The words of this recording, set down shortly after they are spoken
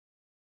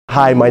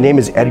Hi, my name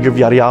is Edgar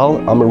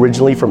Villarreal. I'm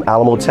originally from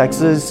Alamo,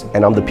 Texas,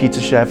 and I'm the pizza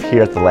chef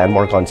here at the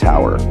Landmark on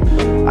Tower.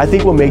 I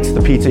think what makes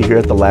the pizza here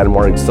at the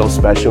Landmark so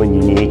special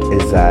and unique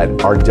is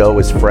that our dough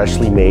is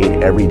freshly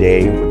made every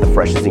day with the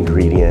freshest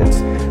ingredients,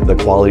 the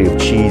quality of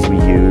cheese we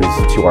use,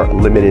 to our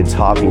limited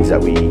toppings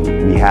that we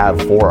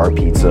have for our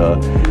pizza.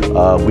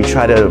 We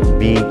try to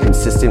be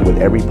consistent with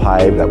every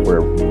pie that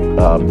we're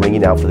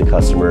bringing out for the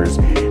customers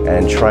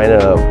and trying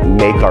to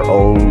make our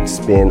own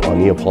spin on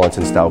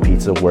Neapolitan style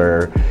pizza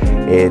where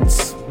it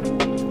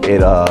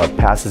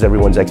passes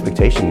everyone's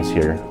expectations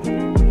here.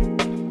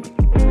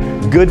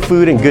 Good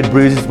food and good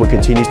brews is what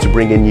continues to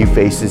bring in new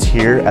faces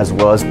here, as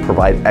well as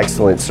provide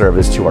excellent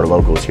service to our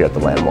locals here at the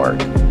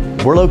Landmark.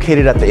 We're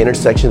located at the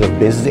intersection of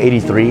Business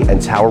 83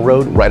 and Tower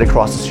Road, right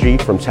across the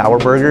street from Tower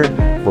Burger.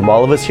 From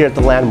all of us here at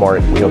the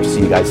Landmark, we hope to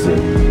see you guys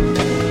soon.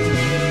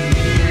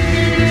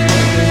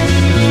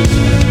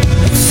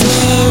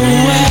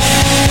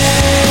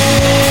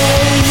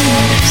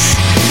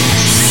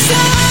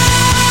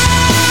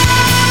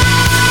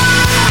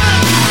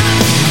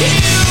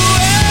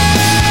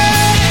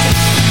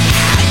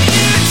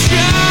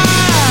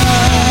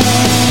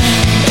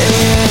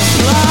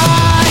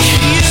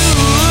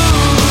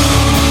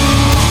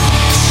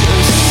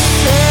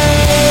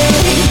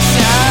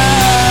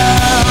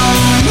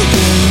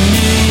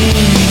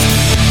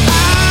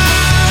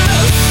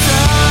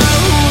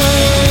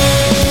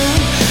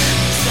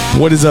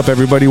 What is up,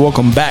 everybody?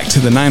 Welcome back to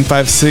the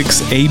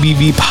 956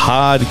 ABV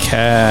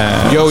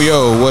podcast.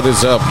 Yo, what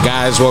is up,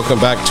 guys? Welcome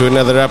back to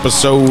another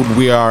episode.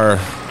 We are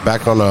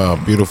back on a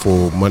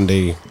beautiful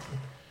Monday.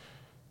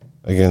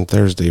 Again,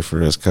 Thursday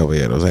for us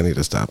caballeros. I need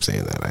to stop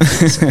saying that. I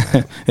can't say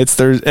that. It's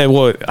Thursday.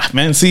 Well,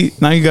 man, see,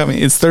 now you got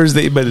me. It's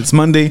Thursday, but it's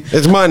Monday.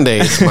 It's Monday,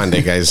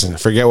 guys.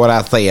 Forget what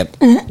I said.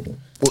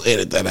 We'll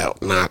edit that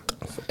out. Not.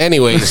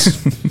 Anyways.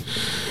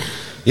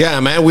 Yeah,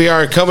 man, we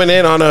are coming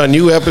in on a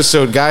new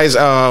episode, guys.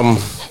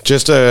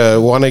 Just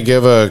want to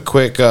give a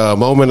quick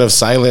moment of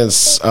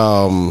silence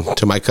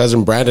to my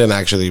cousin Brandon.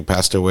 Actually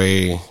passed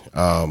away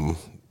a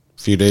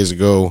few days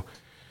ago.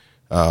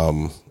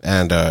 Just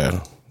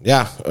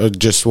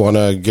want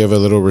to give a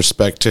little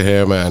respect to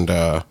him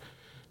and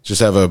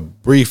just have a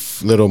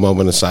brief little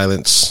moment of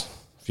silence,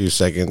 a few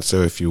seconds,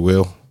 so if you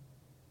will.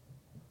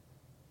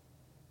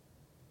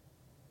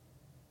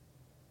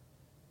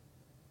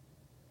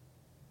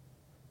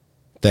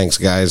 Thanks,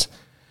 guys.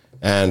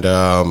 And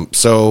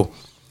so,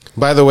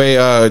 by the way,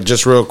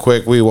 just real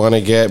quick,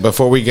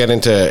 before we get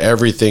into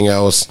everything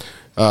else,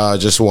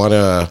 just want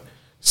to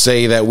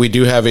say that we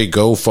do have a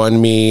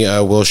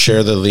GoFundMe. We'll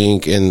share the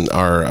link in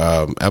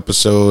our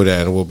episode,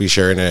 and we'll be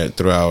sharing it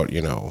throughout,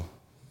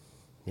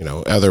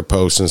 other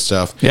posts and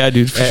stuff. Yeah,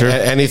 dude, for sure.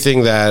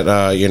 Anything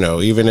that,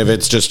 even if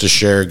it's just a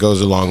share,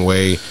 goes a long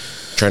way.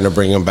 Trying to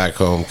bring him back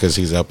home because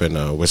he's up in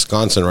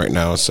Wisconsin right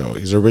now. So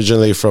he's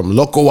originally from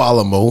Loco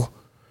Alamo.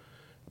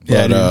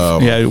 Yeah,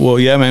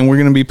 man, we're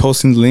gonna be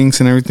posting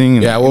links and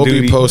everything. And we'll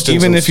be posting.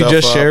 Even if you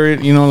just share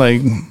it,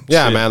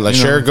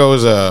 share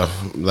goes on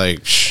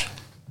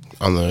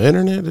the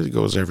internet. It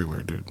goes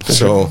everywhere, dude.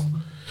 So,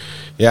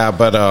 guys,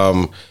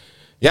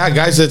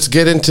 let's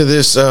get into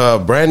this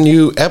brand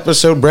new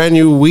episode, brand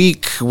new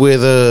week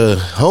with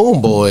a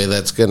homeboy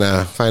that's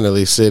gonna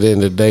finally sit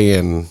in today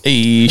and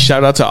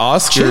shout out to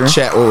Oscar,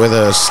 chat with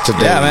us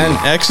today. Yeah, man.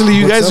 Actually,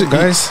 you guys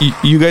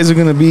are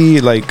gonna be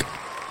like.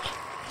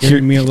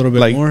 Hearing me a little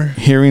bit more.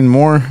 Hearing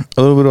a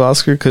little bit of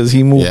Oscar because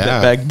he moved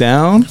back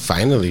down.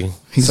 Finally.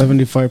 He's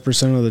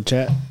 75% of the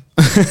chat.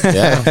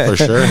 Yeah, for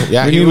sure.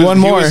 Yeah, we need one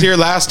more. He was here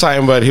last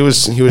time, but he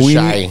was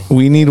shy.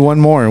 We need one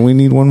more.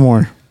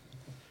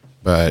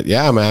 But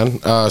yeah, man.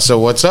 So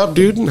what's up,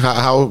 dude?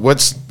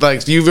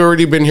 You've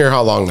already been here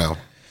how long now?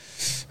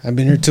 I've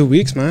been here 2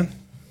 weeks, man.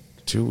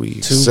 2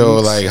 weeks.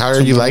 So how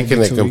are you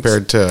liking it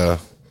compared to?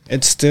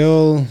 It's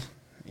still,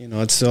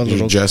 it's still a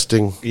little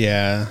adjusting.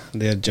 Yeah,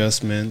 the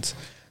adjustments.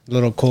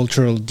 Little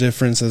cultural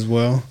difference as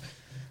well.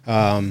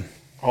 I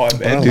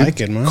like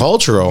it, man.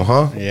 Cultural,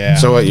 huh? Yeah.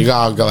 So you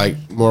got like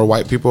more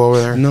white people over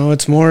there? No,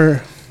 it's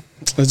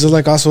just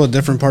like also a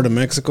different part of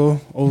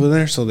Mexico over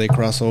there, so they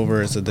cross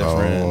over. It's a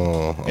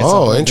different.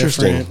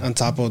 Interesting. On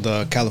top of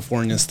the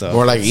California stuff,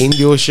 more like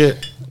Indio shit.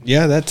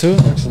 Yeah, that too.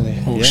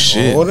 Actually.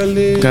 Shit!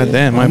 Orale. God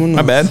damn,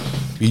 my bad.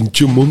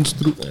 Pinche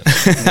monstro.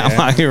 I'm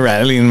out here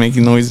rattling and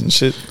making noise and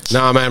shit.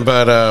 Nah, man,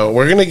 but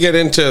we're gonna get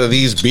into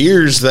these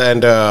beers,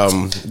 and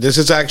this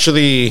is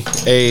actually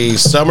a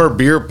summer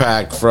beer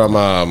pack from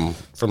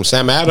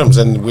Sam Adams,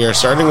 and we are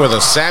starting with a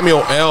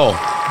Samuel L.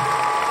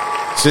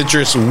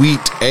 Citrus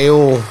Wheat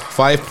Ale,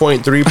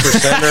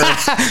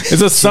 5.3%.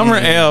 It's a summer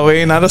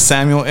ale, not a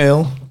Samuel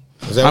Ale.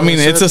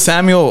 It's a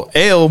Samuel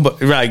Ale, but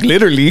like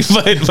literally,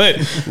 but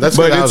that's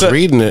what I was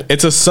reading it.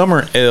 It's a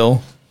summer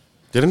ale.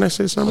 Didn't I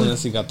say summer?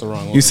 Unless you got the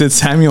wrong one. You said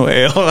Samuel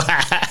Ale.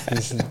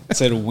 It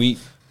said wheat.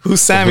 Who's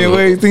Samuel?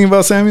 What are you thinking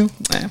about Samuel?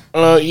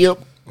 Yep.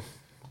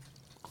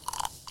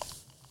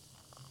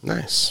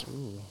 Nice.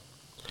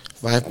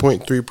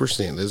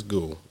 5.3%. Let's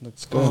go.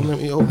 Let's go.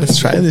 Let's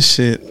try this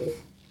shit.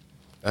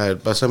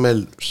 Pásame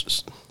el...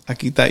 I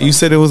keep that. You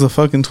said it was a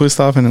fucking twist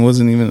off, and it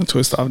wasn't even a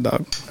twist off,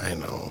 dog. I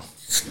know.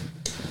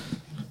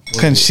 What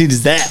kind of shit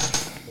is that?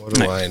 What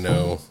do I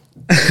know?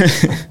 I'll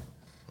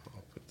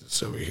put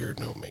this over here.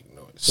 Don't make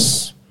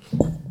noise.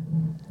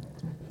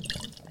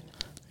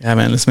 Yeah,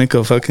 man. Let's make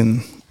a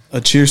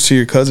cheers to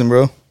your cousin,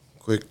 bro.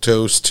 Quick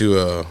toast to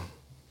the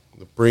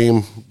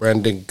Preem,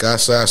 Brandon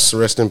Casas.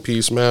 Rest in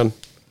peace, man.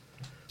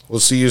 We'll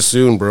see you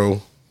soon,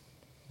 bro.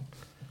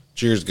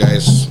 Cheers,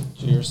 guys.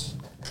 Cheers.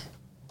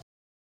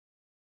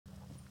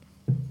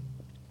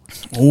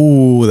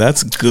 Ooh,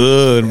 that's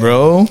good,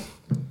 bro.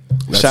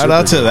 Shout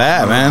out to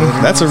that, man.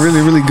 That's a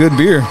really, really good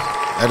beer.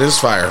 That is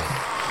fire.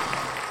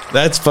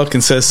 That's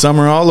fucking says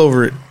summer all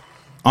over it.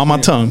 On my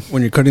tongue.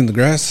 When you're cutting the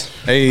grass.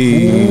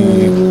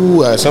 Hey.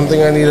 Ooh,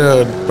 something I need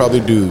to probably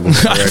do. Dude,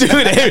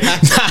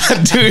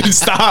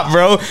 stop,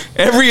 bro.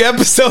 Every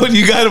episode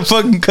you gotta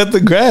fucking cut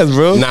the grass,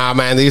 bro. Nah,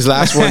 man, these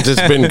last ones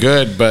it's been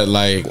good, but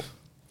like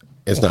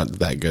it's not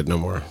that good no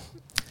more.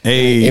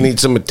 Hey, It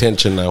needs some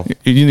attention now.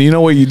 you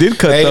know what you did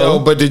cut Hey, though?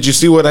 but did you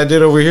see what I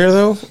did over here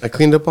though? I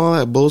cleaned up all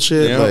that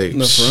bullshit. Yeah, like in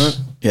the front.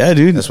 Yeah,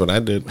 dude. that's what I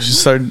did. You should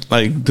start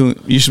like doing.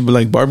 You should be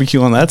like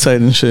barbecue on that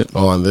side and shit.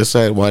 Oh, on this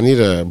side, well, I need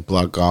to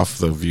block off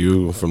the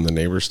view from the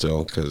neighbor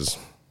still because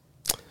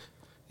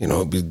you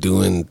know be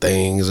doing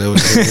things over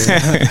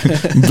there,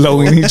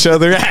 Blowing each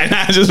other.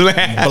 Not just like,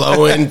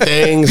 blowing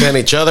things at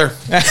each other.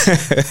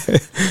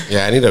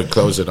 Yeah, I need to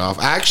close it off.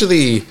 I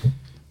actually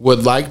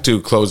would like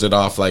to close it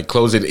off, like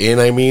close it in.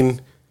 I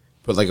mean,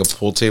 put like a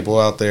pool table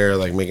out there,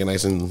 like make it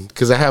nice and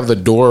because I have the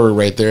door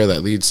right there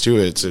that leads to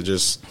it. So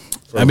just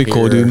that'd be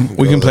cool, here, dude.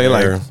 We go can play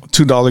there. like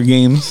 $2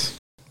 games.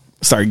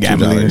 Start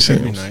gambling and $2 shit.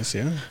 That'd be nice,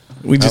 yeah.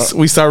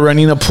 We start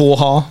running a pool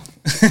hall.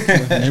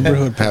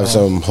 Neighborhood. Have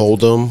some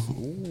Hold'em.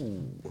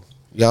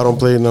 Y'all don't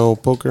play no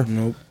poker?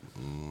 Nope.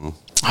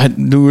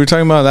 Dude, we were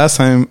talking about it last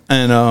time,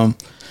 and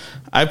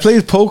I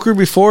played poker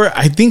before.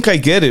 I think I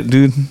get it,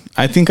 dude.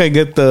 I think I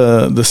get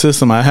the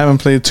system. I haven't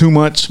played too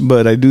much,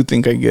 but I do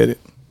think I get it.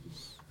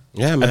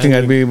 Yeah, man. I think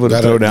I'd be able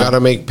to throw down. Gotta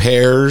make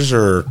pairs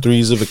or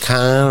threes of a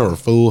kind or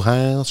full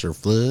house or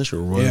flush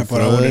or one Yeah, but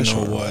I wouldn't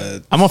flush. know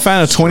what. I'm a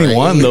fan of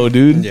 21 though,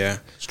 dude. Yeah.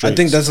 Straights. I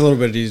think that's a little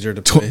bit easier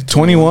to play.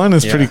 21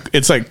 is Yeah. pretty.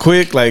 It's like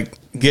quick, like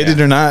get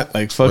it or not,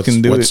 like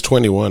fucking do What's it.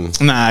 21?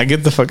 Nah,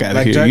 get the fuck out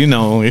of here. Blackjack? You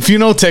know, if you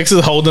know Texas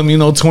Hold'em, you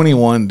know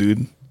 21,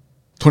 dude.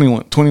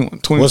 21.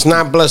 What's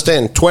not plus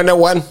 10?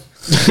 21?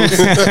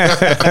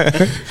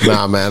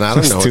 Nah, man, I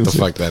don't know what the Stupid.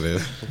 fuck that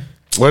is.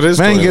 What is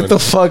Man, 21? get the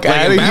fuck Like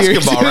out in of here.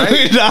 basketball,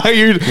 right? Nah,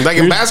 you're Like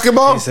in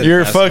basketball? He said You're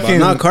basketball. fucking-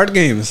 Not card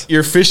games.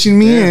 you're fishing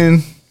me in.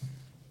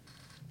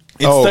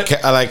 It's Oh, the-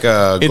 like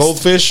a it's-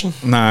 goldfish?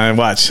 Nah,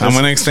 watch. I'm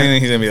gonna explain it.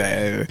 He's gonna be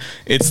like,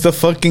 it's the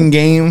fucking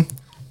game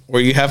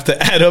where you have to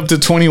add up to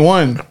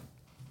 21.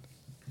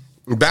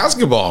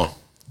 Basketball.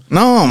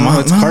 No,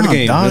 It's a card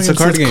game. Dog, It's a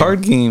card game.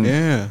 Card game.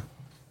 Yeah.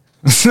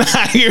 Nah,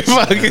 you're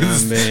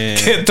fucking. man.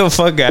 Get the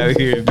fuck out of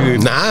here,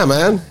 dude. Nah,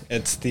 man.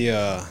 It's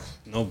the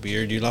no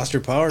beard. You lost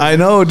your power. I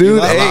know, dude.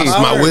 lost Hey, Lost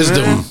my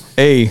wisdom.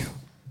 hey,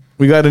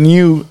 we got a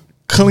new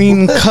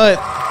clean cut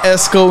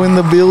Esco in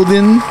the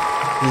building.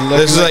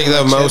 This is like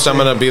the most I'm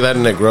going to be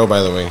letting it grow,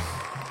 by the way.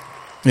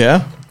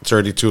 Yeah. It's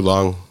already too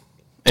long.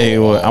 Hey,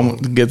 well, I'm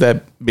gonna get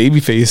that baby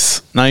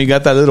face. Now you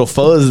got that little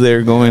fuzz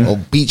there going. Oh,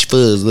 beach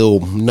fuzz, little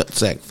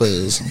nutsack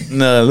fuzz.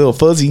 A little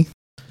fuzzy.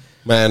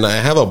 Man, I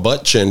have a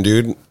butt chin,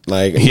 dude.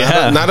 Like,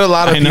 Yeah, not a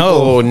lot of I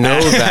people know.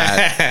 know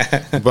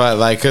that. But,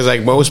 like, because,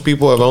 like, most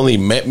people have only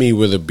met me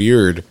with a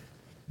beard.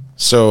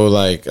 So,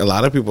 like, a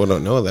lot of people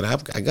don't know that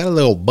I got a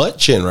little butt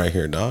chin right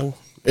here, dog.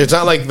 It's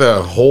not like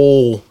the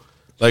whole,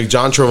 like,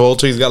 John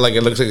Travolta. He's got, like,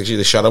 it looks like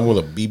they shot him with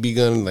a BB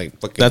gun. Like,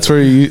 fucking. That's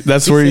where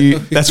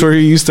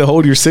you used to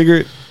hold your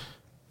cigarette.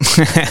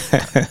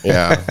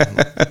 Yeah.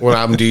 When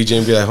I'm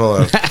DJing, be like,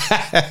 hold on.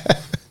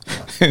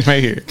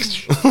 Right here.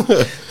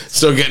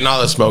 Still getting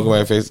all the smoke in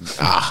my face.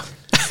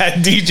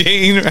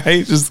 DJing,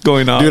 right? Just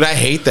going off. Dude, I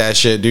hate that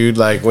shit, dude.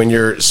 Like when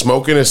you're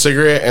smoking a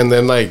cigarette and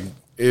then like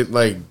it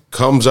like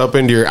comes up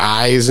into your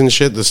eyes and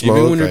shit. The smoke.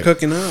 Even when you're like-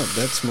 cooking up,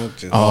 that smoke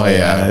just. Oh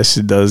yeah, that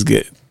shit does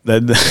get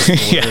that.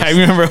 Yeah, I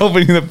remember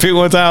opening the pit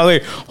one time. I was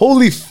like,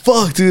 holy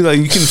fuck, dude! Like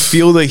you can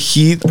feel the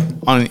heat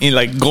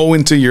like go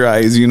into your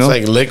eyes. You know,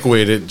 It's like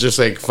liquid. It just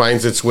like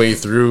finds its way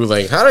through.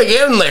 Like, how did I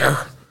get in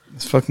there?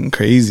 it's fucking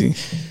crazy.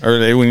 Or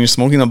like, when you're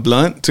smoking a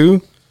blunt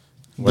too.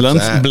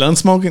 that? Blunt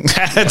smoking.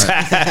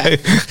 I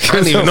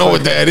don't even know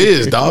what that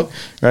is, dog.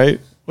 Right?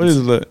 What is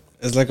it?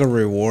 It's like a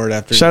reward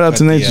after. Shout you out cut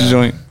to the, Nature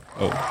Joint.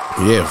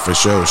 Yeah, for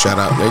sure. Shout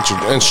out nature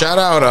and shout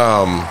out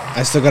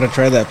I still gotta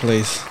try that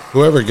place.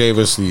 whoever gave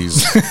us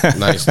these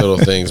nice little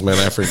things, man.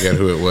 I forget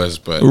who it was,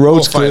 but Roach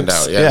we'll find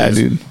clips. out. Yeah,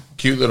 these dude.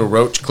 Cute little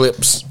roach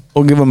clips.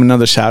 We'll give them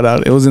another shout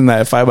out. It was in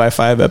that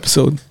 5x5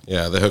 episode.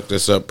 Yeah, they hooked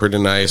us up pretty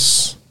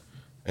nice.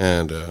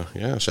 And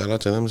yeah, shout out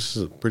to them. This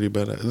is pretty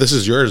bad. This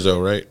is yours though,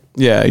 right?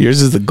 Yeah,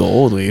 yours is the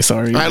gold way.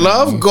 Sorry. I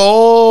love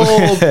gold.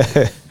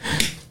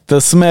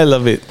 the smell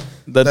of it,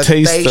 the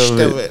taste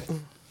of it.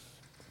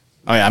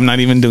 Oh yeah, I'm not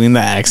even doing the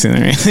accent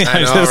or anything. I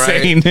I'm know, just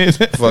right? saying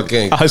it.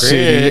 Fucking Oh,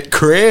 shit.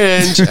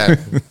 cringe.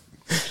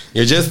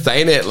 You're just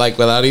saying it like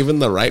without even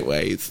the right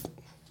ways.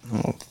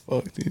 Oh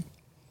fuck, dude.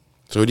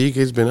 So what have you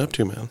guys been up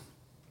to, man?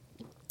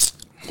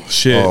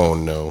 Shit. Oh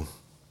no.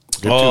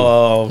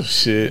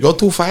 Shit. Go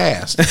too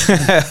fast.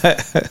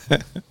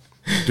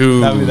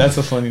 Dude. I mean, that's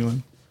a funny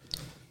one.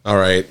 All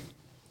right.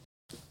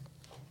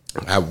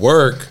 At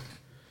work,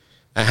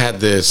 I had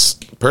this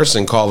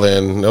person call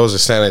in. It was a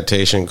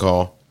sanitation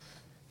call.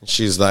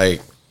 She's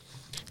like,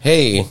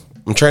 "Hey,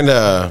 I'm trying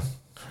to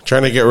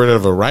get rid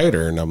of a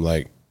writer," and I'm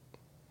like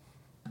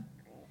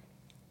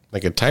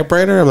a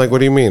typewriter. I'm like, "What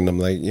do you mean?" I'm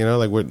like,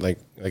 like what, like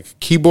a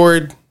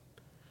keyboard,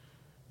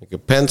 like a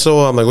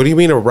pencil. I'm like, "What do you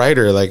mean a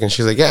writer?" Like, and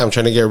she's like, "Yeah, I'm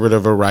trying to get rid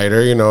of a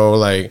writer.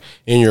 Like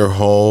in your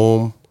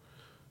home,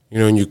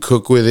 and you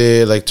cook with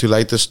it, like to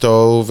light the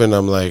stove." And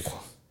I'm like,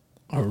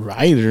 A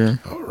writer.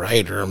 "A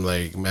writer?" I'm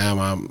like, "Ma'am,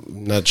 I'm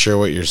not sure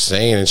what you're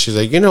saying." And she's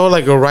like,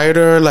 like a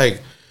writer,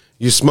 like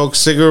you smoke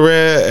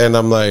cigarette. And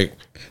I'm like,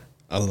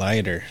 A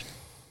lighter.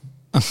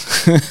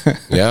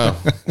 yeah.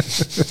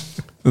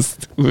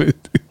 Stupid.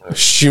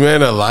 She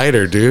meant a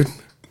lighter, dude.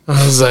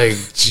 I was like,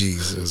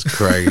 Jesus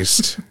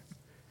Christ.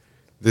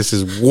 This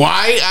is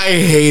why I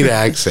hate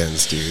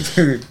accents,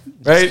 dude.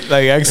 Right?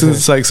 Like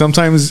accents, like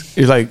sometimes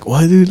you're like,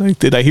 what, dude? Like,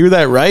 did I hear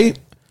that right?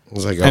 I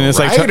was like, And it's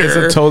like, it's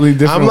a totally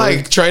different I'm word.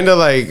 like trying to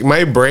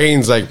my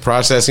brain's like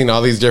processing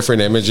all these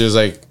different images,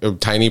 like a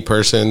tiny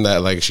person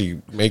that like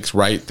she makes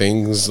right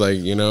things, like,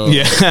 Yeah,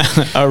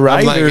 a I'm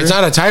writer. like, it's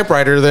not a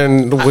typewriter,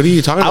 then what are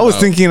you talking about? I was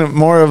thinking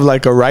more of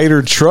like a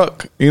Ryder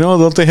truck.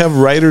 Don't they have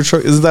Ryder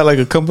truck? Isn't that like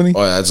a company?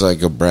 Oh, that's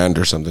like a brand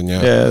or something,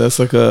 yeah. Yeah, that's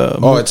like a.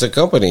 Oh, it's a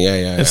company,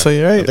 yeah. It's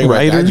like, right, I think my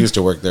Ryder. dad used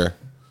to work there.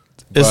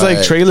 It's like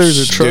But, trailers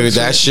or trucks. Dude,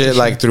 that shit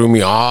like threw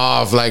me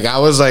off. Like I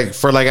was like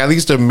for like at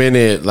least a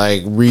minute,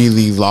 like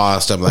really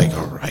lost. I'm like, a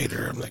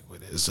writer. I'm like,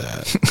 what is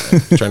that?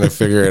 Like, trying to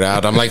figure it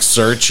out. I'm like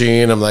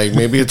searching. I'm like,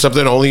 maybe it's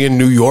something only in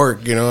New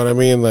York. You know what I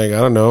mean? Like, I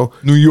don't know.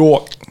 New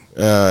York.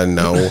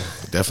 No,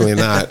 definitely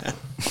not.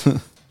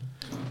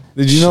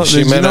 Did you know?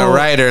 She did meant you know, a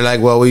writer,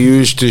 like what we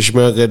used to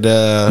smoke at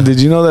Did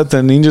you know that the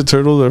Ninja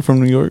Turtles are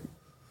from New York?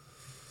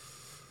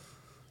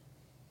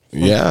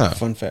 yeah.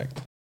 Fun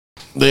fact.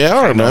 They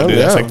are, man. Dude,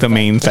 Yeah. that's like the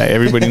main fact.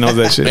 Everybody knows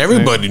that shit.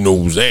 Everybody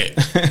knows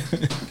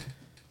that.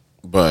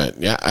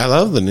 But yeah, I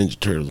love the Ninja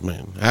Turtles,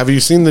 man. Have you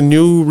seen the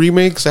new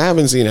remakes? I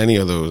haven't seen any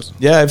of those.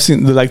 Yeah, I've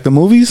seen the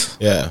movies.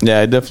 Yeah. Yeah,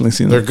 I definitely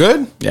seen They're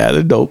them. good? Yeah,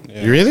 they're dope.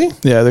 You really?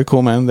 Yeah, they're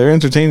cool, man. They're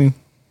entertaining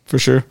for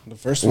sure. The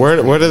first one.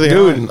 Where are they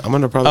Dude, on? I'm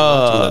gonna probably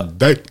watch them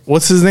today.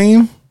 What's his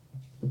name?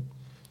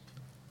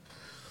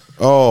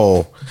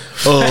 Oh,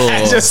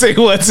 Just say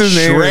what's his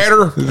name.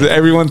 Shredder?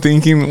 Everyone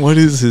thinking, what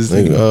is his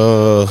name?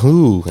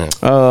 who?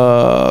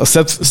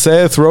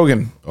 Seth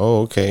Rogen.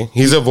 Oh, okay.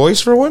 He's a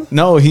voice for one.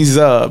 No, he's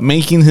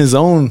making his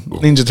own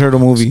Ninja Turtle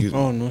movie.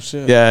 Oh, no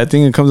shit. Yeah, I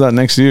think it comes out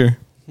next year.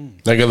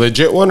 Like a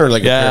legit one or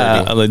like a Yeah,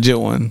 a parody? legit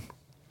one.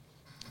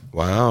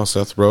 Wow,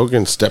 Seth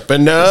Rogen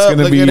stepping It's up.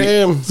 gonna Look be at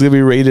him, it's gonna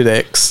be rated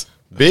X.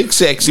 big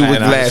sexy I with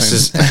know,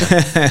 glasses.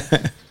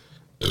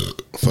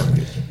 Fuck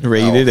it.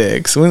 Rated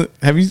X. When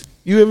have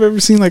you ever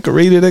seen like a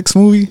rated X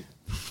movie?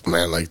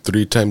 Man, like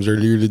 3 times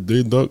earlier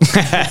today, dog.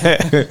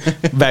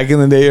 Back in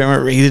the day, I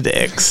remember rated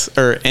X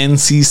or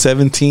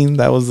NC-17.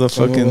 That was the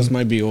Some of fucking. us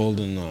might be old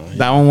and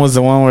That one was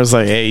the one where it's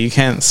like, hey, you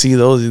can't see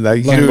those. Like,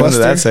 you can't go into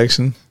that Blockbuster?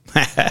 section.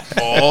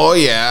 Oh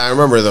yeah, I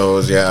remember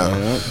those. Yeah.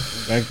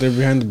 back there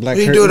behind the black What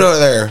are you curtain. doing over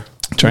there?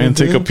 Try and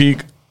take a peek.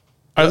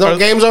 Are No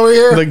games over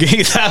here. The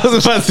games. I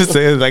was about to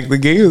say like the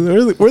games.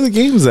 Where are the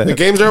games at? The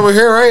games are over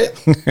here,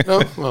 right?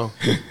 No, no.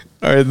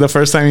 Or the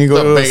first time you go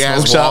The to a big smoke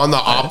ass shop wall on the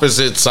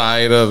opposite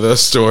side of the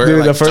store. Dude,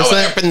 Like, the first "So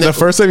up in the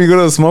first time you go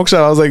to the smoke shop,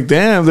 I was like,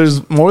 "Damn,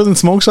 there's more than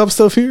smoke shop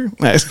stuff here."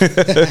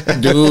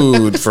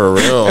 Dude, for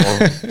real.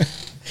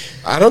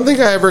 I don't think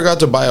I ever got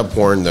to buy a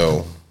porn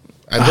though.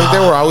 I think they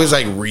were always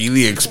like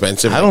really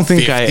expensive. I don't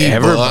think I 50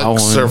 ever bought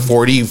bucks one. or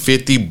 40,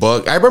 50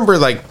 bucks. I remember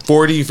like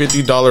 $40,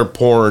 $50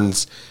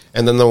 porns,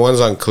 and then the ones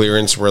on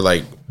clearance were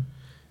like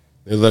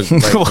they looked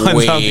like Ones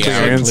way on out.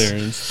 clearance.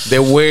 Clearance. They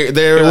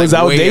It was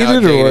like way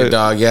outdated, or what?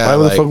 dog. Yeah, Why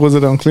like, the fuck was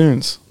it on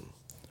clearance?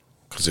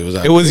 because it was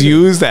It was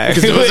used.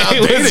 Actually, It was it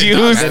was outdated,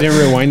 used. I didn't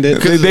rewind it.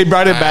 They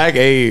brought it back.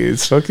 Hey,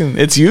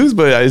 it's used,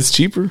 but it's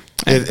cheaper.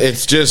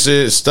 It's just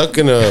it's stuck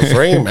in a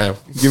frame, man.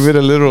 Give it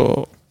a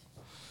little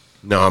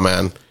No,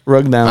 man.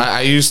 rug down.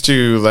 I used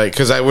to like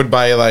because I would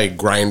buy like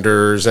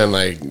grinders and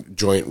like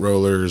joint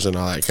rollers and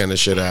all that kind of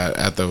shit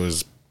at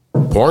those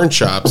porn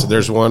shops.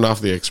 There's one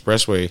off the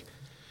expressway.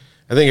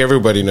 I think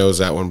everybody knows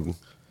that one.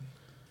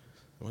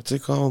 What's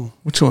it called?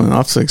 Which one?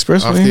 Off the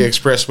expressway? Off the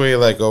expressway,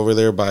 like over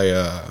there by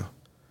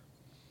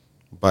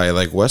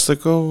like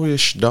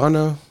Westico-ish,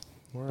 Donna,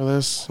 more or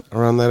less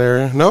around that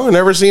area. No, I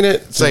never seen it.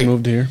 It's Just like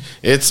moved here.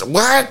 It's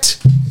what,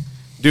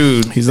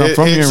 dude? He's not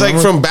from It's here, like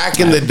remember? from back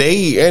in the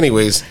day.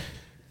 Anyways,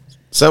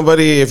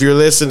 somebody, if you're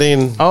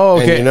listening, Oh,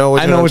 okay. and you know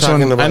which I know one I'm which talking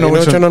one. about. I know You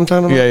which one. I'm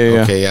talking about. Yeah, yeah,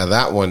 yeah. Okay, yeah,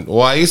 that one.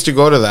 Well, I used to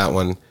go to that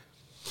one,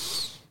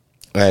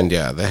 and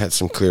yeah, they had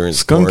some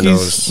clearance Skunkies?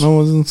 pornos. No, it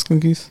wasn't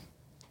Skunkies.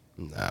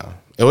 No,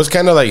 it was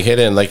kind of like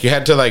hidden. Like you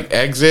had to like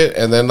exit,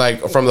 and then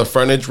like from the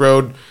frontage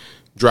road,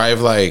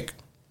 drive like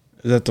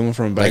Is that the one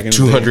from back like in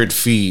 200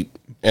 feet,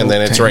 and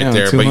then it's right damn,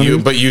 there.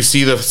 200? But you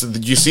see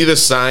the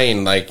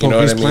sign, like you know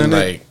what I Pokey's mean,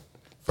 Planet? like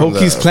from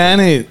Pokey's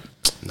Planet.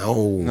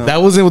 No,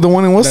 That wasn't the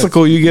one in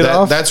Westlaco. You get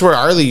off. that's where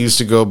Arlie used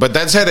to go, but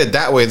that's headed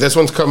that way. This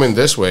one's coming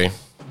this way.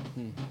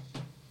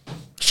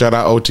 Shout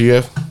out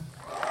OTF.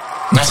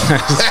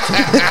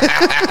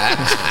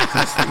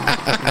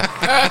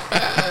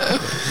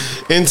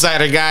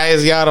 Insider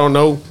guys, y'all don't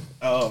know.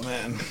 Oh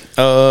man.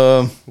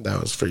 That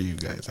was for you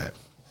guys.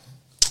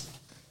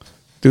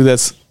 Dude,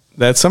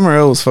 that summer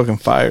ale was fucking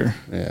fire.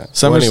 Yeah.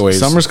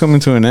 Summer's coming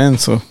to an end,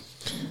 so.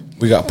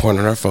 We got porn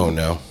on our phone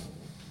now.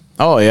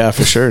 Oh yeah,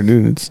 for sure,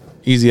 dude. It's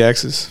easy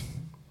access.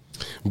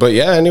 But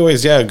yeah,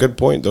 anyways, yeah, good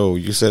point though.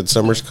 You said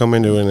summer's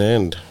coming to an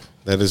end.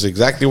 That is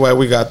exactly why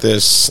we got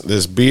this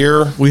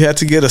beer. We had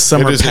to get a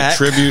summer It is pack. a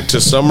tribute to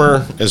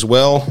summer as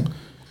well.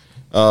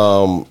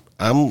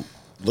 I'm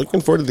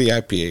looking forward to the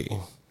IPA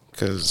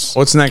because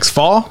What's next?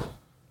 Fall?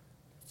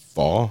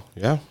 fall,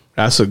 yeah.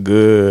 That's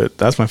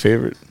my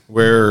favorite.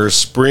 Where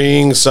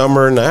spring,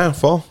 summer,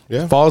 fall,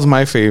 yeah. Fall's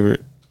my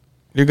favorite.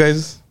 You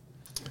guys?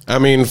 I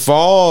mean,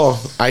 fall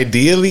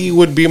ideally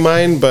would be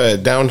mine,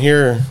 but down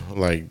here,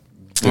 like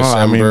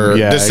December, I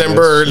guess.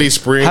 early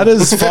spring. How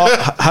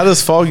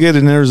does fall get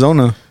in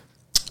Arizona?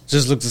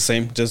 Just looks the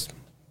same, just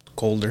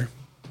colder,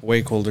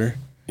 way colder.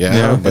 Yeah,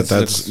 Yeah. but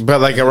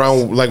but like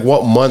around like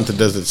what month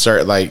does it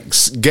start like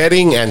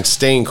getting and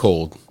staying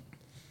cold?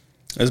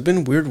 It's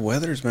been weird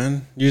weathers,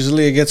 man.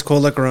 Usually it gets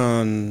cold like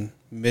around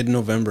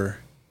mid-November.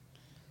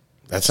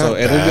 That's So not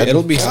bad.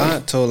 it'll be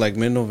hot till like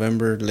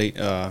mid-November, late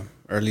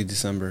early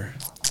December.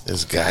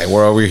 This guy,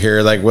 we're over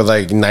here like with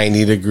like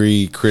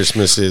 90-degree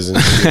Christmases and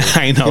shit.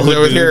 I know. He's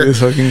over Dude, here. it's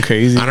fucking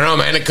crazy. I don't know,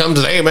 man. It comes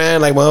today,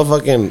 man. Like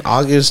motherfucking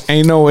August.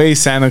 Ain't no way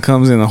Santa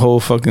comes in a whole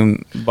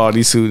fucking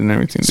bodysuit and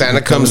everything. Santa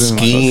He comes in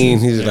skiing.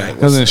 fucking- He's like,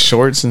 comes in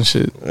shorts and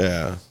shit.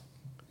 yeah,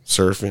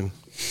 surfing.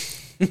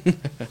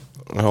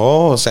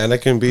 Oh, Santa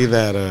can be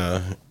that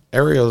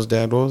Ariel's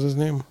dad. What was his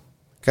name?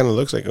 Kind of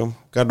looks like him.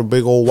 Got a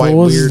big old white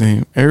What was his beard.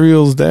 name?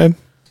 Ariel's dad?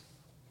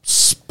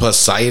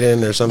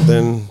 Poseidon or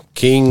something.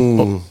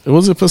 King.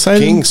 Was it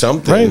Poseidon? King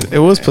something. Right? It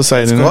was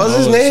Poseidon. What was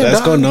his name?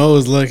 Esco dog?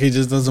 knows. Look, he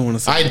just doesn't want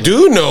to say. I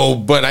do know,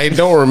 but I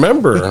don't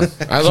remember.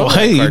 I love Why?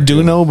 that You do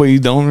cartoon. know, but you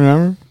don't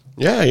remember?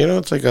 Yeah, you know,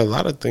 it's like a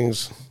lot of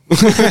things.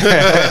 It's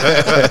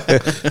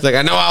like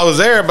I know I was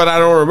there, but I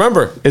don't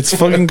remember. It's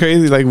fucking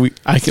crazy.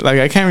 I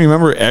can't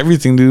remember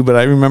everything, dude, but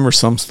I remember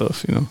some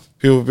stuff, you know.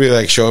 People be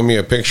like showing me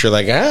a picture,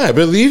 like, I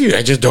believe you.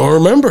 I just don't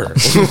remember.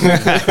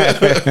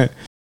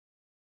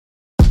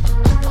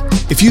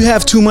 If you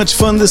have too much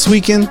fun this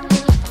weekend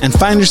and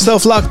find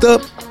yourself locked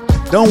up,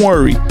 don't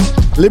worry.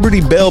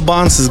 Liberty Bail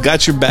Bonds has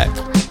got your back.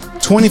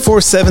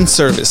 24/7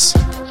 service.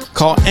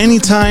 Call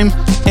anytime,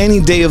 any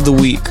day of the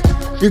week.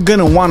 You're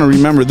gonna want to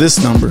remember this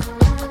number.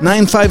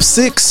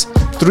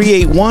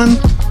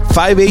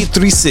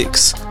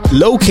 956-381-5836.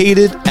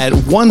 Located at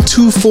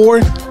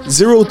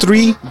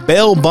 12403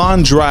 Bail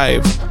Bond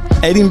Drive,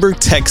 Edinburgh,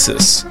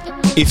 Texas.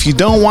 If you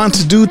don't want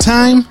to do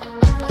time,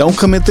 don't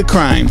commit the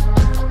crime.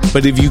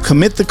 But if you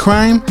commit the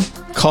crime,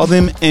 call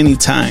them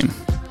anytime.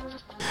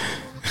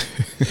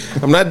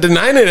 I'm not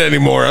denying it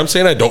anymore. I'm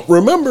saying I don't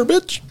remember,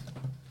 bitch.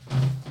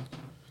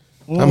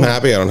 I'm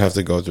happy I don't have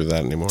to go through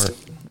that anymore.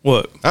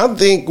 What? I don't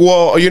think,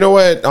 well, you know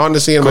what?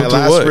 Honestly, in my through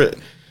last, what?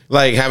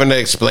 like having to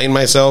explain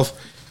myself,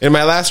 in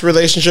my last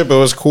relationship, it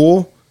was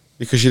cool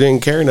because she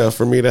didn't care enough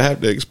for me to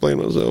have to explain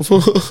myself.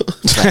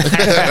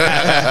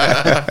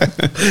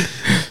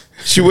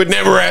 She would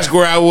never ask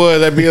where I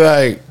was. I'd be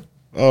like,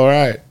 all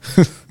right,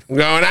 I'm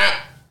going out.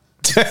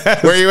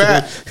 Where you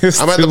at?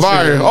 I'm at the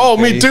bar. Oh,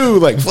 me too.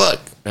 Like, fuck.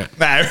 Nah,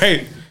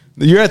 right.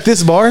 You're at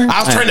this bar?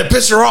 I was trying to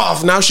piss her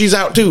off. Now she's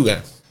out too. Nah.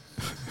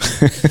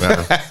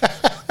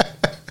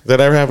 That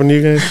ever happen to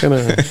you guys?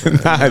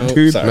 Nah,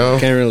 dude. Sorry, No.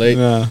 can't relate.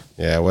 Nah.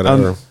 Yeah,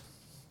 whatever.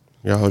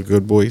 Y'all are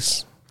good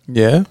boys.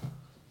 Yeah.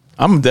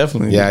 I'm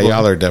definitely. Yeah,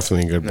 y'all are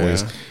definitely good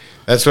boys. Yeah.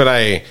 That's what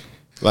I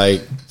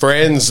like.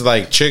 Friends,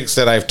 like chicks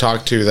that I've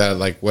talked to that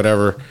like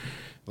whatever.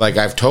 Like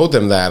I've told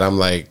them that I'm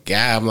like,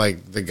 yeah, I'm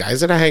like the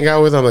guys that I hang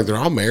out with. I'm like they're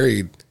all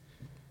married.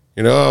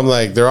 You know, I'm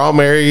like they're all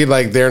married.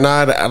 Like they're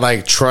not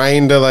like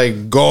trying to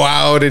like go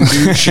out and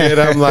do shit.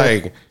 I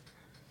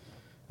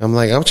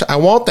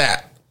want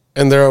that.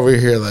 And they're over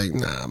here like,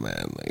 nah,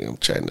 man. Like I'm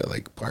trying to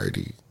like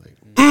party. Like,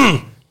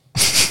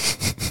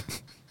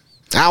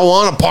 I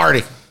want to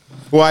party.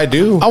 Well, I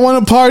do. I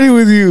want to party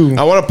with you.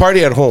 I want to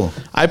party at home.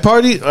 I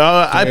party.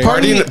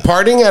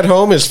 Partying at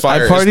home is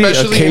fire. I party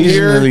especially in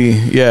here. occasionally.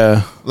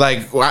 Yeah.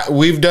 Like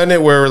we've done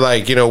it where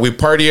like we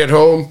party at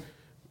home,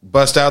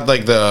 bust out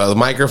like the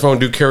microphone,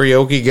 do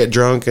karaoke, get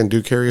drunk and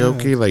do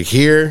karaoke. Like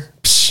here,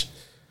 psh.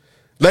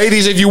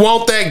 Ladies, if you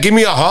want that, give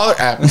me a holler.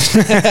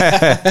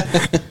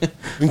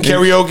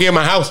 Karaoke in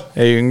my house.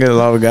 Hey, you can get a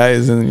lot of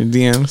guys in your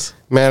DMs.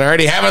 Man, I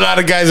already have a lot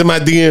of guys in my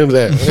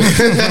DMs.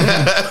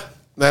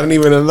 I don't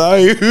even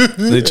lie.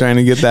 They're trying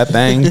to get that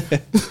thing.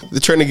 They're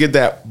trying to get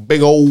that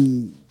big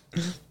old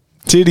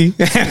Titty.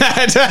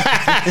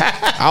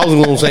 I was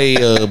gonna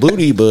say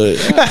booty, but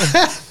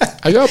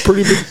I got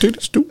pretty big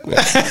titties too.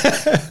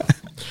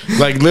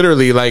 Like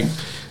literally, like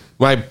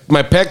my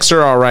pecs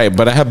are all right,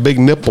 but I have big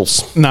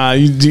nipples. Nah,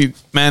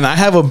 man, I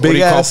have a What do big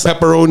you call ass.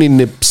 pepperoni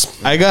nips?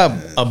 I got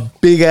a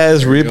big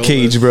ass rib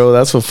cage, bro.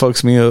 That's what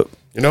fucks me up.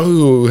 You know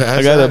who has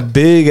I got that? a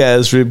big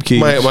ass rib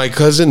cage. My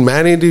cousin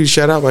Manny, dude.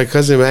 Shout out my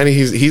cousin Manny.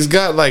 He's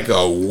got like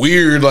a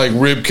weird like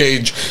rib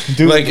cage.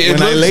 Dude, like it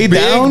when I looks lay big,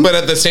 down- but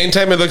at the same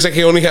time it looks like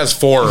he only has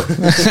 4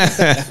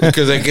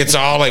 because like it's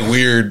all like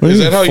weird. What do Is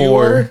you that how mean you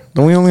 4? are?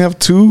 Don't we only have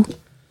 2?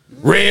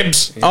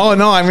 Ribs. Oh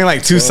no, I mean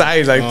like 2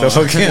 sides, like the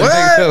fucking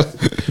What? like,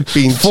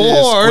 Pinche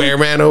 4. square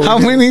man over How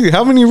here.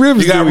 many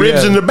ribs? You got do we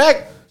ribs have? in the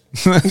back.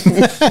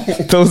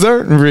 Those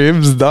aren't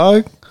ribs,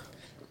 dog.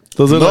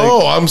 Those are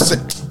No, I'm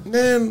saying,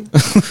 man.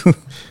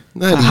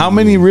 like how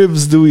many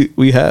ribs do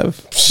we have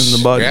in the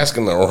body? You're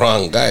asking the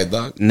wrong guy,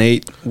 dog.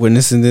 Nate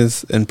witnessing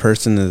this in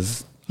person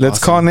is. Let's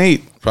call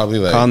Nate. Probably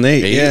like Call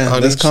Nate, 8 yeah,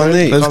 on let's each call side.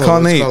 Nate. Let's call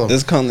him, Nate. him.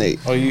 Let's call Nate.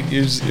 Oh,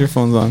 your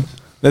phone's on.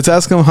 Let's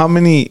ask him how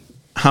many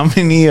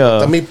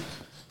Let me.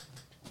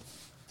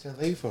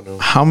 Telephone.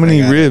 how many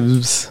I got it.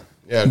 ribs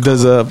Yeah,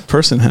 does a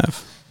person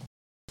have?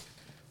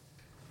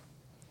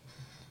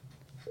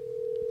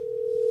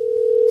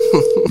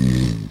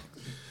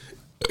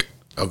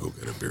 I'll go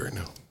get a beer right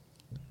now.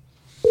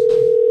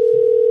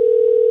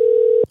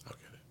 I'll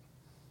get it.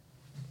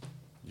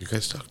 You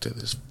guys talk to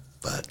this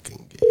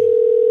fucking game.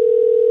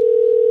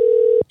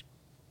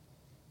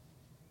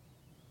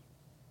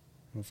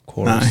 Of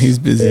course. Nah, he's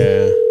busy.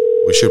 Yeah.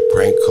 We should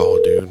prank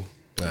call, dude.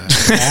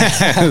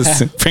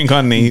 Prank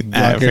on Nate.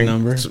 Block your prank-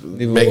 number.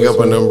 Make up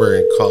a number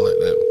and call it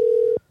that.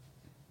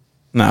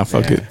 Nah,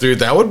 fuck it. Dude,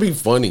 that would be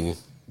funny.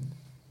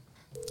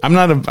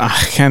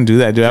 I can't do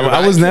that, dude. Dude,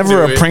 I was can do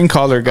never a it. prank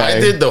caller guy. I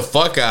did the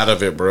fuck out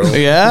of it, bro.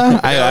 Yeah,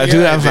 I yeah, I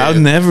I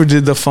did. never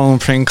did the phone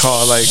prank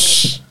call. Like,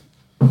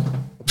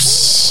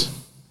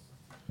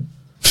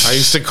 I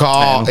used to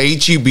call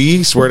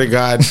HEB. Swear to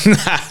God,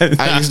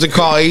 I used to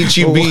call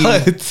HEB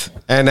what?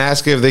 and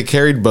ask if they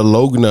carried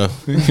Bologna,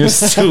 You're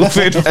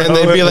stupid. Bro. and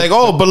they'd be like,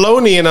 "Oh,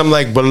 bologna," and I'm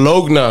like,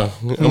 "Bologna."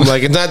 I'm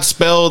like, "It's not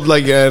spelled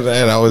like," and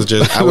I was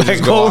just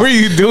like, go what off. were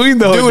you doing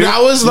though, Dude,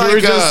 I was you like, were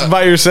just uh,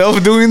 by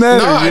yourself doing that.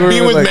 No, or you I'd were be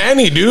with like-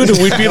 Manny, dude.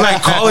 We'd be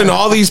like calling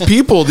all these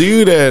people,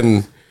 dude,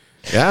 and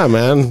yeah,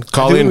 man,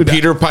 calling Dude,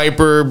 Peter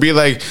Piper, be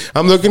like,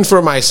 "I'm looking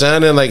for my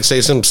son," and like say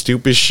some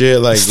stupid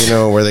shit, like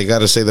where they got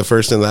to say the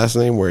first and last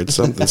name, where it's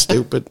something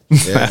stupid.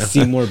 Yeah,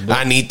 Seymour Bell.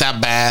 Anita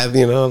Bad,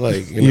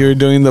 like You were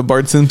doing the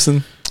Bart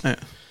Simpson. Yeah.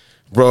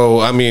 bro.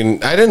 I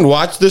mean, I didn't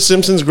watch The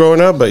Simpsons growing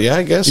up, but yeah,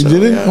 I guess You so,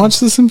 didn't yeah. watch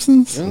The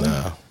Simpsons?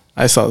 No,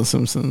 I saw The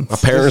Simpsons. my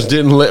parents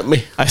didn't let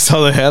me. I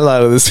saw the hell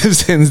out of The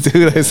Simpsons,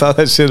 dude. I saw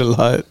that shit a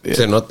lot. Yeah.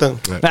 Se nota.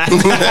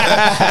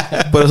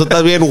 Por eso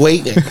estás bien,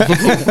 güey.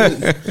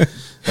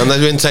 Andas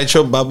bien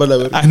sideshow, baba la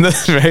verga. I know,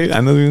 right?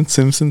 I know The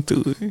Simpson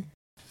too.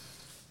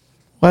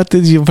 What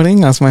did you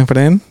bring us, my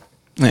friend?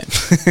 Yeah.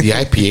 The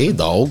IPA,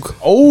 dog.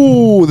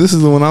 Oh, this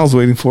is the one I was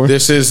waiting for.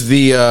 This is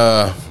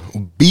the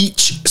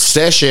Beach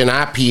Session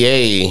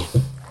IPA.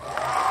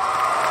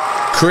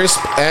 Crisp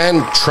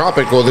and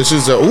tropical. This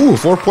is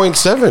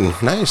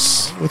 4.7.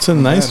 Nice. It's a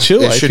nice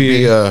chill It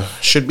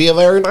IPA. should be a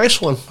very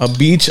nice one. A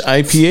beach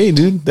IPA,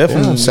 dude.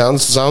 Definitely. Yeah,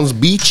 sounds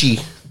beachy.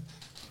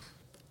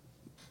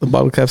 The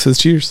bottle cap says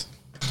cheers.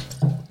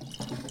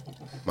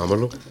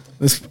 Mamalo.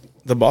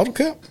 The bottle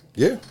cap?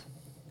 Yeah.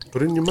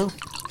 Put it in your mouth.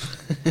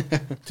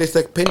 Tastes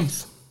like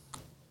pennies.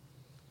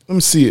 Let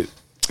me see it.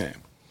 Okay.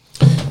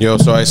 Yo,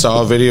 so I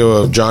saw a video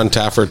of John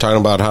Taffer talking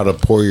about how to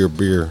pour your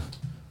beer.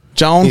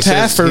 John He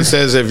Taffer.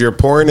 says if you're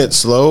pouring it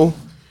slow,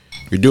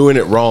 you're doing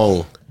it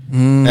wrong.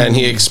 And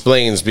he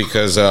explains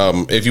because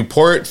if you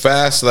pour it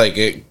fast, like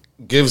it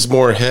gives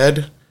more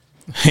head,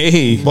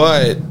 Hey.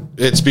 but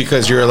it's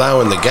because you're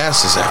allowing the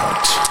gases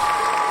out.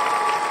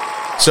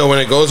 So when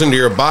it goes into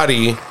your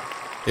body,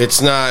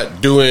 it's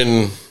not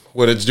doing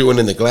what it's doing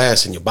in the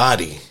glass in your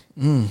body.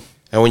 And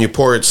when you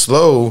pour it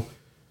slow,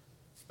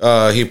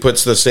 he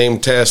puts the same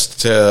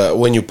test to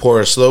when you pour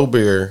a slow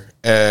beer,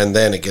 and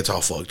then it gets all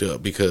fucked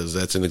up because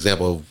that's an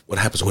example of what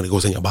happens when it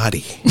goes in your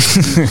body.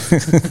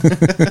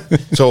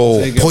 So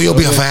you get pour your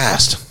beer bloated.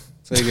 fast.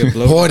 So you get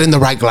bloated. Pour it in the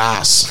right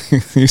glass.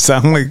 You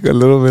sound like a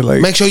little bit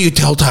like Make sure you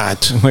tell Todd.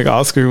 like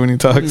Oscar when he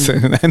talks.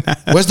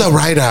 Where's the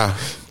writer?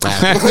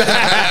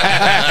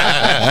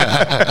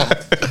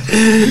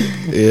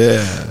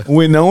 Yeah.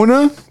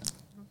 Winona?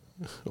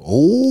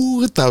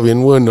 Oh, está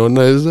bien bueno,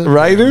 ¿no? Esa?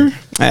 Writer?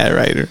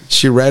 Writer.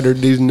 She ratted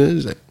this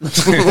news.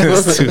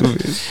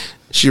 Stupid.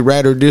 She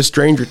ratted this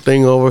stranger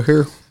thing over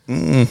here.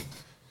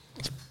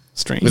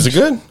 Strange. Is it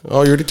good?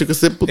 Oh, you already took a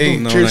sip? Hey,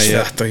 No, cheers. not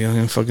yet. I thought you were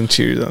gonna fucking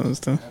cheers on this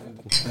stuff.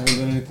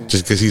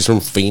 Just because he's from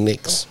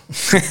Phoenix.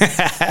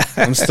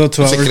 I'm still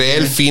 2 Se hours. cree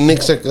el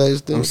Phoenix acá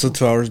este. I'm still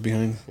 2 hours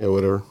behind. Yeah,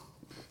 whatever.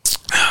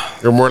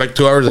 You're more like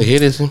 2 hours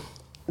ahead, isn't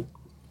it?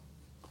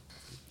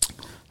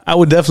 I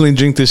would definitely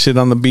drink this shit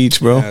on the beach,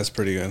 bro. Yeah, it's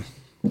pretty good.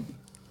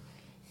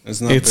 It's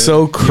not It's bad.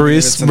 so Even if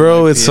crisp, an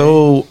bro. It's IPA.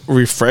 so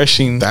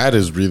refreshing. That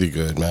is really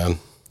good, man.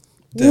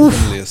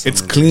 Definitely a It's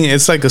summer clean.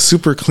 It's like a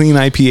super clean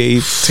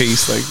IPA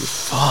taste. Like,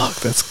 fuck,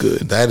 that's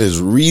good. That is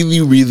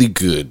really, really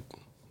good.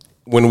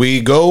 When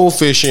we go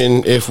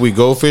fishing, if we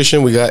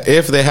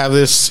they have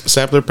this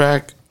sampler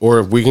pack, or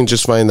if we can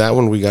just find that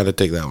one, we got to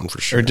take that one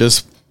for sure. Or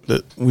just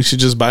we should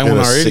just buy And one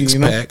a already. You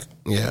know, 6-pack.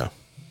 Yeah.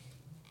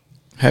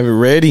 have it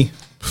ready.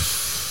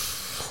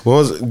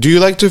 Do you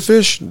like to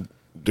fish?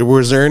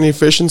 Was there any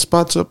fishing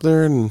spots up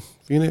there in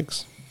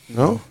Phoenix?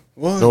 No?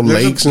 Well, No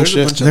there's lakes and there's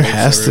shit? bunch of There lakes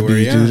has to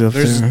be, everywhere, dude, up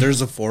there.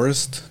 There's a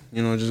forest.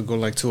 You know, just go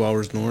like 2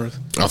 hours north.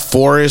 A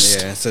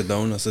forest? Yeah,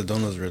 Sedona's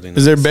really nice.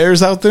 Is there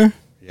bears out there?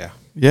 Yeah.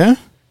 Yeah.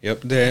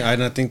 Yep.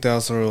 I think they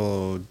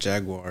also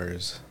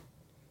jaguars.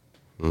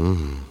 What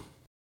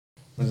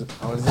is it?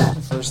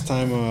 First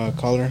time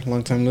caller,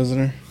 long time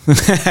listener.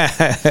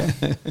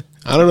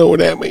 I don't know what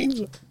that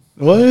means.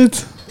 What?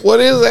 What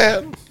is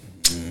that?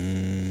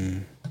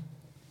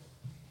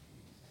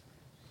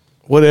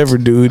 Whatever,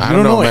 dude. I You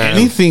don't don't know, know man.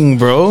 anything,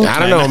 bro. I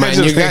don't know, man.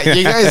 You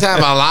guys have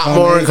a lot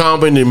more in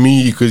common than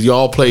me because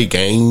y'all play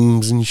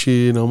games and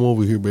shit. I'm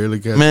over here barely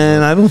catching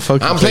Man, up. I don't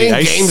fucking. I'm playing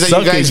I games that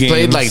suck you at guys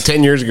played games. like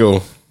 10 years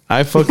ago.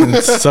 I fucking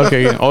suck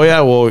at. Oh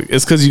yeah, well,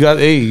 it's because you got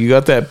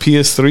that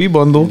PS3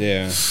 bundle.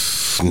 Yeah.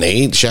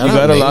 Nate, shout You out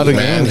got a Nate, lot of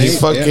man. games. He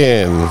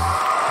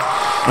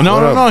fucking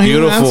No, he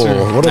didn't beautiful,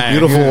 answer. what a Nah,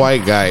 beautiful yeah.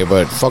 white guy.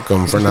 But fuck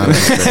him for not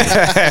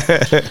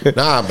answering.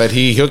 Nah, but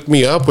he hooked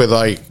me up with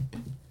like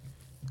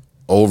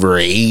over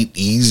 8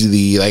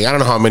 easily. Like I don't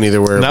know how many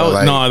there were. That but was,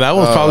 like, that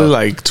was probably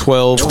like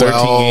 12, 13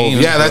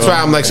 games. Yeah, that's bro.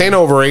 why I'm like saying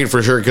over 8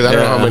 for sure because I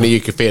don't know how Yeah. many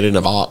you could fit in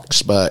a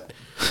box. But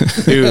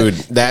dude,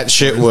 that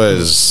shit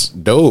was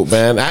dope,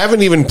 man. I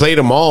haven't even played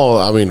them all.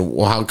 I mean,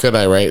 well, how could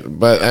I, right?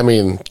 But I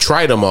mean,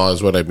 tried them all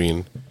is what I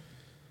mean.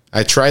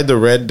 I tried the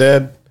Red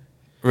Dead.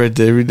 Red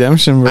Dead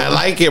Redemption, bro. I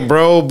like it,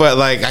 bro, but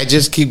like I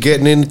just keep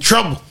getting into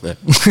trouble.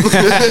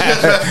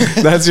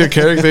 That's your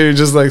character. You're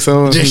just like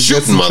someone Just who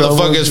gets shooting in trouble.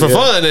 motherfuckers for Yeah.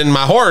 fun and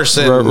my horse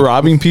and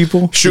Robbing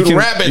people, Shooting You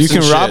can- rabbits You can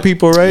and rob shit.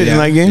 people, right? In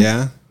that game,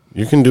 Yeah.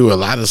 you can do a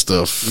lot of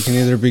stuff. You can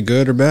either be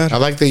good or bad. I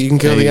like that you can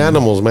kill the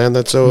animals, man.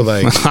 That's so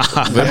like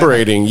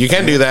liberating. You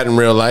can't do that in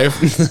real life.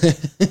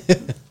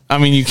 I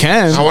mean, you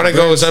can. I want to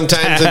go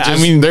sometimes. And just, I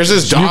mean, there's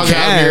this you dog out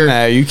can,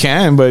 here. you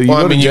can, but you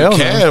Well, go I mean, to you jail. now.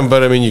 can,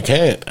 but I mean, you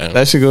can't.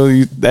 That should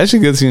go. That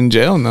should get you in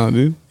jail now,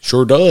 dude.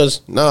 Sure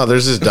does. No,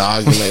 there's this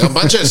dog, and like a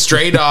bunch of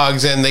stray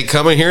dogs, and they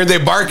come in here and they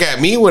bark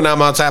at me when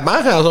I'm outside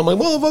my house. I'm like,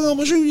 motherfucker, I'm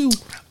gonna shoot you.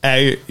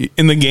 Hey,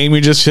 in the game,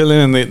 you're just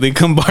chilling, and they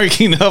come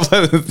barking up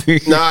at the thing.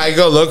 No, I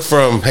go look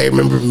from. Hey,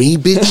 remember me,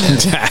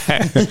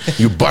 bitch?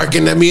 You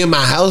barking at me in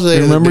my house? the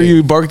other Remember day.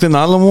 you barked in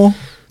Alamo?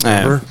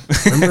 Remember?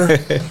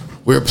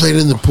 We were playing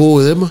in the pool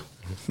with Emma.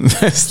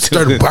 That's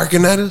Started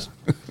barking at us.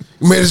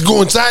 You made us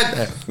go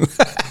inside.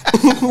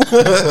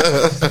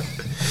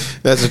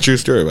 That's a true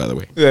story, by the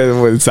way.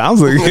 It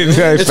sounds like it.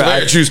 It's a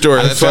very true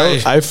story.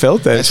 I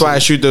felt that. That's why I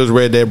shoot those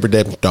Red Dead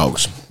Redemption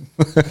dogs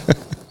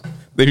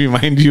They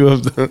remind you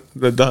of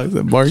the dogs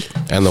that bark.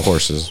 and the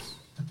horses.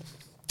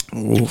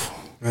 Oof.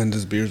 Man,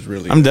 this beer's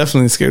really. I'm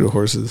definitely scared of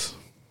horses.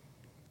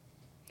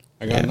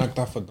 I got knocked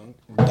off a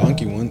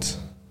donkey once.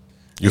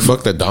 You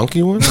fucked a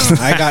donkey once?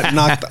 I got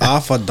knocked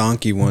off a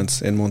donkey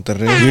once in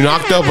Monterrey. You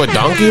knocked up a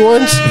donkey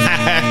once?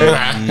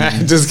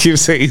 I just keep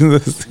saying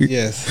this.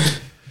 Yes.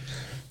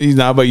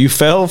 Nah, but you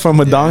fell from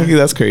a donkey?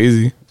 That's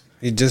crazy.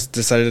 He just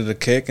decided to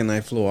kick and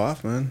I flew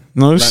off, man.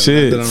 No Landed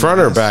shit. on my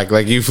Front or ass. back?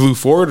 Like you flew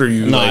forward or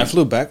you No, like, I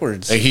flew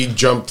backwards. like he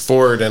jumped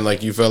forward and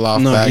like you fell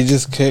off No, back? he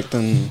just kicked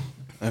and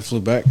I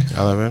flew back.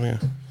 Alabama.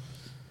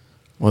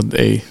 Well,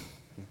 the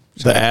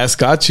ass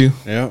got you.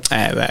 Yeah.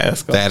 The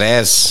ass got That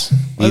ass.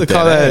 Why Eat they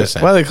call that? ass.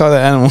 Why they call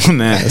that animal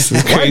an ass?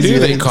 It's Why crazy. do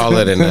they call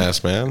it an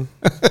ass, man?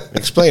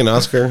 Explain,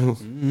 Oscar.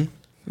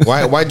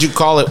 Why'd you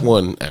call it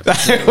one?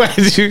 Why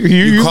did you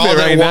You use called it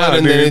right it now, one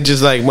and then it dude?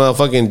 just like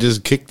motherfucking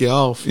just kicked you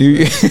off.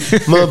 You-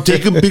 Mom,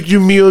 take a picture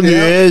of me on your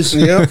ass.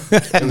 Yep.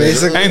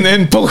 Basically. and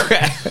then Fuck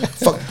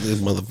this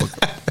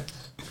motherfucker.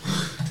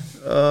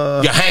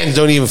 Your hands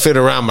don't even fit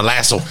around my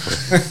lasso.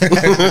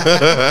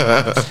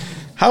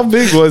 how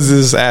big was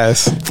this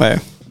ass? Like,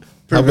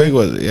 How big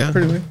was it? Yeah.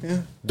 Pretty big,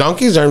 yeah.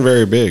 Donkeys aren't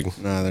very big.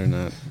 No, they're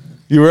not.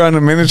 you were on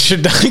a miniature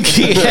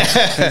donkey.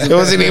 It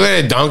wasn't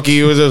even a donkey.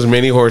 It was those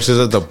mini horses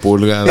at the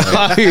pulga.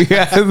 Like,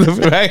 Yeah,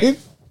 right.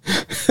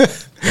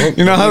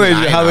 You know how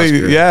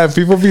Oscar. yeah,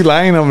 people be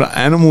lying about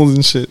animals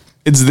and shit.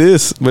 It's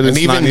this, but and it's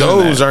even not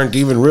those that. aren't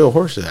even real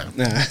horses.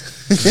 Nah.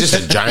 It's just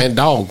a giant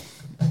dog.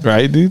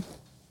 Right, dude?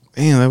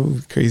 Damn, that would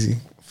be crazy.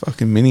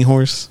 Fucking mini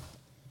horse.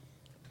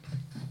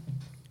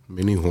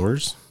 Mini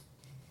horse?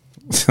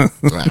 Wow.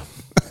 I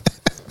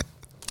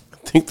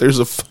think there's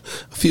a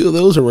few of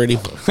those already.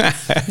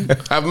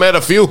 I've met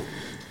a few.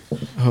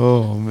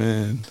 Oh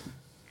man.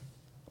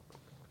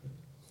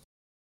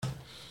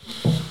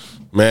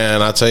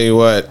 Man, I'll tell you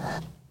what.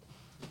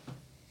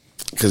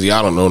 Because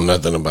y'all don't know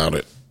nothing about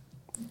it.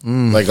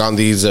 Like on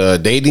these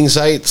dating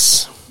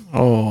sites.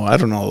 Oh, I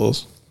don't know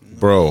those.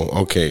 Bro,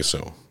 okay,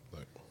 so.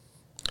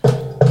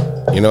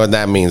 You know what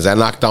that means? I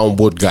knocked on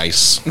wood,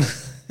 guys.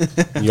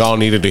 Y'all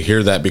needed to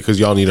hear that because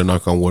y'all need to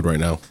knock on wood right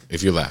now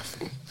if you laugh.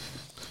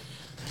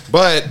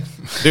 But,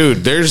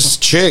 dude, there's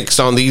chicks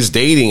on these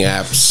dating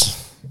apps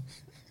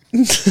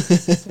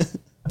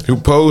who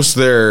post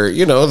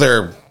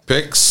their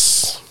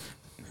pics,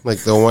 like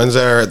the ones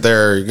that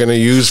they're gonna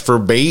use for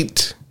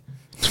bait.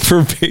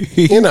 For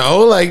bait.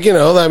 My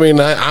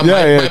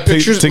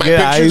pictures are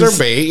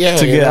bait. Yeah,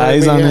 to get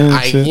eyes on it.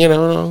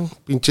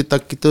 Pinche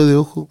taquito de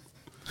ojo.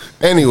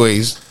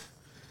 Anyways,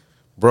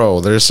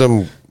 bro, there's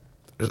some.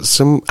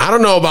 I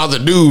don't know about the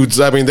dudes.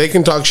 I mean, they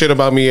can talk shit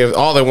about me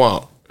all they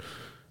want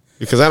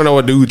because I don't know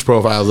what dudes'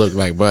 profiles look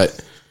like.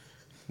 But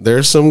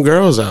there's some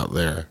girls out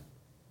there,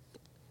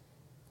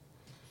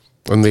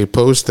 and they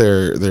post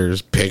their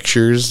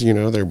pictures.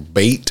 Their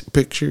bait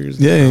pictures.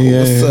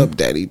 What's up,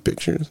 daddy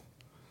pictures.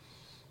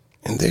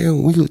 And they're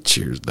in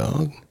wheelchairs,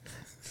 dog.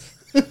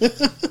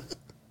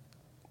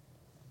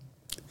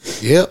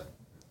 Yep.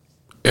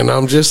 And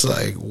I'm just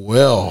like,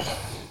 well,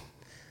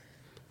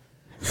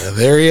 are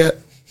there yet?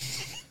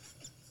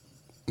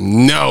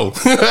 No.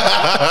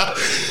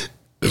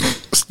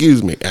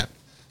 Excuse me.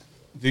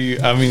 Do you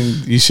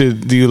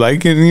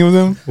like any of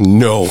them?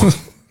 No.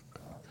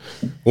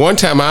 One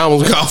time I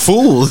almost got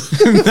fooled.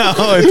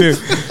 No, dude.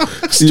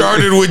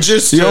 Started with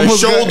just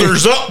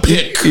shoulders up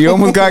pic. You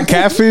almost got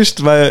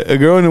catfished by a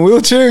girl in a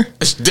wheelchair?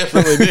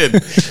 Definitely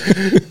did.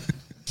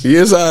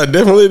 Yes, I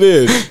definitely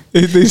did.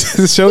 They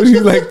just showed you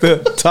like the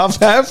top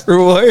half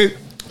or what?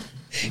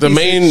 The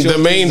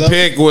main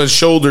pic was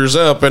shoulders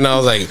up, and I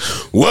was like,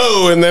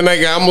 whoa. And then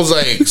I almost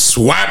like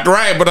swiped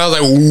right, but I was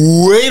like,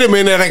 wait a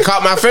minute. I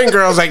caught my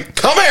finger. I was like,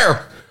 come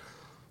here.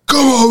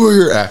 Come over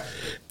here.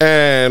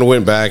 And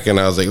went back, and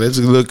I was like, let's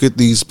look at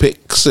these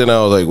pics. And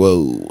I was like,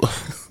 whoa.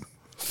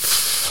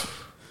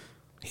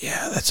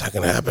 Yeah, that's not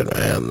going to happen,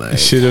 man. Like,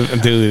 should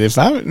have, dude. You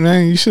should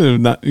have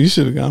not. You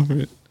should have gone for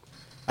it.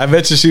 I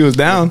bet you she was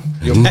down.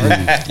 You'll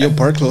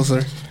park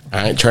closer.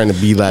 I ain't trying to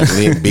be like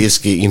Limp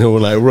Biscuit,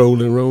 like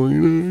rolling.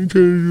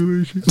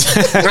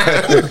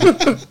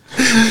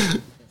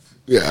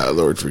 Yeah,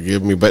 Lord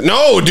forgive me, but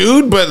no,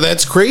 dude. But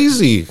that's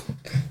crazy.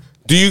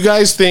 Do you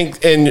guys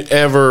think would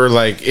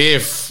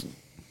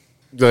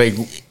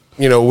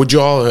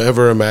you all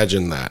ever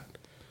imagine that?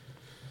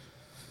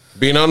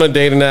 Being on a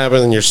dating app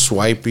and then you're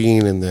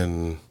swiping and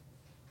then...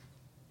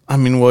 I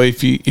mean, well,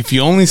 if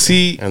you only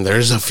see... And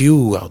there's a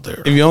few out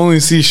there. If you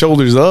only see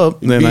shoulders up,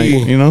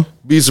 then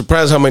Be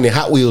surprised how many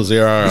Hot Wheels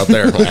there are out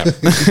there.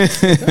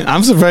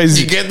 I'm surprised.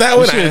 You get that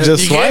one? You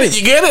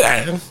get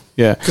it?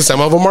 Yeah. Because some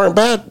of them aren't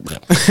bad.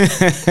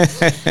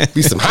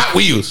 Be some Hot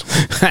Wheels.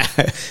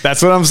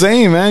 That's what I'm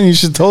saying, man. You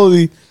should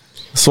totally...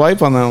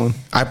 swipe on that one.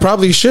 I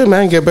probably should,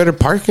 man. Get better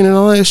parking and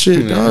all that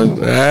shit, dog.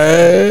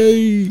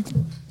 Hey.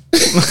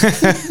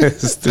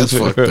 That's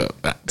fucked up.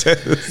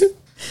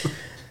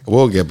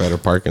 We'll get better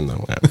parking,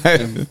 though. I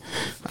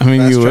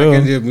mean, you will.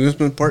 Into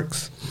amusement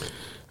parks.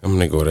 I'm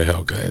going to go to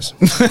hell, guys.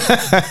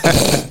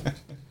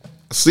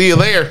 See you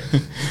there.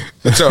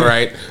 It's all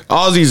right.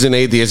 Ozzy's an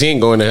atheist. He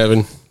ain't going to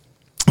heaven.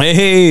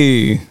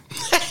 Hey.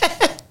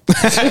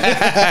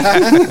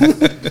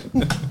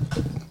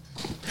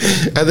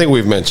 I think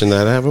we've mentioned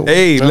that, haven't we?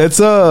 Hey, no?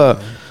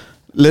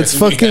 let's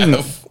fucking...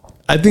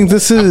 I think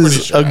this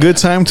is a good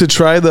time to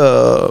try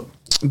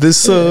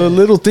this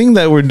little thing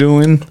that we're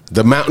doing.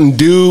 The Mountain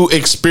Dew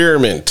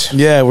experiment.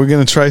 Yeah, we're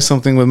going to try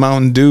something with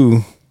Mountain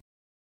Dew.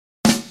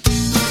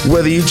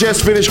 Whether you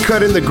just finished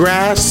cutting the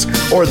grass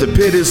or the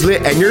pit is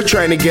lit and you're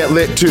trying to get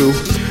lit too,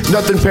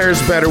 nothing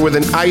pairs better with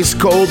an ice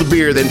cold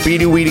beer than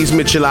Petey Wheaties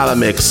Michelada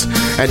Mix.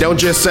 And don't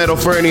just settle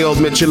for any old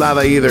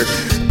Michelada either.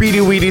 Petey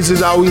Wheaties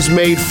is always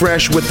made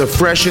fresh with the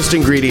freshest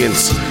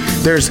ingredients.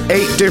 There's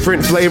 8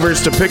 different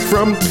flavors to pick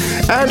from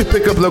and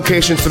pickup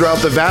locations throughout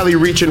the valley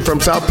reaching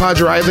from South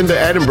Padre Island to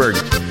Edinburgh.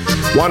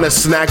 Want a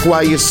snack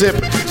while you sip?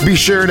 Be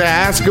sure to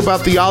ask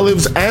about the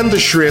olives and the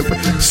shrimp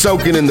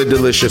soaking in the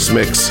delicious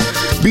mix.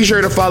 Be sure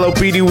to follow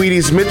Petey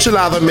Wheaties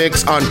Michelada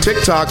Mix on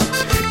TikTok,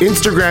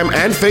 Instagram,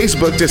 and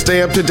Facebook to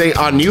stay up to date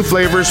on new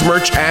flavors,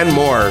 merch, and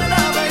more.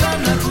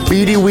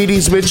 Petey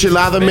Wheaties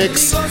Michelada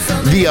Mix,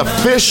 the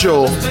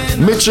official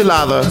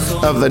Michelada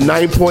of the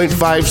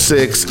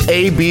 9.56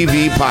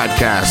 ABV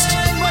podcast.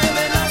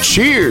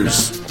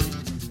 Cheers!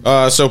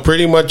 So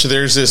pretty much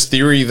there's this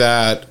theory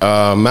that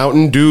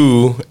Mountain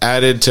Dew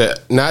added to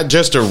not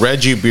just a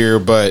Reggie beer,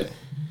 but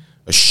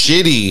a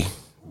shitty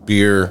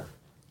beer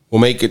will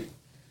make it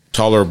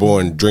tolerable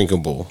and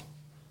drinkable.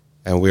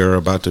 And we're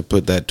about to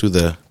put that to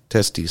the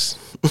testes.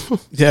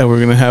 Yeah, we're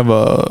going to have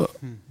a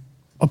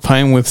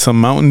pint with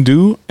some Mountain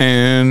Dew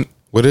and...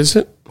 What is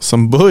it?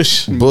 Some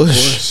Bush.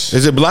 Bush.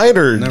 Is it Blight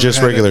or never just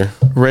regular?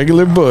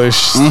 Regular Bush.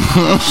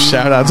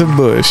 Shout out to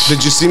Bush.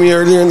 Did you see me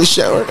earlier in the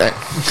shower?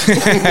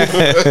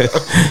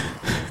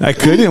 I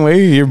couldn't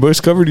wait. Your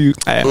Bush covered you.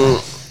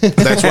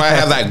 That's why I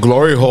have that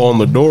glory hole on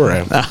the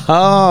door.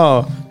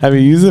 Oh, have you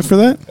used it for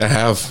that? I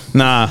have.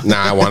 Nah,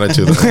 I wanted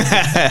to.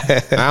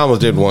 I almost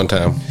did one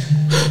time.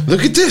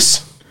 Look at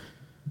this.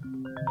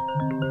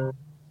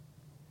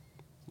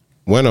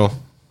 Bueno.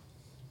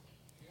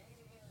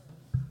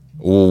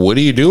 What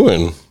are you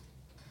doing?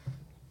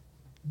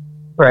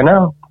 Right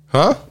now.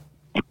 Huh?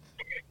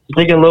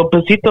 Taking a little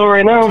pasito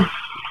right now.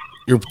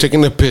 You're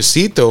taking a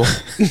pisito.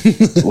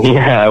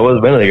 Yeah, it was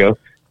a minute ago.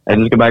 I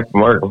just got back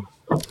from work.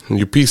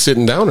 You pee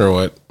sitting down or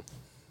what?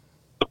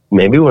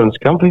 Maybe when it's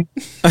comfy.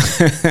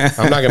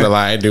 I'm not gonna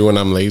lie, I do when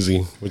I'm lazy,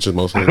 which is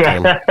most of the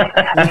time.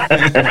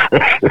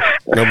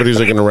 Nobody's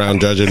looking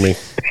around judging me.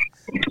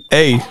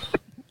 Hey,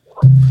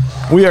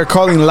 we are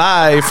calling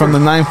live from the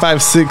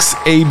 956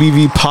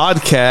 ABV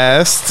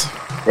podcast.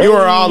 You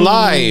are all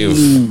live.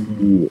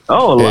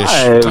 Oh,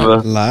 Ish.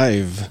 live.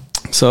 Live.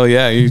 So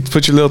yeah, you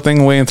put your little thing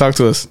away and talk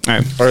to us. All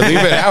right. Or leave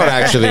it out,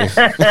 actually.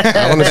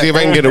 I want to see if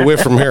I can get a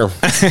whiff from here.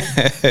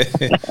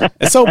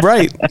 It's so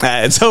bright.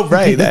 It's so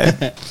bright.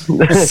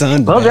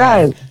 Sun. Well,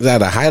 guys. Is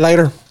that a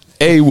highlighter?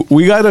 Hey,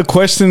 we got a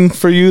question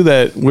for you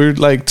that we're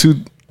like too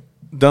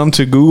dumb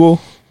to Google.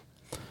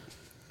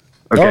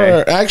 Okay.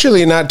 Or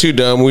actually, not too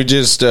dumb. We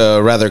just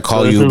rather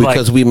call So this you is like-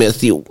 because we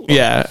miss you.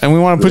 Yeah, and we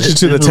want to put you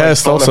to the This is like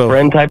test phone a also.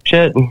 friend type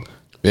shit.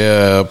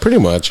 Yeah, pretty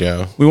much,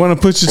 yeah. We want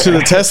to put you to the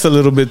test a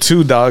little bit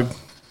too, dog.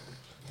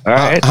 All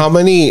right. How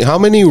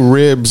many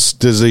ribs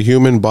does a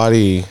human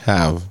body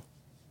have?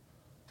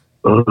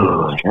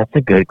 Ooh, that's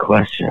a good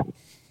question.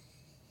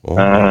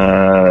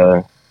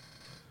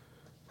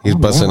 He's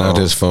busting out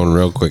his phone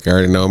real quick. I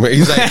already know.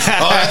 He's like,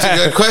 oh, that's a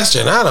good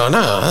question. I don't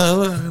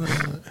know.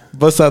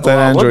 Bust out that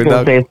I was Android,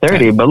 going to dog. say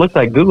 30, but it looks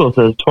like Google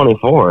says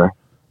 24.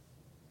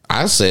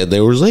 I said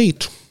there was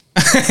 8.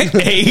 8?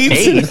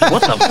 8?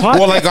 What the fuck?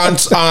 Well, like on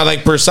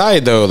like per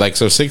side though, like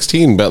so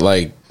 16, but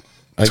like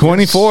I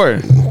 24.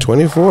 guess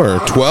 24,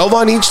 12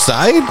 on each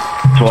side.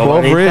 12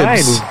 on 12 each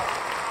ribs. side.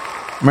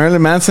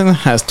 Marilyn Manson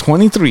has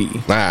 23.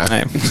 Ah.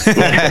 Right.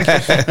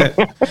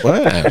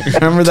 What?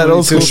 Remember that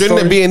old school Shouldn't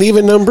story? it be an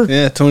even number?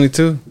 Yeah,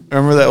 22.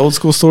 Remember that old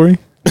school story?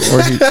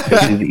 Or he,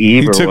 This is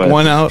Eve he or took what?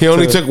 one out. He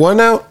only to- took one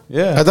out.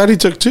 Yeah. I thought he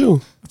took 2.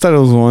 I thought it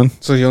was one.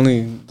 So he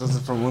only does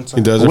it from one He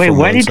side. does it. Wait, from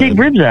why one did he take side.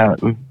 ribs out?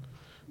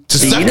 To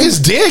suck his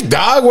dick,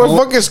 dog? What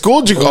fucking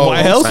school did you go?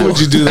 Why else would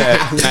you do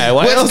that? Why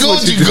What else school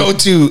would did you go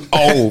to?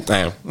 Oh,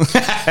 damn.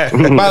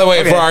 By the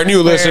way, for our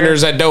new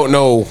listeners that don't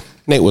know,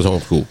 Nate was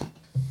homeschooled.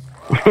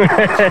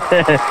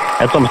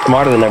 That's something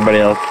smarter than everybody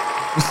else.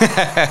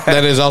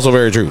 That is also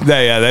very true.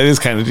 Yeah, that is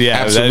kind of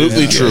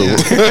Absolutely that is- true.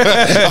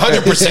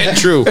 100%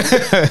 true.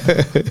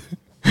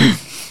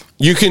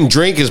 You can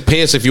drink his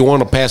piss if you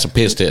want to pass a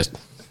piss test.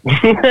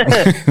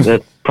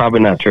 That's probably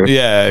not true.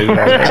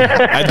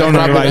 Yeah, I don't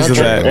advise of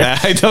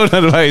that. I don't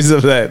advise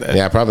of that.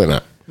 Yeah, probably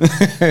not.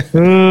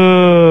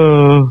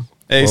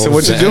 Hey, so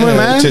what you doing,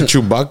 man? To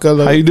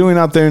Chewbacca. How you doing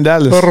out there in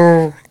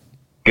Dallas?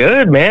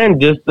 Good, man.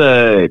 Just,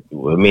 had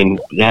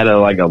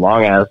a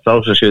long ass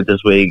social shoot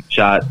this week.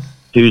 Shot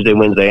Tuesday,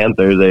 Wednesday, and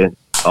Thursday.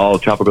 All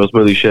tropical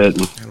smoothie shit.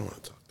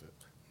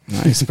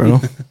 Nice, bro.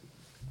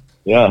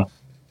 Yeah.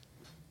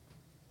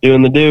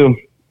 Doing the do.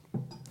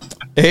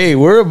 Hey,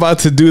 we're about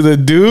to do the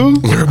do.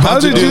 How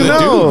did you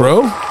know,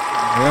 bro?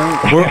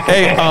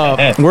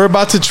 We're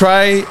about to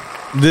try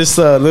this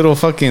little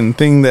fucking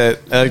thing that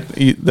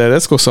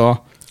Esco saw.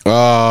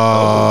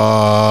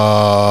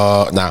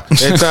 Nah.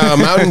 It's a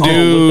Mountain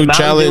Dew Mountain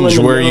challenge Dew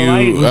in the where middle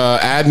of you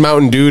add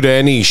Mountain Dew to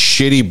any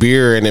shitty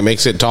beer and it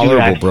makes it Dude,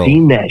 tolerable, I've bro.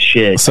 seen that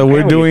shit. So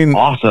we're Apparently doing it's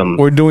awesome.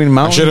 We're doing Should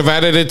mountain. have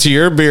added it to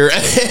your beer. Nah,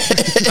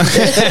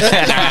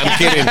 I'm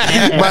kidding.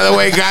 By the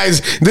way,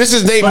 guys, this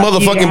is Nate Fuck you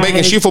motherfucking guys.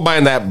 Bacon Schieffel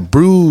buying that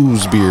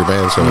Brews beer,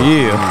 man. So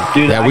Yeah.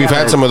 Dude, yeah, I we've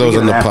gotta- had some of those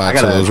in the I pot,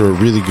 so gotta- those were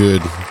really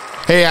good.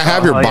 Hey, I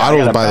have your Oh, yeah, I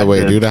bottles, gotta by the back way,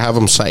 this. dude. I have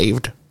them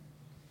saved.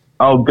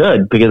 Oh,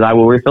 good, because I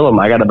will refill them.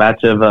 I got a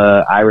batch of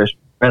Irish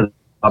Red.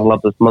 Bottle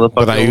up this motherfucker.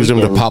 But I use them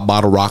to weekend. pop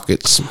bottle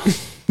rockets.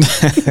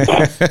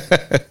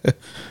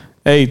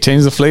 Hey,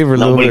 change the flavor a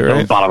little Nobody bit, sells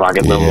right? bottle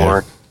rockets no Yeah.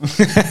 more.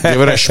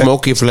 Give it a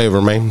smoky flavor,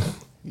 man.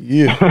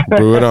 Yeah.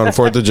 Brew it on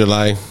 4th of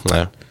July.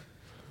 Nah.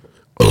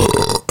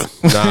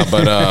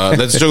 But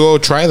let's go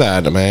try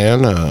that,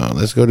 man.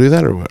 Let's go do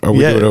that, or what? Or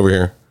we Yeah. do it over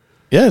here?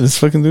 Yeah, let's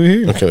fucking do it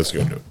here. Okay, let's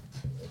go do it.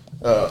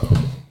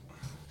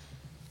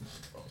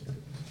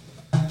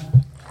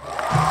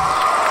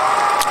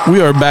 We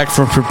are back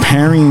from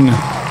preparing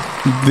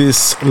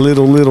this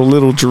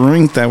little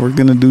drink that we're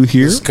gonna do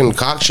here. This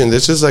concoction.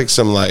 This is like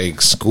some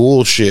like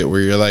school shit where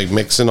you're like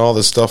mixing all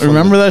this stuff. on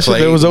Remember the that shit? plate.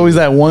 There was always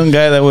that one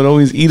guy that would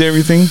always eat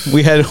everything.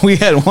 We had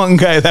one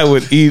guy that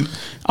would eat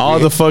all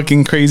the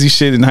fucking crazy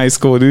shit in high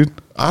school, dude.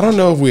 I don't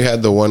know if we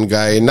had the one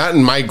guy, not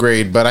in my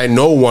grade, but I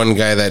know one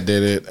guy that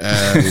did it.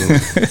 And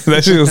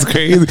That shit was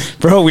crazy,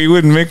 bro. We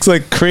would mix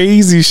like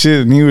crazy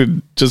shit, and he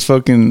would just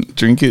fucking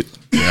drink it.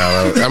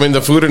 yeah, I mean,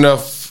 the food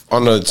enough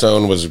on its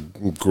own was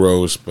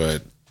gross,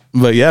 but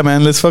But yeah,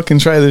 man, let's fucking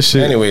try this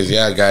shit. anyways,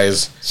 yeah,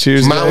 guys.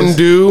 Cheers, Mountain guys.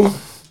 Dew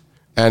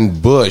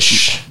and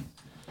Bush.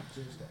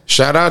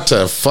 Shout out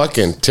to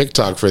fucking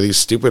TikTok for these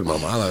stupid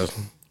mamadas.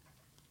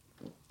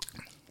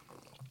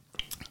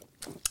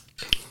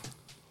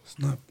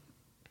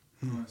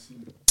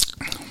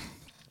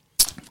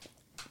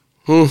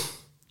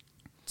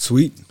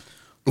 Sweet.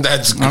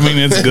 That's I mean,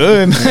 it's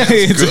good.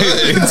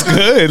 it's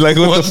good. Like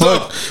what the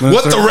fuck?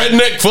 What the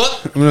redneck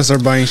fuck? I'm gonna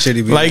start buying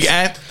shitty beers. Like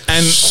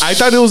And I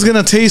thought it was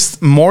gonna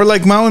taste more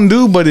like Mountain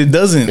Dew, but it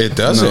doesn't. It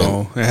doesn't.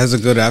 No, it has a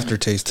good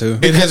aftertaste too.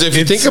 Because if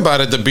you think about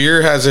it, the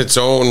beer has its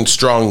own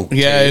strong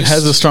Yeah, taste. it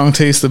has a strong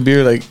taste of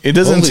beer. Like it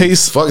doesn't Holy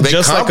taste fuck, they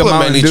just like a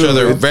complement Mountain each Dew.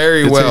 other It-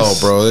 very it well,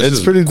 tastes- bro. This it's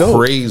is pretty dope.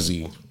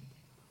 crazy.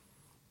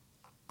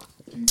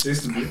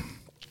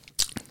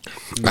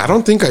 I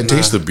don't think I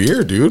taste the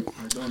beer, dude.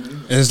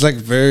 It's like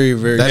very,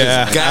 very. That is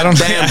Yeah, goddamn I don't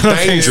taste the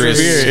dangerous.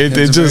 beer. It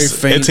It's very just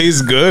faint. it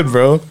tastes good,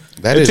 bro.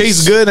 That it is-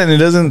 tastes good, and it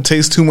doesn't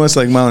taste too much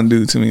like Mountain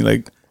Dew to me.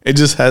 Like it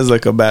just has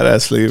like a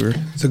badass flavor.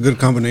 It's a good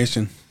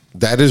combination.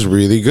 That is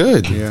really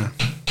good. Yeah.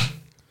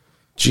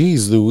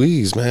 Jeez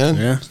Louise, man.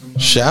 Yeah.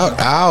 Shout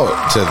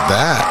out to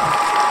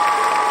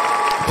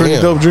that. Pretty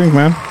Damn. dope drink,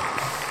 man.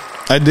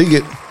 I dig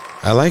it.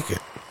 I like it.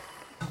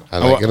 I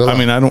like it a lot. I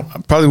mean, I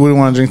probably wouldn't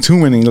want to drink too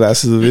many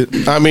glasses of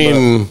it, I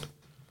mean,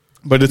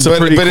 but it's a but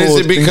pretty. is cool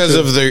it because thing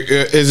of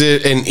the? Is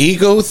it an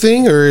ego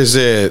thing or is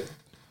it?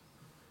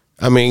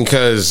 I mean,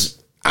 because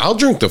I'll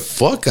drink the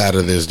fuck out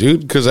of this,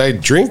 dude. Because I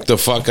drink the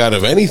fuck out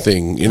of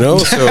anything, you know.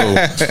 So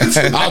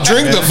I'll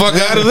drink the fuck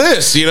out of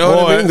this, you know.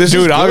 Well, what I mean? This is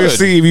dude, good.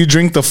 obviously, if you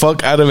drink the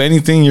fuck out of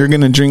anything, you're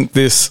gonna drink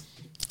this.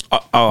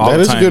 All That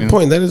the is a time, good you know?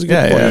 point. That is a good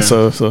Yeah, point. yeah.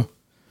 So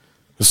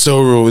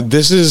So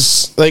this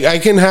is like I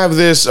can have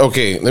this.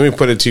 Okay, let me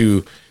put it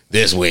to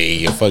this way,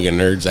 you fucking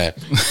nerds. At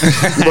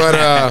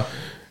but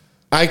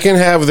I can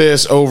have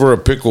this over a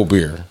pickle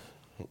beer,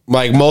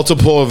 like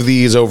multiple of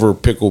these over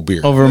pickle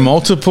beer, over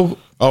multiple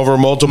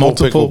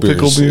multiple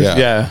pickle beers.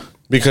 Yeah.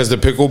 Because the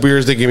pickle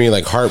beers they give me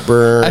like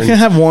heartburn. I can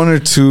have one or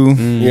two,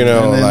 you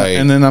know,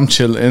 and then I'm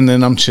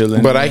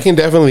chilling. But I can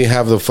definitely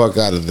have the fuck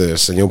out of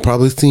this, and you'll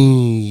probably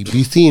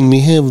be seeing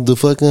me have the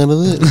fuck out of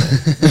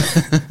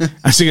this.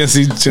 actually gonna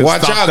see. Just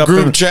Watch stocked out, up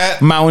group in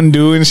chat. Mountain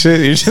Dew and shit.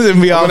 You're just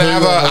gonna be all.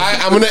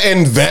 I'm gonna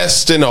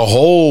invest in a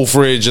whole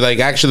fridge, like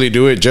actually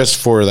do it just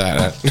for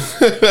that.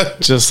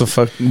 just to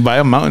fuck buy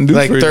a Mountain Dew,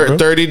 Like fridge, bro.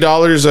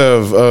 $30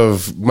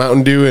 of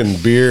Mountain Dew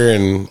and beer,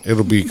 and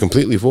it'll be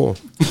completely full.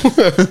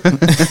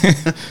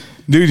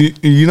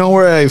 Dude. You know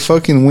where I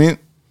fucking went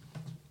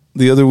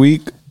the other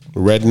week?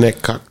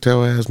 Redneck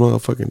cocktail ass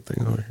motherfucking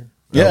thing over here.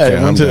 Yeah, Okay,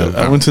 I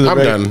went to the I'm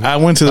done. I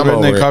went to the I'm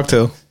over Redneck it.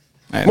 Cocktail.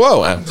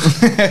 Whoa,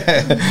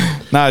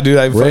 Nah, dude,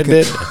 I Red fucking,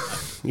 Dead.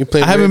 You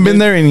play? I haven't been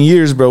there in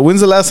years, bro.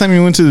 When's the last time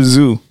you went to the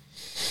zoo?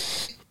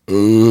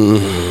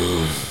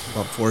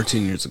 About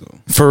 14 years ago.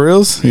 For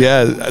reals?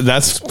 Yeah,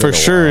 that's for a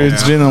sure. while.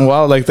 It's been a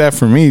while like that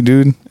for me,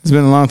 dude. It's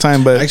been a long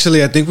time, but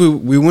Actually, I think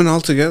we went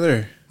all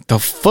together. the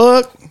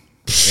fuck?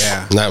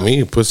 Yeah. Not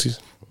me, pussies.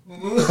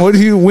 When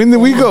did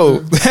we go?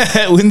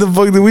 When the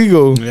fuck did we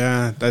go?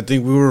 Yeah. I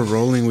think we were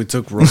rolling. We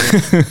took rolling.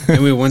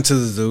 And we went to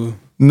the zoo.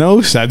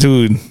 No shot,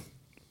 dude.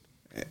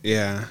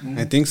 Yeah.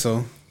 I think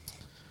so.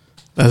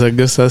 I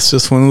guess that's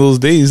just one of those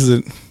days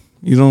that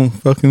you don't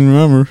fucking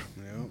remember.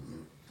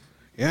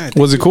 Yeah. I think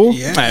Was it cool?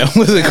 Yeah.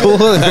 Was it cool?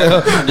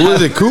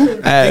 Was it cool?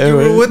 I think you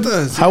were with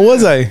us. How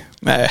was I?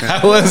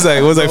 How was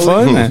I? Was I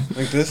fun?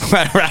 Like this?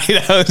 Right,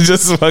 I was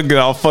just fucking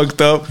all fucked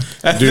up.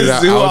 At Dude, the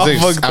zoo, all I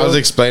fucked was up.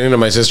 explaining to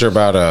my sister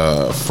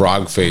about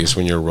frog face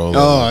when you're rolling.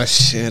 Oh,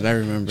 shit. I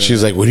remember.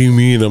 She's like, "What do you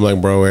mean?" I'm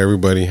like, "Bro,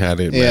 everybody had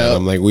it, man." Yeah.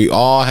 I'm like, "We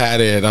all had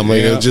it." I'm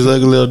like, Yeah. "It just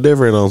look a little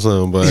different on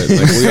some, but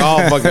like, we all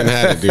fucking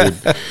had it,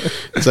 dude."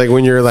 It's like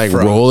when you're like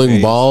Frog rolling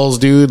face. balls,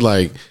 dude.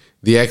 Like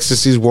the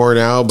ecstasy's worn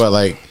out, but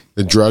like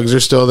the drugs are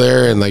still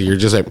there, and like you're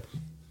just like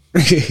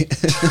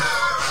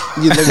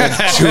You look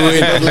like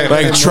chewing,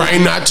 like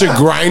trying not to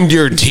grind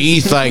your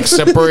teeth, like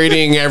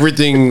separating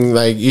everything.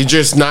 Like you're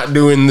just not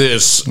doing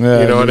this.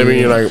 Yeah, you know what I mean?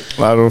 You're like,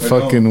 a lot of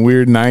fucking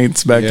weird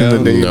nights back in Yeah.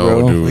 the day, No,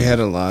 bro. dude. we had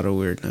a lot of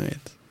weird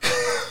nights.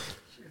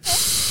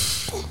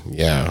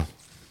 yeah.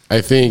 I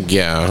think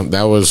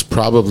that was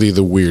probably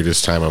the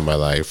weirdest time of my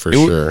life for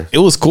sure. It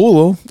was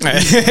cool though.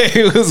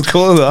 It was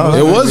cool though.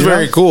 It was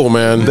very cool,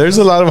 man. There's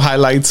a lot of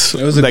highlights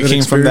was a that good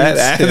came from that.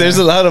 experience. There's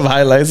a lot of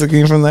highlights that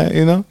came from that.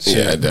 You know,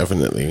 Yeah,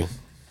 definitely.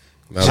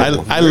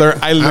 I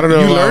learned. I don't know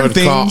You if I learn would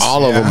call things.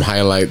 all of them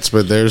highlights,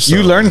 but there's You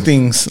some. learn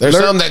things. There's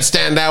Learn- some that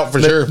stand out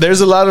for sure.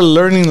 There's a lot of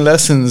learning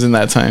lessons in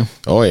that time.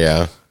 Oh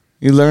yeah,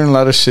 You learn a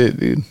lot of shit,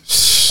 dude.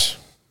 It's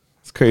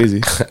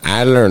crazy.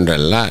 I learned a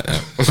lot.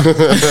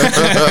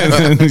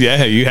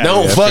 Yeah, you have.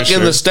 Don't yeah, fuck for in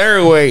sure. the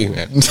stairway.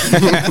 That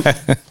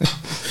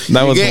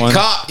You was get one.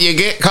 caught. You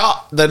get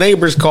caught. The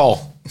neighbors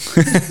call.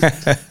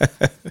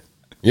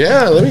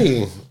 Yeah, let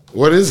me.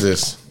 What is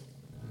this?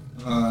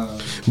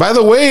 By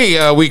the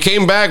way, we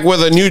came back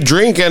with a new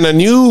drink and a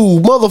new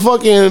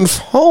motherfucking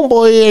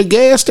homeboy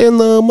gassed in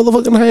the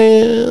motherfucking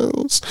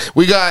hands.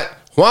 We got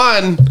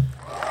Juan.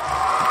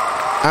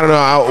 I don't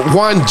know,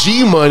 Juan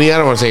G Money. I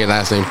don't want to say your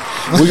last name.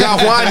 We got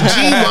Juan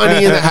G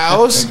Money in the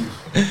house.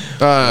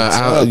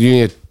 You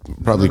need to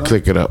probably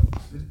click it up.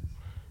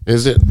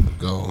 Is it?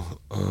 Go.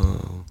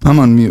 I'm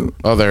on mute.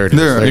 Oh, there it is.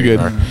 There, you you're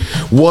good. are.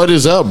 What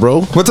is up,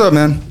 bro? What's up,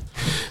 man?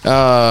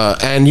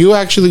 And you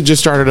actually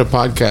just started a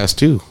podcast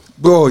too.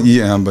 Oh,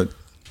 yeah, but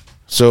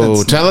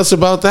So tell us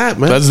about that,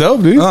 man. That's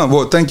dope, dude. Oh,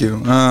 well, thank you.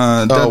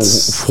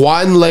 That's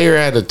one layer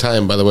at a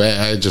time, by the way.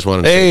 I just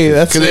wanted to Hey, say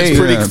that's- because it's hey,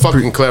 pretty yeah,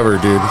 fucking clever,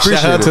 dude.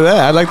 Shout out to that.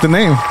 I like the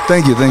name.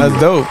 thank you. That's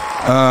dope.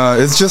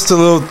 It's just a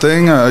little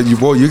thing.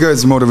 You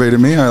guys motivated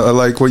me. I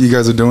like what you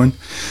guys are doing,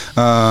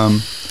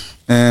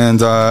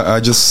 and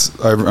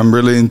I'm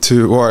really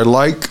into, or I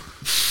like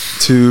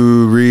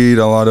to read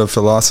a lot of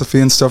philosophy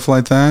and stuff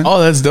like that. Oh,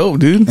 that's dope,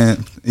 dude.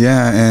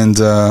 And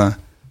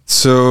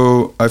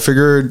so I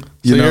figured,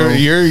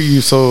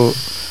 So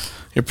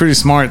you're pretty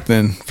smart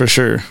then, for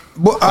sure.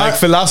 Well, Like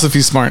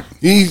philosophy smart.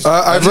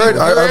 I've read-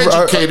 You're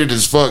educated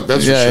as fuck.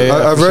 That's for Yeah, sure.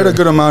 yeah. I've read a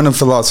good amount of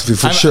philosophy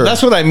for sure.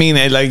 That's what I mean.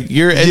 Like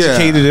you're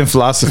educated in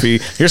philosophy.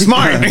 You're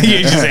smart. You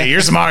just say you're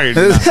smart.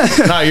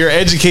 No, you're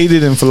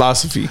educated in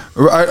philosophy.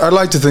 I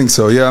like to think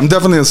so. Yeah, I'm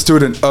definitely a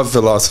student of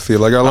philosophy.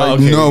 Like I like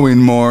okay. knowing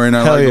more and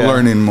I Hell like yeah.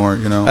 learning more.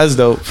 You know, That's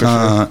dope for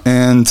sure.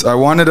 and I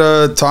wanted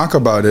to talk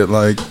about it.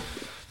 Like,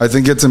 I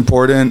think it's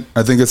important.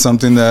 I think it's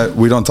something that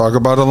we don't talk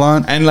about a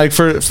lot. And like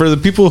for the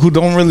people who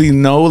don't really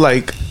know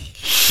like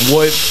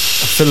what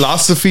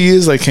philosophy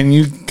is, like can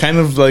you kind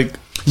of like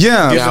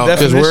Yeah, Yeah, Because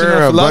definition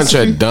we're of a bunch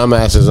of philosophy?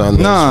 dumbasses on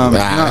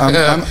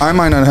this. I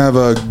might not have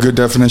a good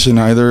definition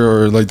either,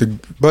 or like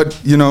but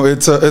you know,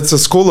 it's a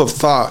school of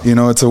thought. You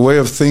know, it's a way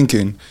of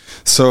thinking.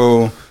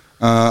 So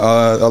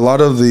a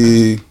lot of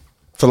the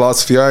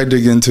philosophy I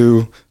dig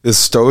into is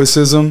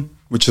Stoicism,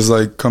 which is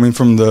like coming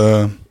from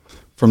the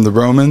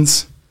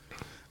Romans.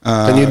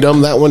 Can you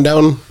dumb that one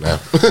down? No.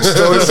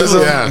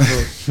 Stoicism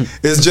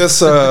is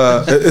just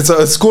it's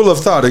a school of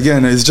thought.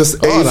 Again, it's just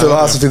a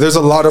philosophy. There's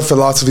a lot of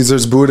philosophies.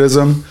 There's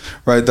Buddhism,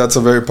 right? That's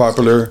a very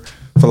popular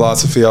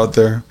philosophy out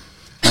there,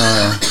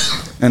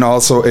 and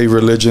also a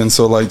religion.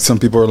 So like some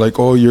people are like,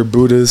 "Oh, you're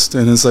Buddhist,"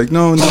 and it's like,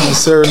 no, not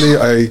necessarily.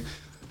 I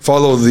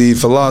follow the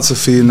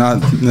philosophy,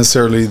 not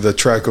necessarily the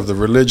track of the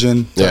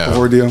religion type of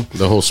ordeal.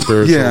 The whole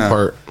spiritual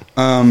part.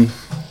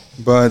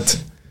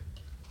 But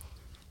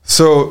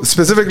so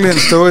specifically in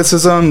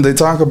Stoicism, they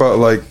talk about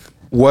like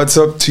what's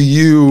up to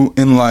you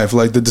in life,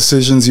 like the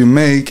decisions you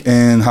make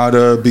and how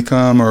to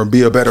become or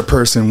be a better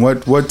person,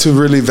 what to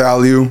really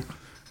value,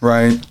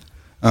 right?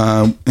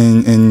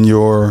 In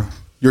your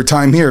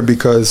time here,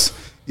 because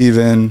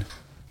even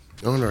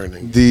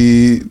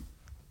the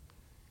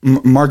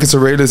Marcus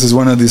Aurelius is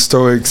one of these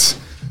Stoics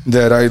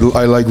that I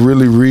like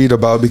really read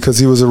about because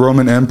he was a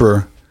Roman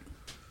emperor.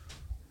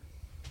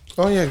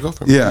 Oh yeah, go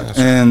for it. Yeah,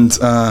 and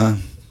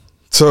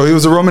so he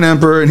was a Roman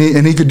emperor, and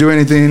he could do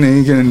anything,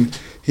 and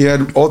he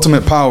had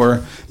ultimate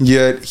power.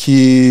 Yet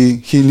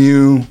he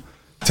knew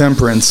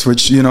temperance,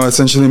 which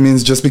essentially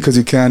means just because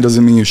you can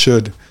doesn't mean you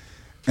should.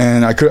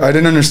 And I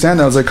didn't understand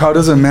that. I was like, how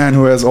does a man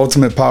who has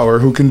ultimate power,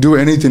 who can do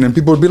anything, and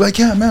people would be like,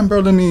 yeah, man, bro,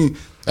 let me.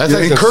 That's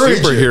like encourage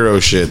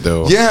superhero shit,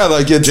 though. Yeah,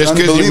 like it's just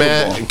because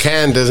unbelievable. you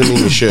can doesn't mean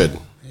you should.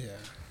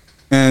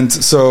 And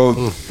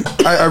so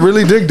I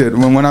really digged it.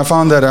 When I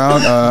found that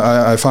out,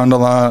 I found a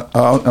lot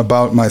out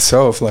about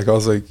myself. Like I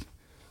was like,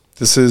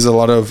 this is a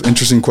lot of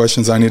interesting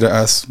questions I need to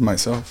ask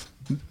myself.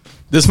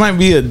 This might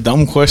be a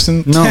dumb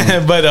question. No.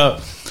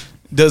 But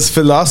does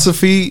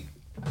philosophy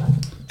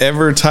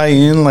ever tie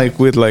in like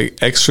with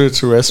like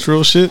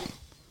extraterrestrial shit?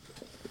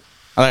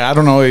 Like, I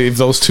don't know if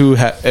those two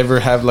ever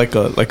have like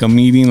a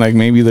meeting. Like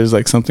maybe there's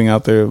like something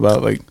out there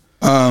about like.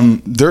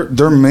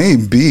 There may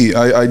be.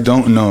 I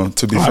don't know,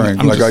 to be frank.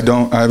 I'm like I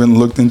haven't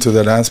looked into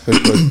that aspect,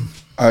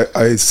 but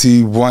I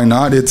see why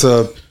not. It's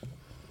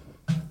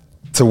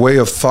a way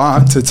of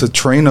thought. It's a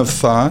train of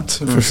thought.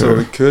 For so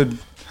sure. it could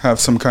have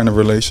some kind of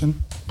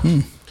relation.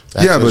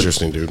 That's but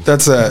interesting, dude.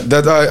 That's that.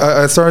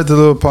 I started the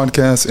little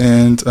podcast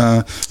and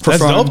for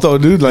That's fun. dope though,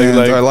 dude. Like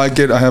I like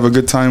it. I have a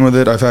good time with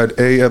it. I've had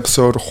a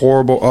episode,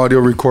 horrible audio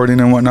recording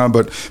and whatnot,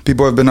 but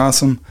people have been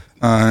awesome.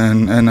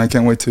 And I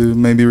can't wait to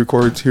maybe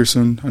record here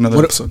soon another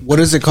episode. What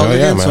is it called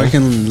again? So I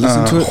can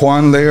listen to it.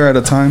 One layer at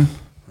a time.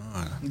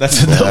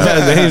 That's a dope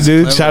ass name,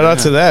 dude. Shout out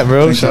to that,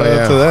 bro. Shout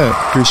out to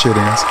that. Appreciate it,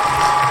 guys.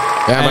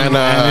 Yeah, And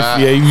man.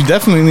 if you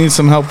definitely need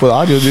some help with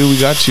audio, dude. We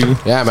got you.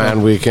 Yeah,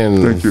 man. We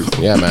can. Thank you.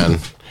 Yeah, man.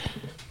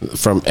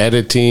 From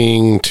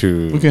editing We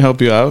to can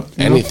help you out.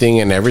 You know?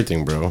 anything and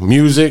everything, bro.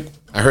 Music.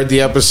 I heard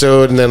the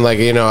episode, and then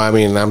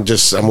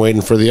I'm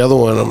waiting for the other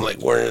one. I'm like,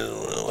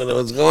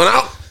 what's going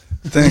on?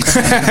 Thanks.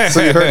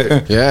 So you heard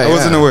it. Yeah, I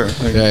wasn't aware.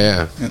 Like,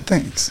 Yeah.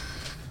 thanks.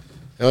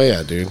 Oh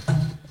yeah, dude.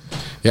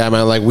 Yeah,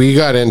 man. Like we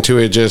got into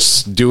it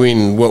just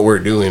doing what we're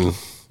doing.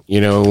 We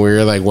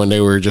were like one day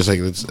we were just like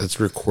let's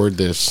record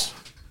this,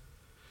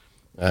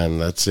 and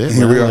that's it.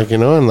 Here we are.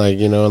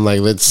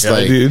 Let's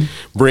dude.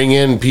 bring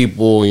in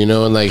people,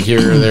 and like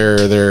hear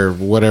their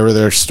whatever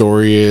their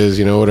story is,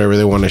 whatever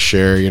they want to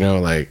share,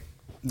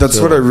 That's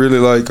So- what I really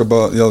like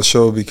about y'all's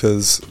show,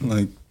 because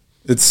like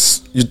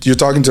it's you're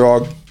talking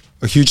to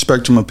a huge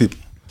spectrum of people,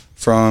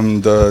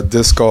 from the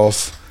disc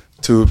golf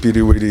to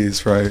PD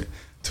Wheaties, right,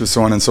 to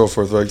so on and so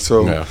forth, right?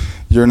 So Yeah.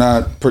 you're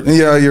not,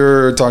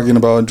 you're talking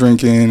about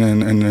drinking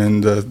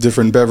and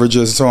different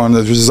beverages and so on,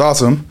 which is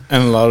awesome.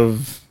 And a lot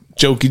of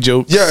jokey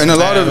jokes. Yeah, and a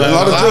lot of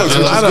jokes,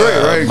 which is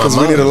great, right? Because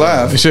we need to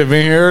laugh. You should have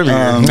been here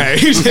earlier.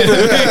 You should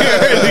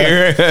have been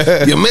here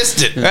earlier. You missed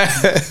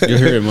it. You'll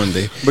hear it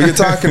Monday. But you're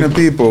talking to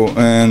people,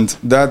 and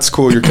that's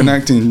cool. You're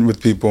connecting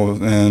with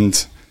people,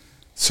 and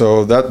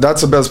so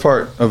that's the best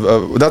part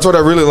of that's what I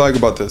really like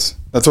about this.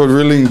 That's what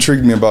really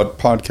intrigued me about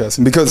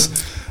podcasting, because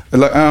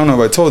like, I don't know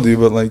if I told you,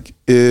 but like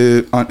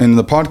in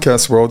the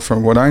podcast world,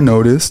 from what I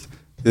noticed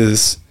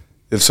is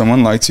if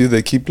someone likes you,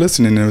 they keep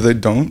listening, and if they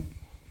don't,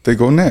 they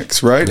go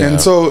next, right? Yeah.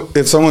 And so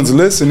if someone's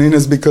listening,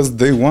 it's because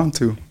they want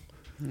to.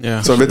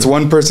 Yeah. So if it's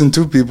one person,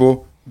 two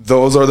people,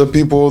 those are the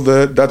people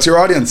that's your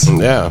audience.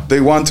 Yeah.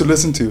 They want to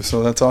listen to you,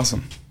 so that's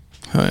awesome.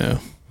 Oh yeah.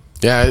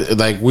 Yeah,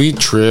 like we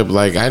trip.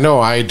 Like I know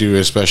I do,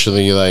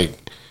 especially like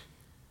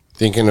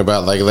thinking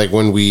about like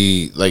when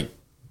we like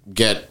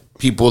get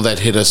people that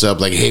hit us up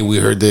like, hey, we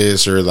heard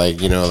this, or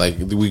like, you know, like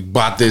we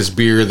bought this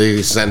beer.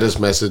 They send us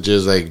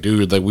messages like,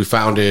 dude, like we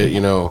found it, you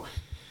know.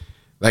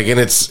 Like, and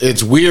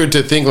it's weird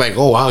to think like,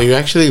 oh wow, you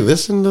actually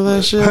listen to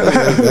that shit.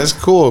 Like, that's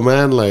cool,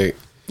 man. Like,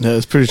 Yeah,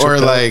 it's pretty. or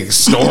tripped out. like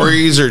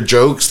stories or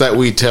jokes that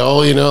we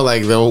tell, you know,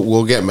 like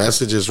we'll get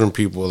messages from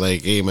people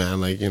like, hey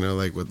man, like, you know,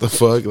 like what the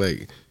fuck,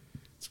 like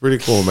it's pretty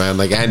cool, man.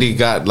 Like Andy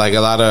got like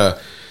a lot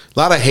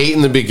of hate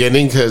in the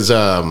beginning because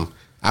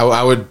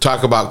I would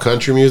talk about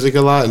country music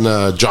a lot,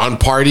 and John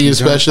Party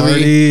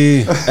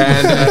especially. And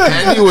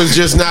Andy was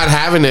just not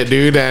having it,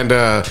 dude.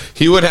 And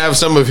he would have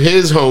some of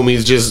his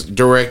homies just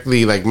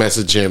directly like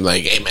message him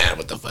like, hey man,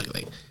 what the fuck,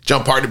 like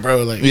John Party,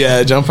 bro, like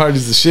Yeah, John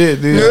Party's the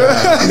shit, dude.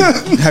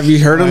 Have you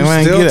heard him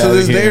Man, still get to outta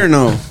this day here. or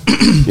no?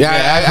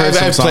 yeah, heard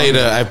some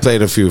I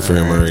played a few for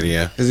him already.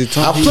 Yeah, Is he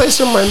I'll talking? play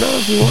some right now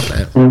if you want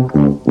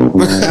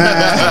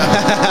that.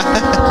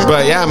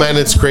 But yeah, man,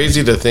 it's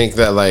crazy to think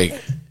that like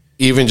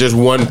even just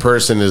one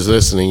person is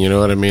listening. You know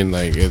what I mean?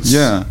 Like it's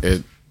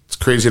it's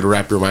crazy to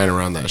wrap your mind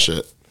around that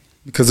shit.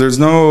 Because there's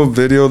no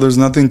video, there's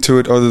nothing to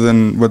it other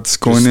than what's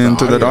going Just the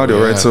into that audio, audio,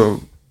 yeah. right?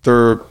 So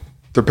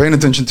they're paying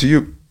attention to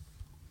you,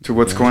 to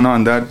what's going on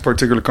in that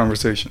particular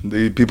conversation.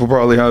 The people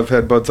probably have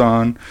headbuds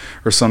on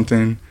or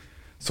something,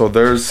 so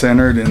they're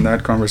centered in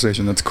that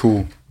conversation. That's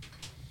cool.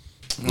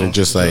 And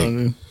just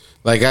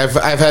like I've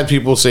had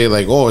people say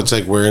like, oh, it's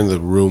like we're in the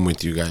room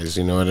with you guys.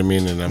 You know what I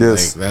mean? And I'm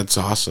Yes. like, that's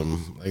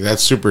awesome. Like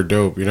that's super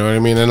dope. You know what I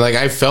mean? And like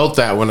I felt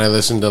that when I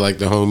listened to like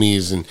the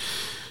homies, and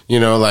you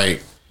know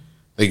like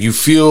you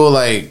feel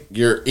like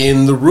you're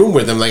in the room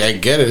with them. Like I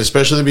get it,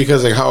 especially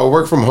because like how I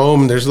work from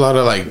home, there's a lot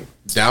of like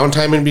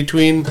downtime in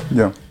between.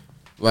 Yeah.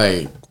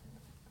 Like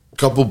a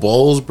couple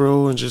bowls,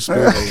 bro, and just be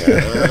like,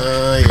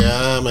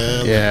 yeah,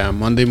 man. Yeah,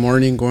 Monday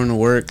morning going to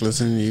work,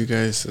 listening to you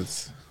guys.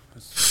 It's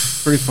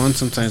pretty fun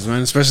sometimes,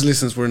 man. Especially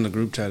since we're in the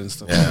group chat and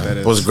stuff like that.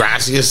 Yeah, was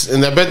gracias,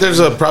 and I bet there's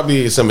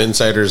probably some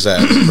insiders that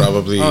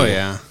probably. Oh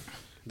yeah.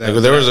 Like,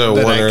 there was a that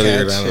one I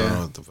earlier. catch, That I don't yeah.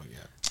 know what the fuck. Yeah.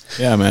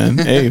 Yeah, man.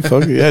 Hey,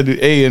 fuck it. Yeah, dude.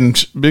 Hey,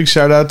 and big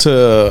shout out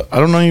to I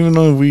don't even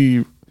know if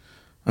we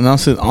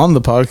announced it on the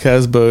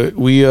podcast, but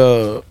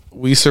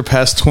we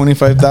surpassed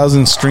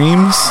 25,000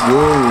 streams.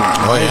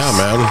 Oh yeah,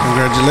 man.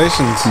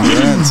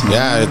 Congratulations.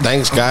 Yeah,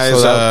 thanks guys.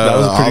 So that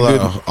was a pretty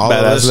good,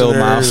 badass little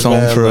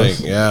milestone for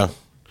us. Yeah,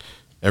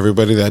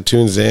 everybody that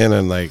tunes in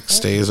and like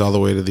stays all the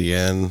way to the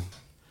end.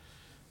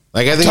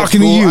 Like I think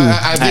Talking it's cool. to you.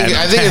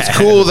 I think it's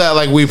cool that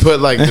like we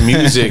put like the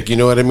music. You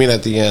know what I mean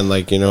at the end,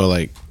 like you know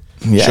like.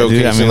 Yeah,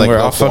 dude. I mean, like we're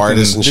all local fucking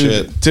artists and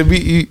dude, shit. To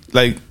be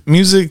like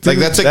music, Like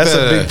dude, that's like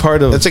a big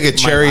part of. that's like a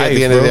cherry my at the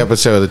life, end of the bro.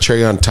 episode. The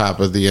cherry on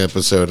top of the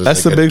episode. Is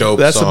That's like the a big. dope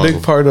That's song. a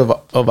big part of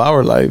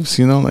our lives.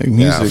 You know, like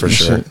music. for and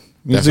sure. Shit.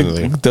 Music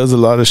Definitely. does a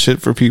lot of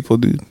shit for people,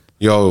 dude.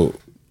 Yo,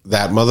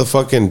 that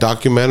motherfucking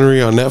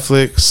documentary on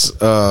Netflix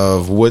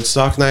of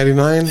Woodstock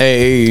 '99.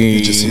 Hey,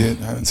 Did you see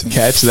it? I haven't seen it.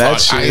 catch that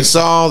Fuck, I shit.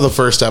 saw the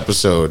first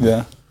episode.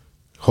 Yeah.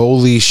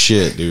 Holy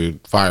shit, dude!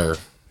 Fire,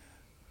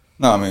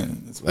 No, I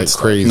mean, it's like it's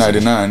crazy.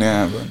 99,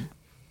 yeah. But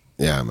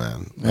Yeah,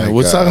 man. Yeah, Like,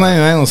 Woodstock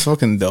 99 was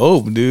fucking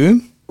dope,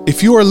 dude.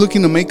 If you are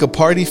looking to make a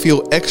party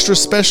feel extra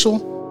special,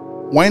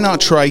 why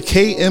not try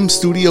KM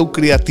Studio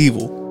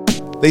Creativo?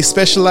 They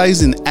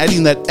specialize in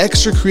adding that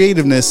extra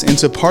creativeness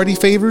into party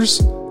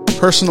favors,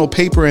 personal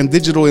paper and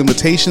digital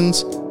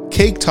invitations,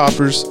 cake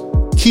toppers,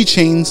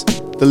 keychains,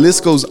 the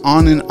list goes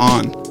on and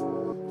on.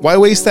 Why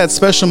waste that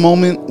special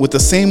moment with the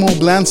same old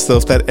bland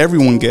stuff that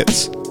everyone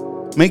gets?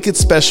 Make it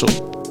special.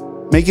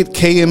 Make it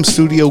KM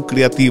Studio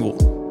Creativo.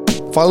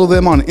 Follow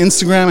them on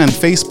Instagram and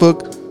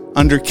Facebook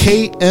under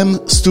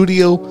KM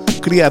Studio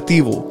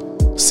Creativo.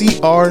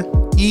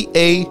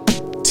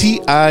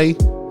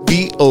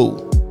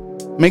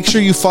 CREATIVO. Make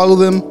sure you follow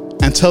them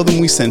and tell them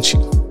we sent you.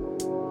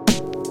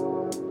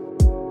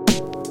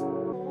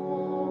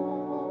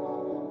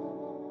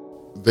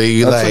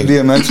 they that's like like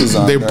DMX was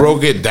on. they right?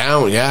 broke it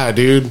down. Yeah,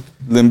 dude.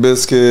 Limp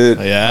Bizkit.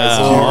 Yeah.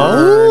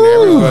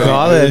 Everybody.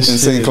 all that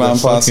Insane shit. Clown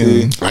The Posse.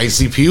 fucking-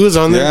 ICP was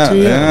on there Yeah, too.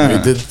 yeah.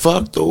 They did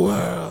fuck the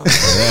world.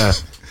 Yeah,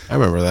 I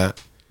remember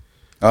that.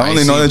 I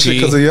only know that shit ICP.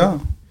 because of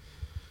y'all.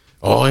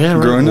 Oh yeah,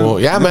 right. Growing up. Well,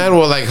 yeah, man.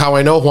 Well, like how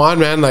I know Juan,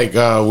 man. Like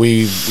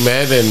we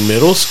met in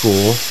middle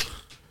school.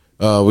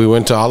 We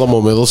went to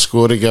Alamo Middle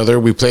School together.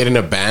 We played in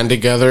a band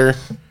together.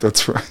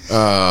 That's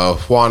right.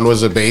 Juan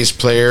was a bass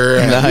player.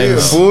 And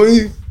Nice.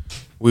 Boy.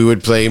 we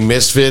would play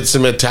Misfits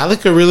and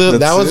Metallica. Really, That's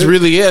that was it.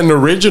 really it. And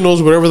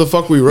originals, whatever the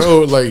fuck we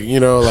wrote, like, you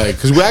know, like,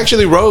 because we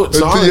actually wrote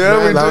songs. Yeah,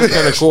 man. we That was did.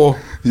 kind of cool.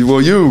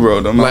 Well, you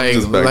wrote them. I was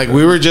just back Like there.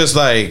 we were just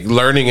like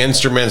learning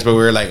instruments, but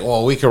we were like,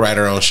 well, we could write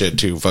our own shit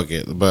too. Fuck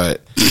it.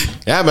 But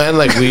yeah, man,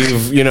 like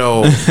we've, you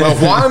know, well,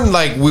 Juan,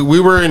 like we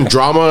were in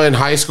drama in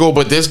high school,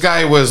 but this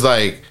guy was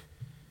like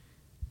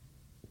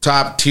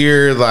top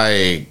tier,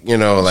 like, you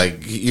know,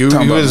 like he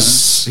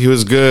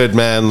was good,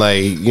 man.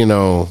 Like, you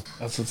know,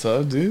 That's what's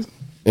up, dude.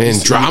 in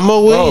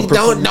drama way. Oh,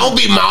 Don't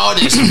be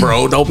modest,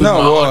 bro. Don't be No,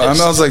 well, I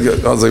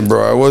modest. was like,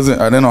 bro, I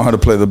didn't know how to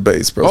play the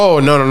bass, bro. Oh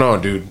no,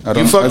 dude! I You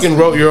don't- fucking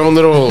wrote your own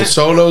little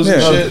solos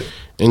and Yeah. shit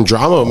in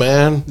drama,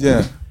 man.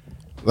 Yeah.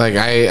 Like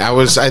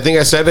I think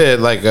I said it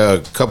like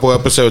a couple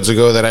episodes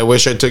ago that I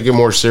wish I took it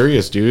more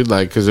serious, dude.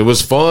 Like, because it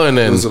was fun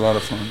It and was a lot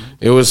of fun.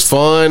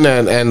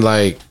 and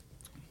like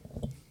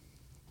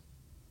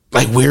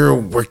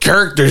we're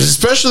characters,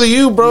 especially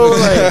you, bro.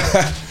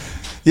 Like,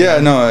 Yeah,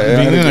 no.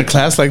 Being in a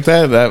class like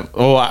that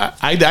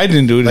I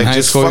didn't do it Like, in high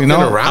just school, you know.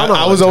 fucking around I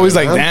all was the always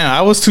time, like, man. damn,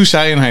 I was too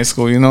shy in high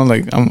school, you know.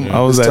 Like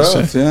I was It's that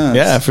tough, shit. yeah.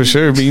 Yeah, for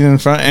sure. Being in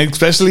front, and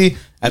especially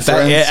at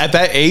Friends.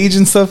 that age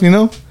and stuff, you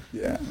know.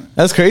 Yeah.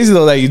 That's crazy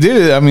though that you did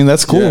it. I mean,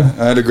 that's cool. Yeah,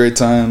 I had a great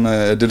time.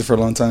 I did it for a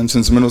long time,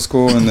 since middle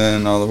school and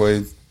then all the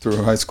way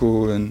through high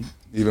school, and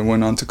even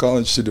went on to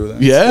college to do that.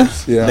 Yeah.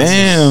 Yeah.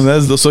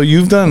 Damn. So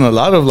you've done a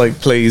lot of like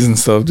plays and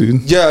stuff,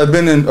 dude. Yeah, I've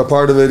been a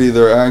part of it,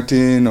 either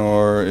acting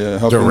or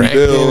helping Directing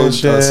build, and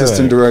shit,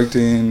 assistant like-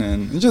 directing,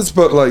 and just.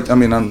 But like, I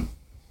mean, I'm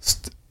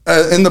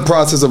in the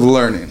process of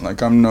learning.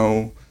 Like, I'm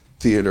no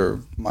theater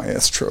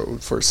maestro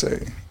per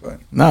se, but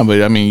Nah,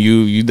 but I mean,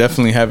 you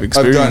definitely have I've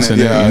experience done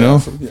it. in Yeah, it, you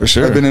know, yeah, for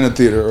sure. I've been in a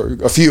theater, or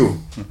a few.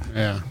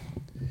 Yeah.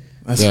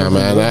 That's yeah, fucking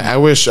man. cool. I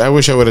wish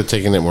I would have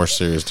taken it more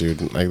serious,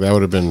 dude. Like that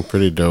would have been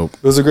pretty dope.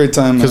 It was a great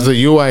time. Because man.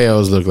 the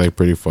UILs look like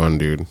pretty fun,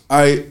 dude.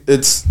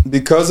 It's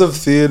because of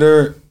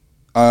theater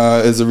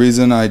is the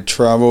reason I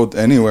traveled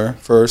anywhere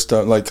first.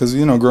 Like, because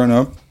growing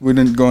up, we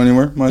didn't go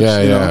anywhere much. Yeah,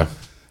 you yeah. know.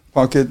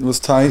 Pocket was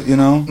tight, you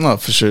know. No,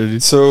 for sure,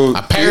 dude. So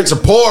My parents are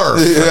poor.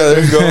 yeah,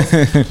 there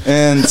you go.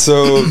 And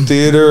so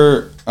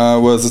theater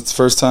was its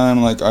first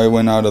time. Like, I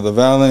went out of the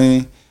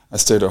valley. I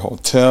stayed at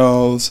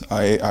hotels.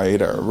 I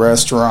ate at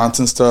restaurants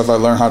and stuff. I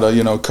learned how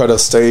to cut a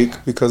steak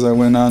because I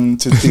went on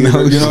to theater.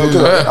 'cause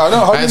I don't.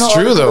 How do you That's know how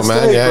true to though, cut a man.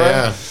 steak, Yeah, right?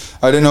 yeah.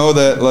 I didn't know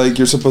that like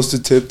you're supposed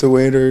to tip the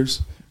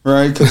waiters,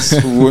 right? Because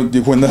when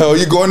the hell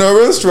you going to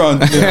a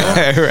restaurant? You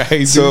know? Right.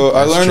 Dude. So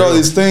I learned all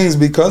these things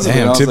because of it.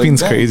 Damn, I was like,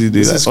 tipping's "Damn, crazy, dude.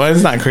 this is Well,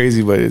 it's not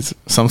crazy, but it's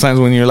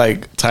sometimes when you're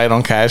like tight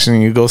on cash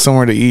and you go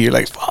somewhere to eat, you're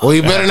like, fuck, Well,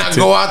 you better not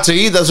go out to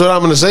eat. That's what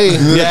I'm gonna say.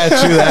 Yeah,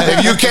 true that.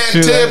 If you can't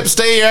True tip, that.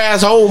 stay your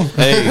ass home.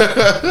 Hey,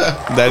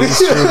 that is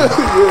true.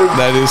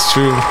 That is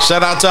true.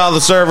 Shout out to all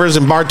the servers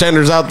and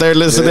bartenders out there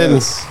listening.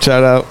 Yes.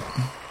 Shout out.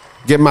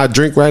 Get my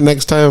drink right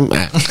next time.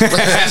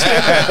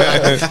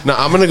 No,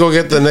 I'm gonna go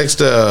get the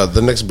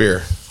next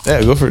beer.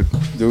 Yeah, go for it.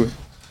 Do it.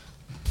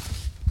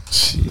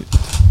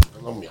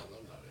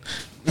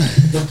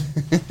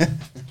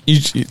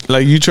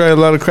 You try a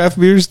lot of craft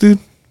beers, dude?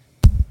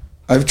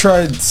 I've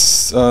tried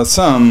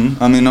some.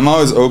 I mean, I'm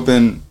always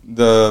open.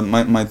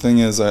 My thing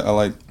is I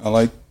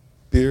like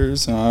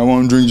beers. I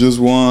won't drink just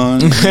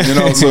one.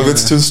 So if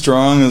it's too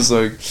strong, it's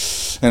like,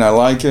 and I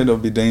like it, it'll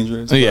be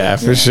dangerous. Yeah,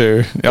 But, for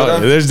sure. But Oh, I-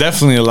 there's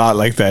definitely a lot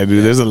like that,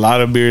 dude. There's a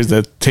lot of beers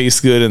that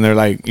taste good, and they're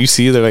like, you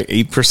see, they're like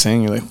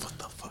 8%. You're like, what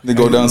the fuck? They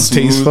go down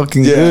smooth. Tastes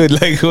fucking Yeah. good.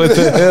 Like, what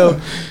the hell?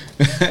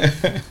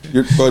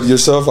 But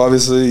yourself,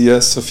 obviously,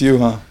 yes, a few,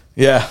 huh?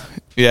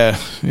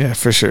 Yeah,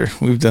 for sure.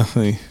 We've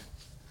definitely.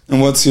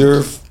 And what's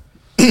your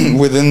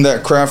within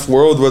that craft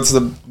world? What's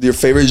your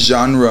favorite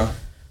genre?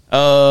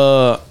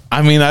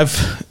 I mean, I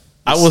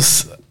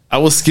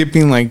was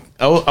skipping like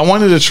I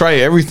wanted to try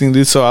everything,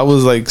 dude. So I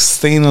was like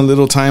staying a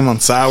little time on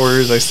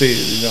sours. I stayed,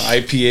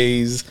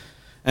 IPAs,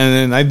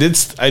 and then I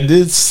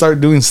did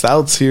start doing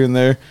stouts here and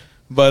there.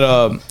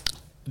 But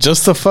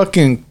just a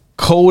fucking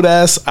cold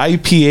ass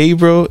IPA,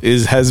 bro,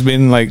 has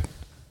been like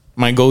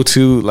my go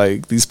to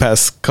like these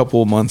past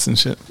couple of months and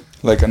shit.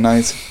 Like a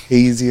nice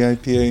hazy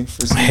IPA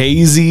for some.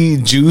 Hazy,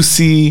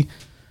 juicy,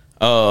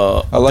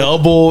 like-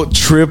 double,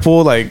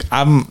 triple. Like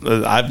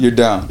You're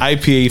down.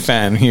 IPA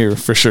fan here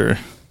for sure.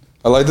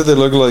 I like that they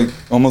look like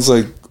almost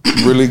like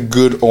really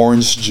good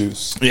orange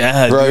juice.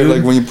 Yeah, Right? dude.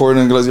 Like when you pour it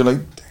in a glass, you're like,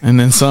 And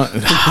then some,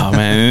 oh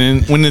man!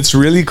 And then when it's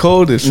really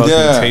cold, it fucking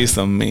Yeah. tastes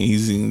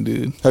amazing,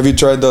 dude. have you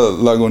tried the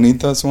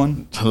Lagunitas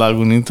one?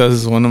 Lagunitas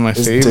is one of my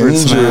It's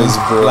favorites, dangerous,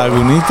 man. bro.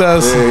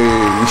 Lagunitas.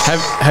 Hey.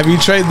 Have you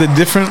tried the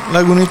different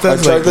Lagunitas?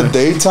 I tried the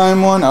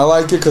daytime one. I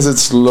like it because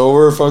it's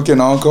lower fucking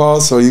alcohol,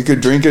 so you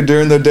could drink it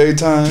during the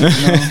daytime.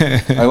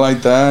 I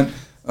like that.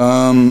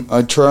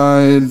 I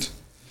tried.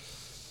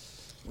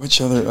 Which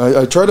other?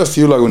 I tried a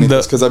few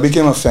Lagunitas because I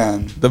became a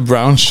fan. the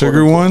brown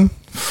sugar one.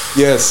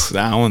 Yes,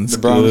 That one's the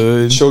brown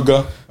good.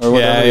 sugar or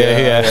whatever.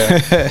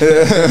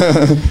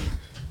 Yeah.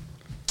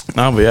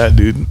 No, but yeah,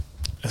 dude,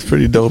 that's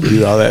pretty dope,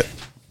 dude. All that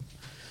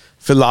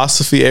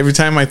philosophy. Every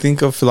time I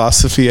think of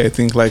philosophy, I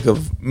think like of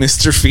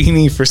Mr.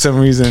 Feeney for some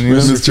reason. You know?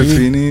 Mr.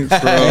 Feeney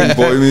from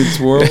Boy Meets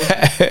World.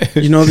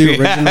 You know the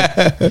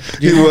original.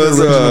 He was.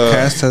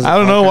 cast has a I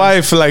don't know podcast? why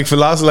I feel like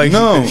philosophy. Like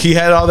No. he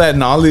had all that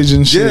knowledge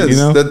and shit. Yes, You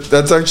know.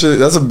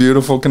 that's a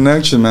beautiful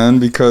connection, man.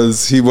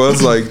 Because he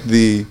was like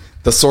the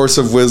source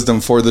of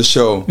wisdom for the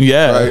show.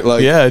 Yeah, right.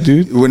 Like, yeah,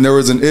 dude. When there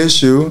was an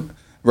issue,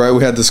 right,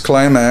 we had this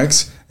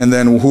climax, and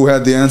then who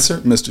had the answer?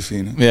 Mr.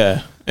 Feeney.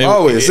 Yeah.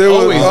 Always. It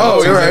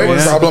was- you're right. It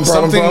was- Problem,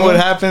 something problem. would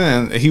happen,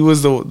 and he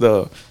was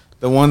the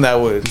one that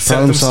would set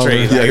Problem them solver.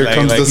 straight. Yeah, Like- here like-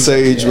 comes like- the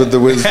sage with the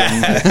wisdom.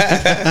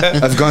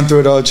 I've gone through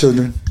it all,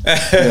 children.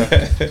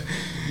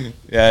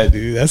 Yeah,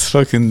 dude, that's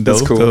fucking dope,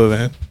 That's cool. though,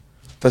 man.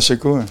 That shit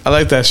cool. I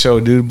like that show,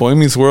 dude. Boy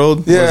Meets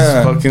World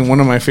Yeah. was fucking one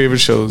of my favorite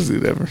shows,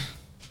 dude, ever.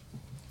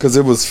 Because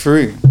it was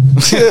free.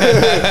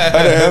 I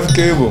had to have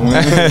cable,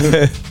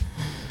 man.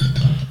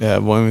 Yeah,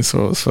 Boy Meets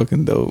World was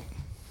fucking dope.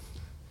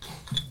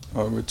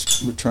 Oh, we're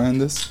trying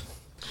this?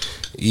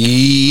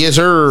 Yes,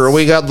 sir.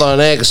 We got the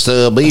next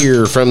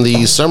beer from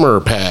the summer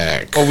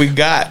pack. What we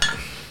got?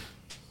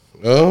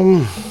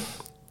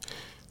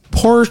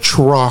 Porch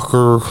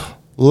Rocker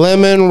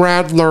Lemon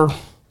Rattler.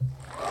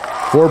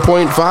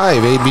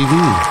 4.5 ABV.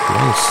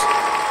 Nice.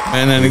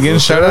 And then again,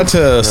 shout out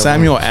to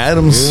Samuel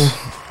Adams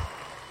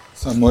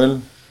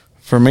Samuel.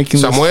 for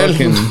making Samuel. this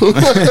fucking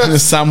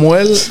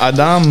Samuel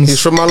Adams. He's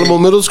from Alamo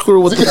Middle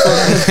School. What the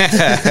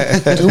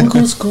fuck? Did we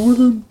go to school with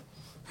him?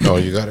 No,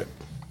 you got it.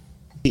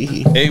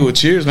 Hey, well,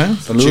 cheers, man.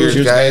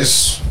 Cheers,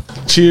 guys.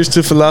 Cheers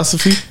to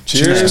philosophy.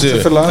 Cheers to-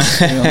 to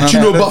philosophy. I'm not What you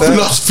know mad at about that.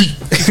 philosophy?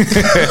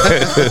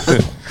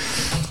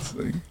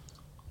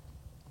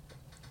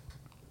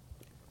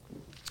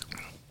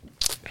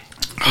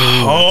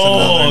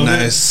 Oh,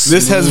 nice.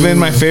 This has been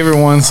my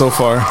favorite one so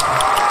far.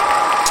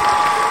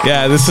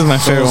 Yeah, this is my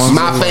favorite one.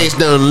 My face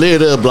done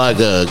lit up like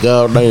a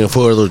goddamn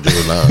 4th of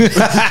July.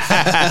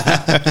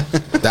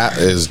 That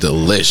is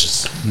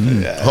delicious.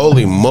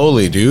 Holy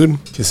moly,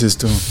 dude. Kisses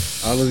to him.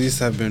 All of these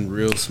have been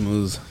real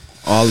smooth.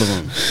 All of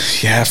them.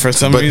 Yeah, for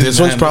some But reason, this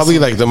one's man, probably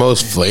like the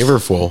most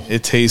flavorful.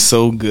 it tastes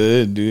so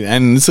good, dude,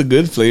 and it's a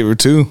good flavor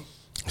too.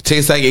 It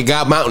tastes like it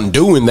got Mountain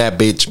Dew in that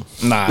bitch.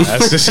 Nah,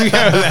 that's just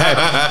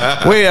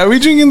wait. Are we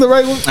drinking the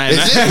right one?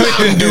 Is it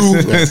Mountain Dew?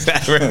 Is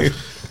that right?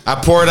 I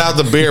poured out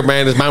the beer,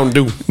 man. It's Mountain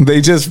Dew.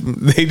 They just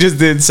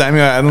did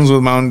Samuel Adams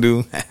with Mountain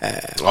Dew.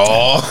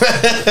 Oh,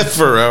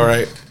 for real,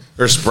 right?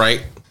 Or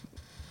Sprite.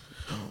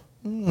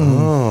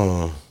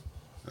 Oh.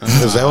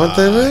 Is that what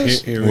that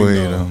is? Here we Wait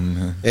go. a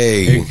minute.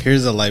 Hey,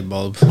 Here's a light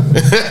bulb.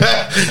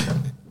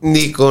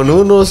 ni con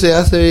uno se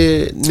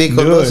hace, ni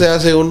con dos se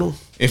hace uno.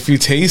 If you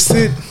taste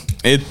it,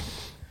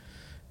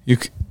 you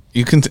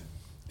can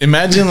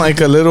imagine like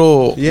a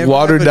little You ever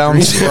watered have a down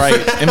drink?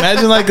 Sprite.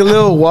 Imagine like a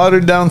little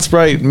watered down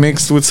Sprite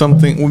mixed with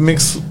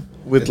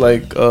with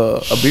like a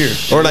beer.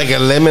 Or like a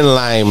lemon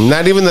lime.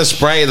 Not even the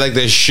Sprite, like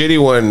the shitty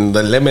one,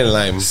 the lemon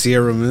lime.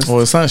 Sierra Mist. Well,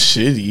 it's not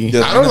shitty.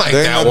 Yeah, I don't like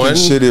there that ain't one.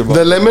 nothing shitty about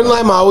The lemon that.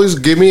 lime always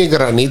give me a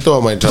granito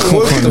on my tongue.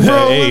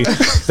 Hey,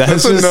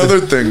 That's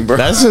another thing, bro.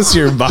 That's just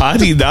your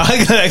body, dog.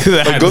 Like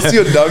that. Go see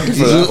a doctor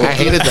for that. I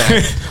hated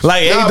that.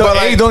 Like, No, hey, but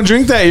like- don't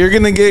drink that. You're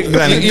gonna get. You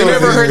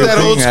never heard that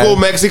old school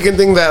Mexican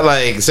thing that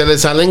like se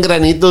les salen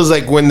granitos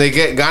like when they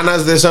get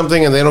ganas de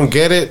something and they don't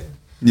get it?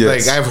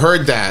 Yes. Like I've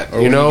heard that, Or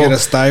you when know. you get a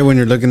sty when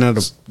you're looking at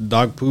a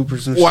dog poop or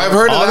some Well, shit. I've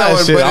heard of All that that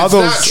one, shit, but all it's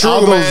those- not true,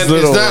 all those man.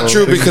 little- It's not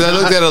true because I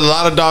looked at a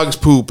lot of dogs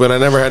poop and I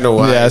never had no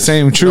eyes. Yeah,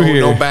 same. True no,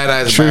 here. No bad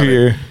eyes. True about it.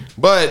 here.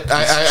 But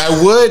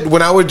I would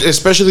when I would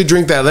especially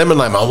drink that lemon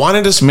lime. I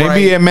wanted to Sprite.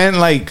 Maybe it meant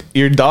like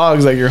your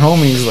dogs, like your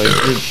homies, like.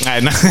 I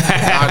know.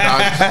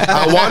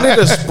 I wanted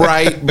a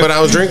Sprite, but I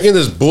was drinking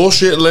this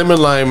bullshit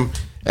lemon lime,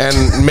 and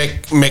me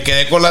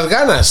quedé con las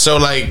ganas. So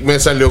like me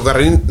salió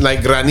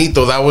like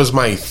granito. That was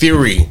my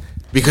theory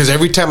because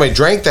every time I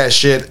drank that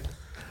shit,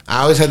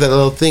 I always had that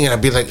little thing, and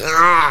I'd be like,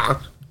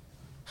 ah.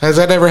 Has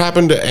that ever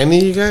happened to any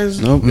of you guys?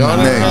 Nope. Y'all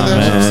never had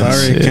that? I'm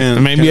sorry,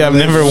 can't. Maybe I've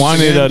never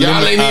wanted a.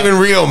 Y'all ain't even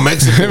real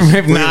Mexicans.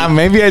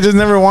 Maybe I just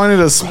never wanted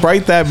a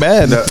Sprite that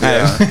bad.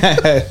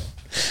 Yeah.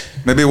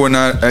 Maybe we're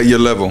not at your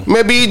level.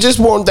 Maybe you just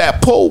want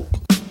that pulp.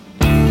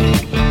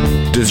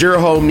 Does your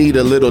home need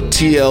a little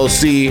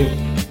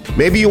TLC?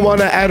 Maybe you want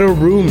to add a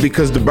room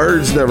because the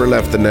birds never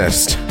left the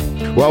nest.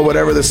 Well,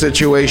 whatever the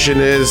situation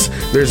is,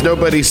 there's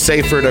nobody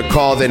safer to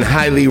call than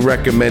highly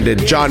recommended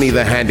Johnny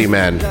the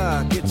Handyman.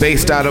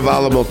 Based out of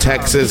Alamo,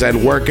 Texas,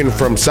 and working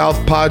from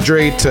South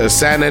Padre to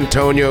San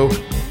Antonio,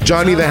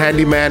 Johnny the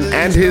Handyman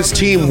and his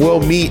team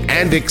will meet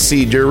and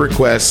exceed your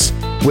requests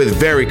with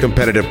very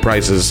competitive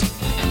prices.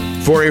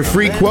 For a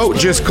free quote,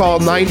 just call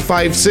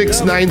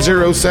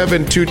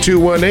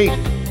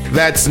 956-907-2218.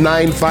 That's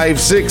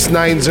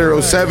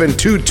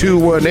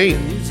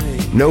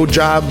 956-907-2218. No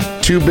job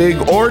too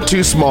big or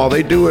too small,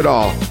 they do it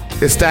all.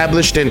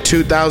 Established in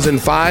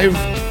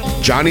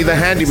 2005, Johnny the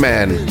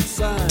Handyman.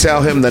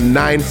 Tell him the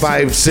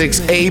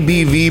 956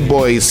 ABV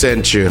boys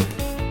sent you.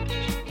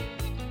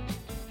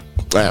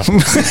 Wow.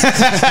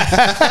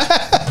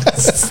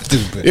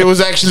 Stupid. It was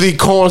actually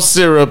corn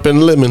syrup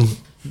and lemon.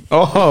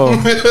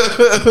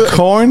 Oh,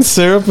 corn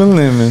syrup and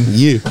lemon.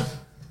 Yeah.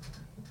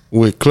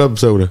 With club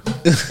soda.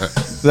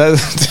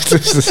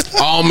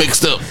 That's All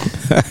mixed up.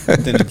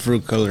 Then the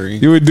fruit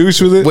coloring. you would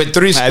douche with it With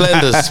 3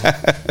 Splendas.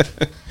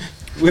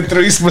 with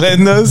 3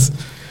 Splendas.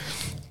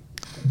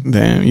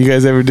 Damn, you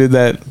guys ever did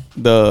that?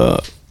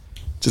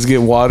 Just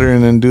get water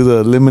and then do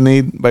the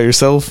lemonade by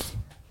yourself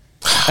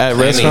at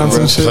restaurants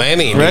and shit.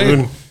 Plenty, right? dude.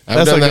 I've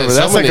That's done like that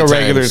so a many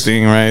regular times.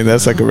 thing, right?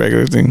 That's like a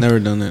regular thing. Never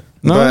done it.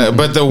 No,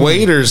 But the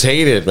waiters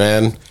hate it,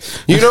 man.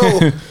 You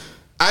know,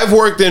 I've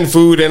worked in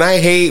food and I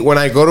hate when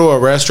I go to a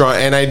restaurant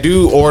and I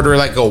do order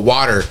like a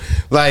water.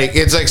 Like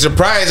it's like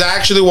surprise, I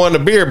actually want a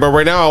beer, but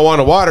right now I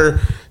want a water.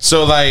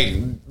 So like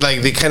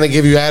they kind of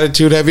give you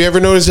attitude. Have you ever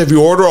noticed if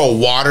you order a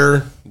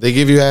water, they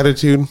give you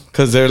attitude?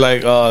 because they're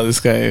like, oh, this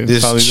guy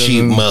This probably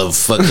cheap doesn't-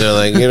 motherfucker,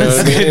 like you know what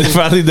I This guy mean?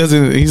 probably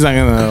doesn't. He's not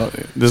gonna.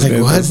 This Like,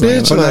 guy what, doesn't-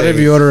 bitch? But not Like- if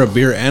you order a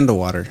beer and a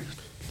water.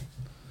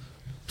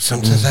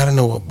 Sometimes I don't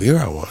know what beer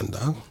I want,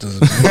 dog.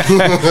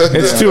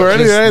 It's too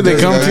early, right? They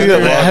come to you. I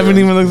haven't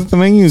even looked at the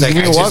menus. Like,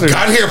 Give I me a just water.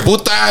 got here,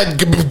 puta.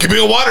 Give me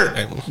a water.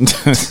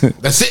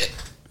 That's it.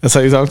 That's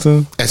how you talk to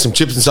them. And some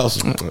chips and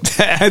salsa.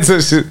 That's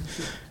a shit.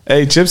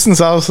 Hey, chips and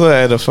salsa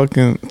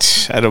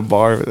at a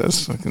bar.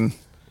 That's fucking.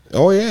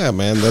 Oh yeah,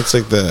 man. That's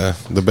like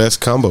the best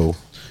combo.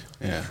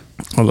 Yeah.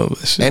 I love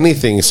that shit.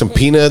 Anything, some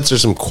peanuts or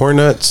some corn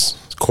nuts.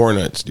 Corn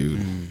nuts, dude.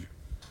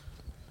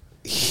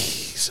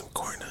 Some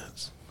corn nuts.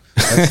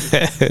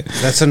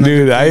 That's another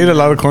Dude, I thing, ate a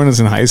lot of corn nuts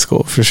in high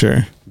school for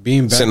sure.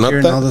 being back Is it not here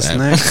and that all the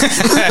bad? snacks.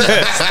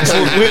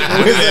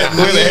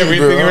 with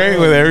everything, right?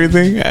 With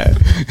everything.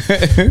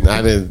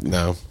 I didn't.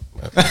 No.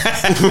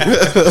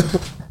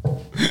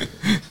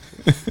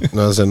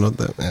 No, is that not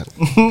that?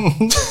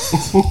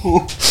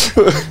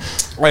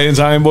 Right in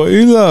time, boy.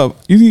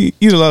 You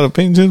eat a lot of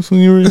paint chips when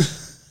you were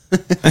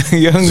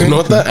younger.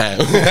 Not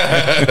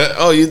that.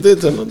 Oh, you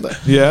did not that.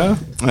 Yeah.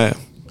 Yeah.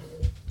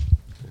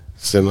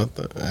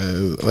 Sonata.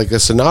 Like a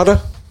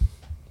sonata?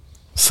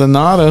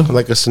 Sonata.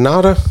 Like a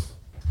sonata?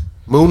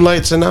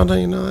 Moonlight sonata,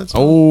 you know that's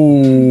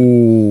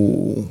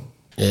Oh.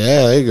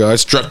 yeah, there you go. I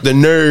struck the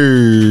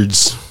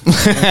nerds.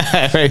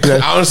 Right,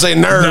 I want to say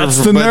nerve. that's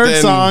the but nerd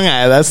then- song.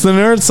 That's the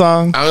nerd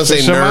song. I want to say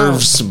Push 'em out.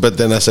 nerves, but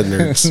then I said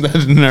nerds.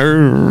 The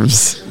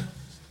nerves.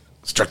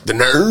 Struck the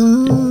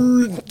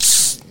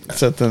nerds.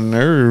 That's at the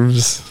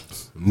nerves.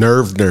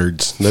 Nerve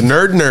nerds. The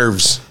nerd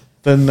nerves.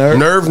 The nerve.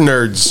 Nerve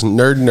nerds.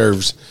 Nerd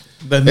nerves.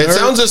 The It nerve.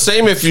 sounds the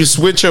same if you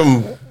switch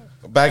them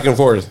back and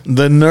forth.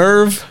 The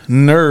nerve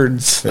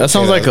nerds. That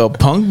sounds like a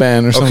punk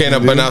band or something. Okay, now,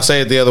 but dude. now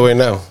say it the other way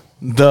now.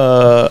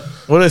 The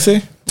what did I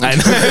say? I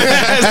know.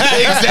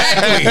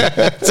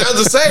 Exactly.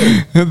 Sounds the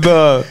same.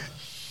 the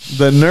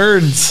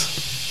nerds.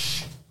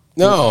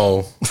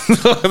 No.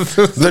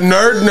 The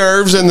nerd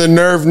nerves and the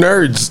nerve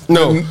nerds.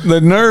 No. The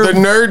nerve. The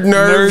nerd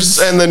nerves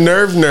nerds. and the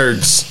nerve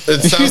nerds.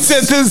 It You sounds,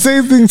 said the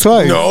same thing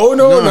twice. no,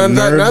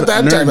 not that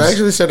time. nerves. I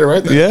actually said it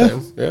right that Yeah.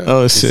 time. Yeah.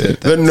 Oh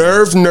shit. The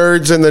nerve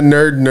nerds and the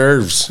nerd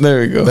nerves.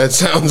 There we go. That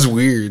sounds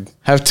weird.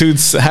 Have two.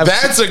 Have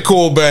That's a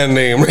cool band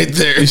name right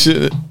there. you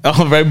should.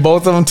 I'll write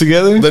both of them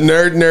together. The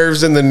nerd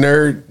nerves and the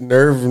nerve.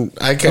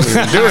 I can't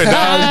even do it,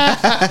 dog.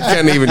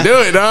 Can't even do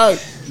it, dog.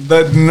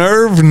 The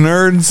nerve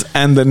nerds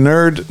and the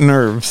nerd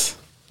nerves.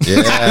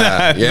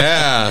 Yeah,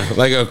 yeah,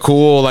 like a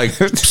cool, like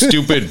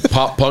stupid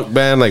pop punk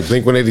band, like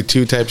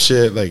Blink-182 type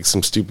shit, like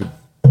some stupid.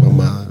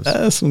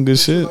 That's some good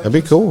shit. That'd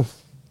be cool.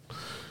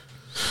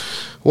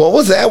 What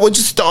was that? What'd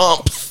you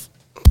stomp?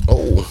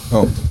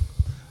 Oh,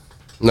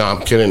 no,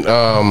 I'm kidding.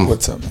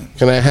 What's up, man?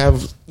 Can I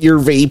have your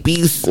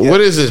vapies?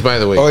 What is this, by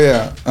the way? Oh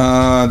yeah,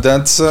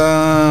 that's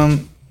I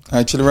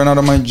actually ran out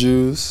of my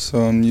juice, so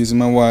I'm using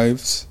my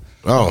wife's.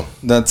 Oh,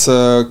 That's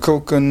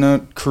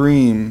coconut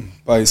cream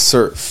by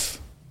Surf.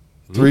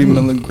 3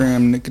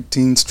 milligram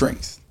nicotine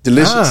strength.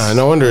 Delicious.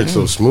 no wonder it's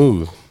so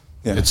smooth.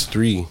 Yeah. It's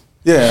 3.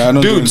 Yeah, I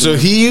don't Dude, do so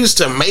he used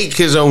to make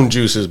his own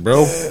juices,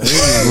 bro.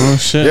 Oh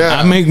shit! Yeah.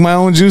 I make my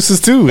own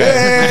juices too. well,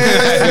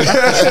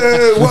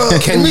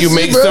 Can you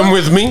make some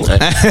with me?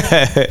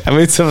 I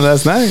made some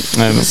last night.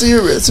 I know. see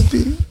your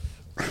recipe?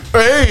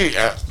 Hey,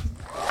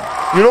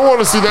 you don't want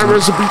to see that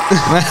recipe?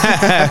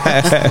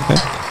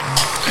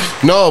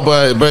 No,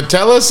 but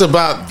tell us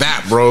about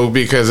that, bro,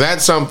 because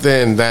that's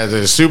something that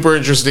is super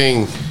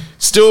interesting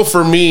still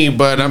for me,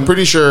 but I'm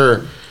pretty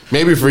sure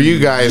maybe for you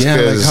guys. Yeah,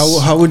 like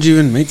 'cause- how would you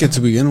even make it to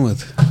begin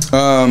with?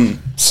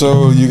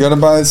 So you gotta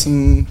buy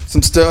some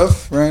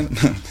stuff, right?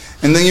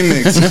 And then you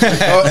mix.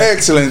 Oh,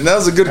 excellent! That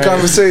was a good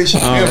conversation.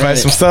 You gotta buy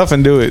some stuff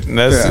and do it.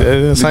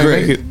 That's how you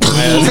Great. make it.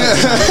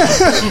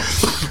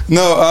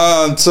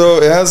 No, so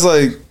it has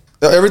like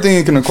everything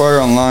you can acquire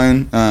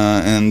online,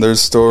 and there's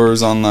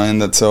stores online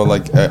that sell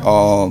like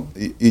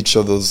each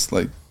of those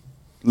like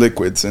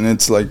liquids, and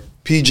it's like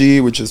PG,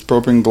 which is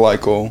propane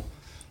glycol,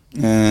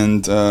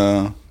 and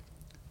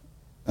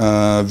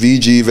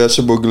VG,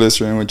 vegetable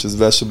glycerin, which is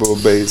vegetable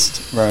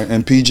based, right?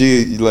 And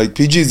PG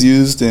is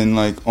used in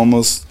like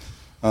almost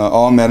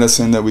all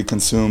medicine that we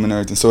consume and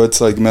everything. So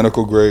it's like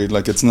medical grade.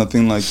 Like it's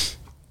nothing like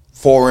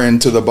foreign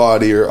to the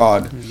body or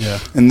odd. Yeah.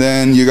 And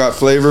then you got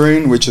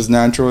flavoring, which is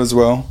natural as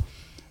well,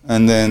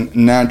 and then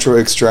natural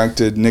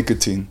extracted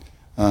nicotine.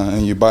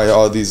 And you buy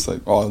all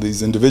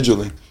these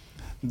individually.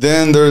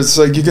 Then there's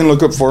like you can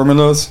look up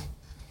formulas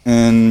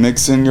and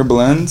mix in your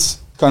blends,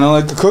 kind of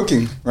like the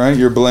cooking, right?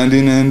 You're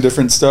blending in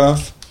different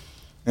stuff,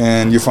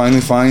 and you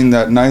finally find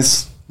that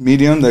nice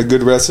medium, that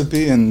good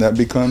recipe, and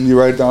you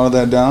write all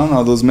that down,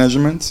 all those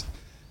measurements,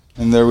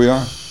 and there we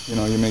are. You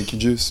know, you make your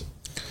juice.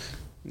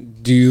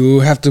 Do you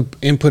have to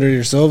input it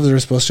yourself?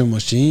 There's a special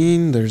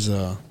machine. There's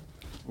a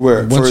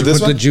Where once for you this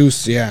put one? the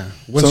juice, yeah.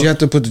 Once So- you have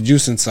to put the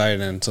juice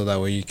inside, and so that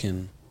way you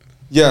can.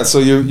 Yeah, so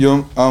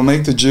I'll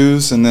make the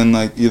juice and then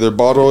like either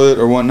bottle it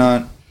or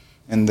whatnot,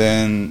 and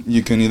then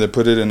you can either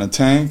put it in a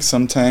tank.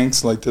 Some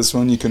tanks like this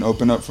one you can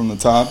open up from the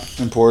top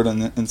and pour it on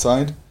the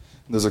inside.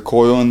 There's a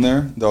coil in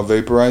there. They'll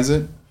vaporize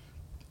it.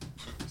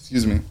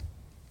 Excuse me.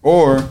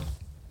 Or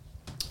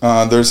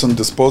there's some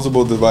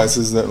disposable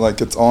devices that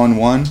like it's all in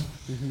one.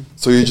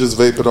 So you just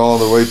vape it all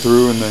the way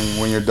through, and then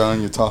when you're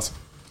done, you toss it.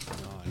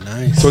 Oh,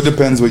 nice. So it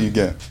depends what you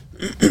get.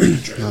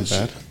 Not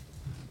bad.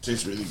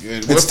 Tastes really good.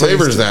 It's What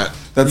flavor is tasty. that?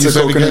 That's You a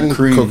said coconut again?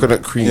 cream.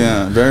 Coconut cream.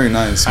 Yeah, very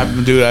nice.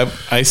 man.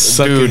 I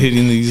suck Dude, at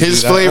hitting these.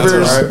 his dude.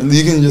 flavors- All right,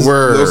 you can just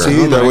Were- low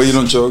key, that way you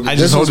don't choke. I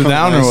just hold it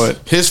down or what?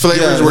 His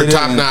flavors Yeah, were they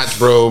top didn't- notch,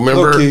 bro.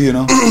 Remember, Low key, you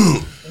know.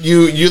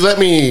 you let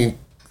me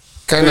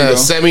kind There you of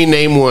go. semi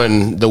name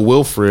one, the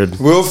Wilfred.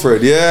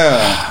 Wilfred,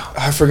 yeah.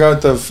 I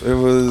forgot it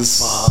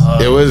was.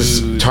 It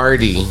was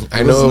tardy.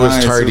 I know was it was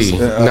nice. tardy. It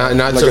was, not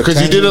like so a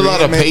because you did a lot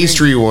of tangerine, maybe?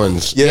 pastry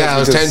ones. Yeah, it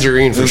was because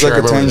tangerine for it was sure.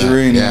 like a I remember that.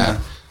 tangerine. Yeah.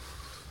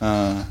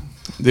 Yeah.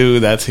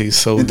 Dude, that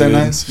tastes so Ain't good.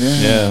 that nice?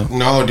 Yeah.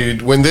 No,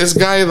 dude. When this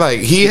guy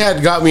he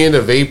had got me into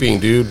vaping,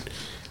 dude,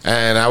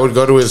 and I would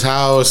go to his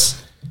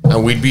house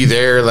and we'd be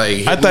there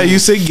like. I thought you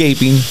said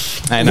gaping.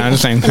 I know, I'm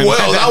just saying.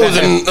 Well, that was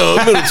in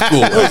middle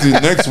school. That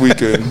was next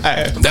weekend.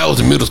 That was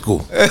in middle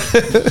school.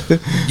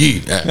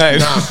 Yeah.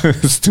 Nah.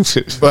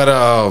 Stupid.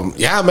 But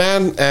yeah,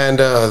 man, and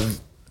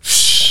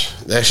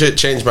that shit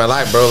changed my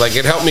life, bro. Like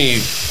it helped me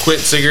quit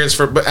cigarettes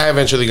but I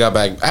eventually got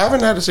back. I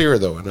haven't had a cigarette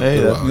though. In a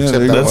Hey, while, yeah,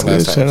 except that That's one good.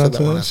 last time. Shout out Except to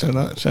that one that. last Shout time.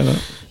 out. Shout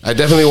out. I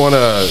definitely want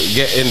to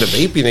get into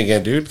vaping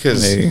again, dude,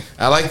 because Hey.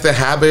 I like the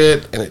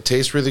habit and it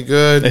tastes really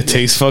good. It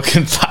tastes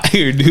fucking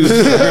fire, dude.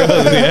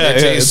 Yeah, It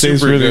tastes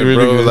super good,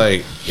 bro.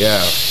 Like,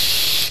 yeah.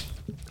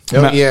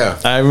 Oh, yeah.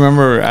 I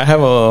remember I have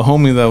a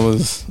homie that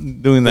was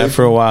doing that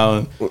for a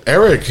while.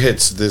 Eric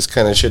hits this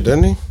kind of shit,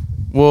 doesn't he?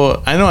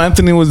 Well, I know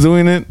Anthony was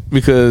doing it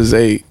because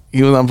he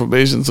was on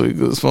probation, so he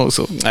could smoke.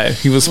 So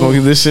he was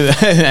smoking this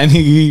shit, and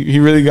he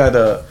really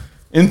got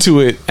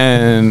into it.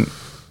 And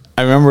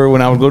I remember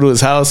when I would go to his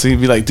house,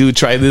 he'd be like, "Dude,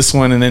 try this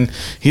one," and then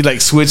he'd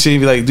like switch it. He'd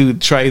be like, "Dude,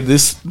 try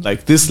this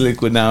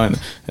liquid now," and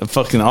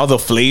fucking all the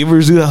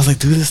flavors, dude. I was like,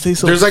 "Dude, this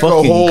tastes so." There's like a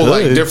fucking whole good.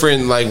 like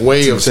different like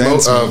way of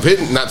intense,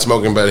 hitting, not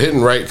smoking, but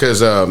hitting right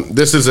because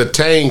this is a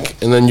tank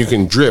and then you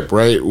can drip,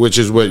 right, which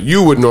is what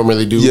you would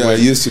normally do. Yeah, I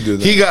when- used to do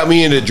that. He got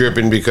me into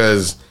dripping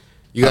because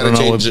you I got don't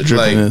to know what change it.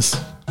 dripping Like, is.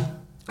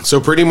 so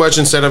pretty much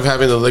instead of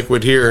having the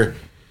liquid here,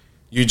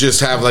 you just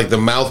have like the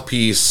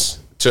mouthpiece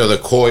to the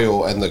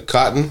coil and the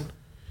cotton,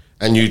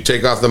 and you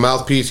take off the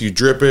mouthpiece, you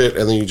drip it,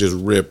 and then you just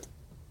rip.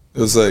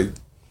 It was like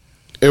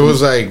It was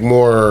like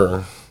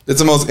more. it's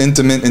the most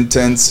intimate,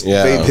 intense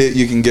Yeah. vape hit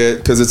you can get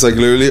because it's like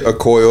literally a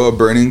coil, a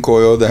burning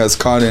coil that has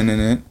cotton in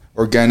it,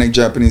 organic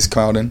Japanese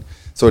cotton,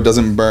 so it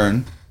doesn't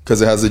burn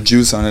because it has the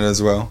juice on it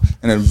as well,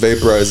 and it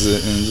vaporizes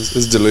it, and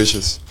it's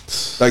delicious.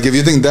 Like if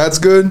you think that's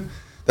good,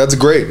 that's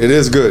great. It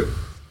is good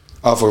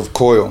off of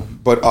coil,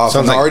 but off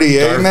Sounds an like RDA,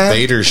 Darth man.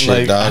 Vader shit,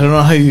 Like, dog. I don't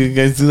know how you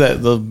guys do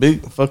that. The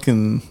big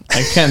fucking.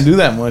 I can't do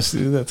that much,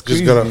 dude. That's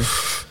Just crazy. gotta.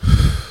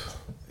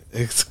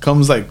 It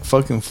comes like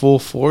fucking full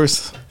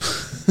force.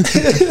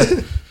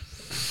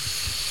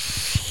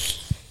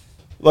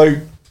 Like,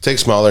 Take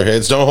smaller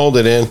hits. Don't hold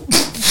it in.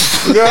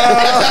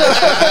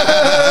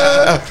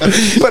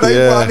 But I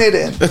Yeah. want it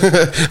in.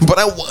 But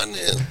I want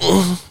it.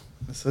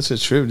 it's such a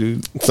trip,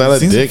 dude. It's not a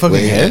Things are dick, fucking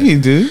man. heavy,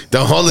 dude.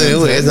 Don't hold it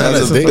in. It's not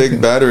That's a a dick.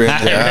 big battery.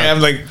 in there.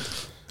 I'm like,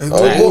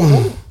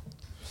 Oh,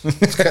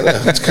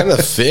 it's kind of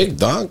thick,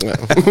 dog.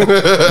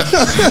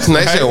 It's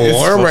nice and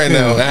warm right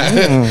now.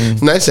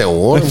 It's nice and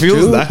warm. It feels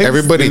too. nice,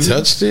 Everybody dude.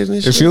 touched it. And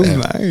it shit. feels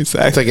nice.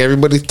 It's like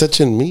everybody's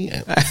touching me.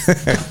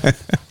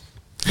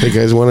 Hey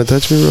guys, want to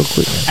touch me real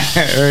quick?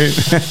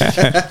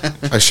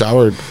 Right? I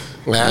showered.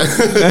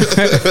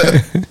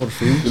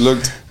 You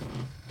looked,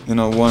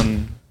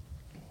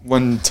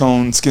 one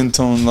tone, skin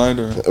tone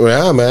lighter.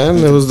 Yeah, man.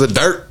 It was the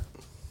dirt.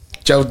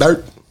 Joe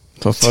Dirt.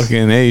 So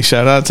fucking hey,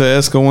 shout out to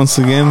Esco once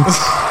again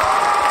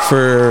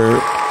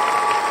for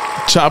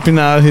chopping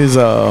out his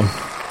Oh,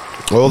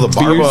 the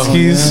beard barba.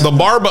 skis. The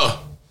barba.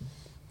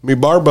 Me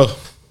barba.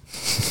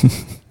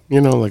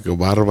 Like a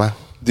barba.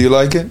 Do you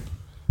like it?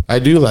 I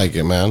do like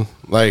it, man.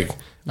 Like,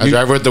 I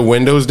drive with the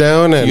windows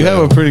down. And You have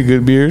a pretty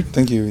good beard.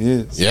 Thank you.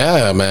 Yes.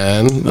 yeah,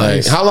 man.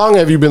 Nice. Like, how long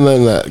have you been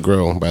letting that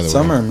grow, by the way?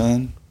 Summer,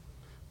 man.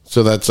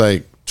 So that's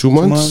like 2 2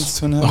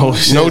 months? months, 2.5 Oh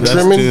months. shit! No that's,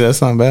 trimming? dude,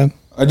 that's not bad.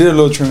 I did a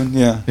little trim.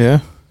 Yeah. Yeah.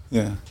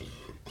 Yeah.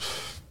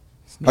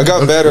 I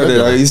got better at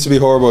it. I used to be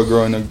horrible at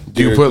growing a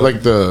Do you beard. put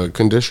like the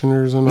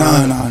conditioners and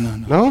all?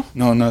 No.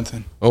 No,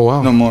 nothing. Oh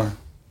wow. No more.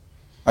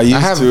 I used I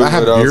have to. I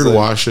have but was beard like,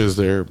 washes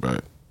there,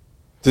 but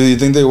Do you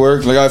think they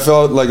work? Like I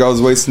felt like I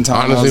was wasting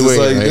time. Honestly, I was just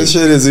like, this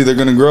shit is either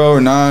gonna grow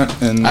or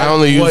not. And I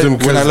only use them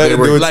when I because let they it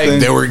do were its like thing.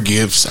 they were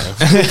gifts.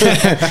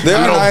 They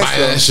I are don't nice, buy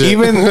though. that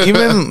shit.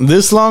 even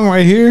this long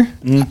right here,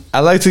 I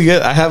like to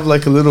get. I have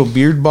like a little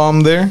beard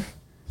balm there.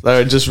 That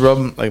I just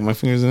rub like my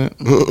fingers in it,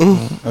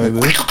 like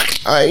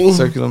this, Aye.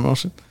 circular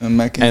motion. And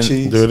mac and And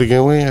cheese. Do it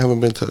again. Wait, I haven't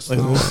been touched. Like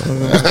this.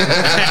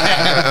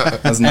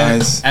 That's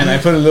nice. And I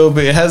put a little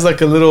bit. It has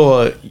like a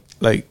little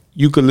like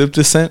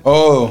eucalyptus scent.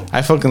 Oh,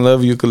 I fucking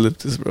love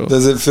eucalyptus, bro.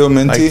 does it feel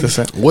minty? Like the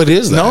scent. What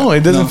is that? No, it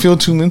doesn't No. feel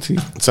too minty.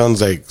 It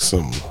sounds like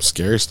some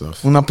scary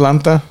stuff. Una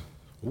planta.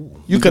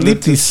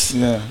 Eucalyptus.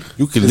 Yeah.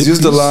 Eucalyptus. It's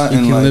used a lot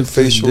in like Eucalyptus.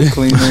 facial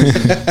cleaners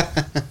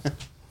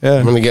Yeah,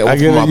 I'm gonna get one I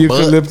get for a my butt.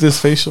 eucalyptus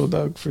facial,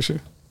 dog, for sure.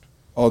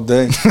 all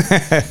day.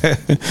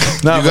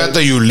 No, You got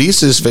the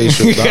Ulysses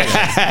facial. Dog.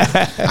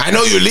 I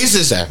know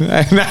Ulysses.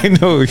 I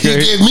know. He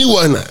Okay? gave me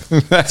one.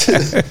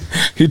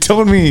 He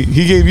told me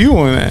he gave you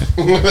one.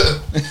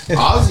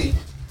 Ozzy.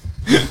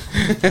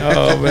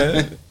 Oh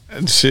man,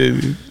 and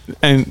shit.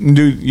 And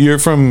dude, you're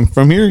from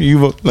here? You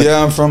like,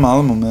 Yeah, I'm from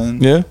Alamo,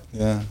 man. yeah.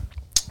 Yeah.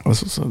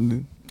 That's what's up,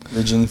 dude.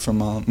 Originally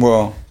from Alamo.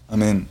 Well, I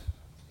mean,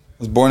 I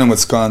was born in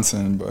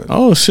Wisconsin, but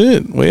Oh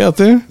shit, way out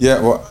there. yeah,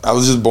 well, I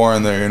was just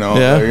born there, you know.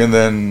 Yeah. Like, and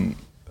then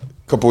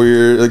a couple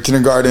years, like,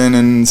 kindergarten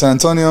in San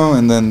Antonio,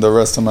 and then the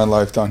rest of my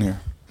life down here.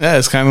 Yeah,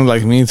 it's kind of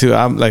like me too.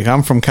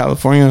 I'm from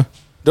California.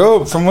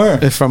 Dope. From where?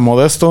 It's from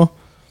Modesto.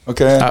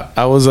 Okay.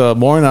 I was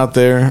born out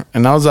there,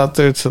 and I was out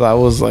there till I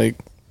was like,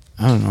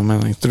 I don't know, man,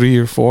 like 3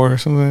 or 4 or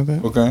something like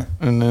that. Okay.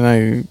 And then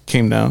I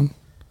came down.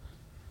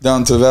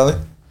 Down to the valley?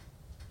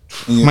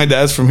 And you- My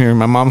dad's from here.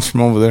 My mom's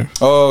from over there.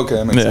 Oh, okay.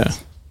 That makes Yeah.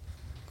 sense.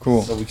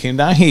 Cool. So we came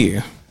down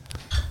here,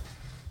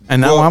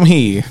 and now Well- I'm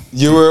here.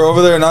 You were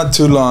over there not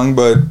too long,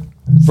 but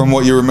from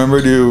what you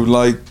remember, do you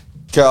like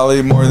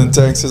Cali more than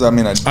Texas? I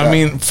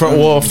mean,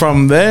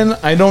 From then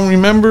I don't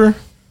remember,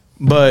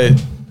 but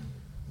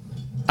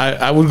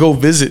I would go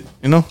visit.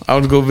 You know, I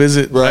would go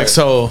visit. Right. Like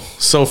so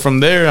from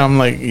there, I'm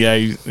like, yeah,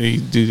 you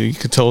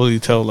could totally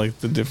tell like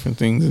the different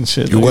things and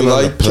shit. You you went on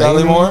like a plane?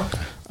 Cali more?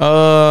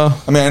 I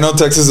I know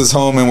Texas is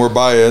home and we're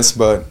biased,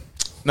 but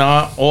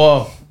nah.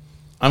 Well,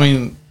 I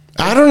mean,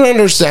 I don't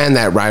understand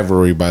that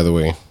rivalry, by the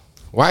way.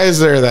 Why is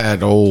there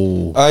that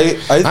old...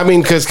 I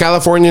mean, because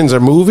Californians are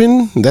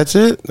moving? That's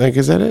it? Like,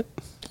 is that it?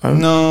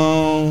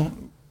 no.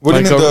 What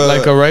like do you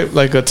mean?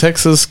 like a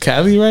Texas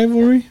Cali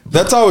rivalry.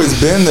 That's always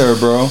been there,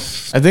 bro.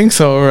 I think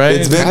so, right?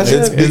 It's been- Has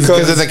it's it? because-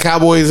 Because of the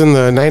Cowboys and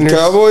the Niners?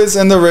 Cowboys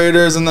and the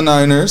Raiders and the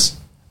Niners.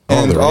 Oh,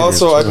 And the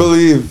Raiders, also, I too.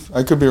 believe,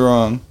 I could be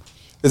wrong,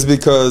 it's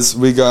because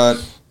we got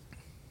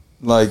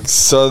like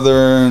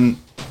southern,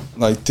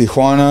 like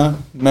Tijuana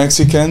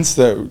Mexicans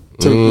that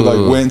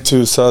went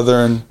to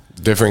southern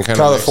Different kind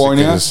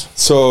California. of Mexicans.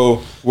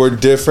 So we're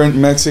different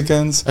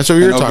Mexicans. That's what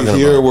you're And over talking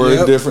here, about. we're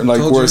Yep, different, like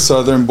told we're you.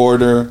 southern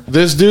border,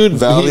 This dude,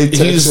 Valley, he's...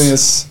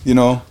 Texas,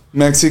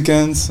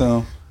 Mexicans.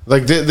 So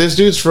Like, this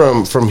dude's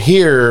from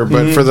here,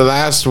 but for the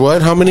last,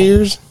 what, how many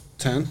years?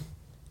 10.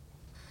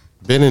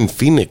 Been in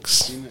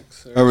Phoenix.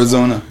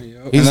 Arizona.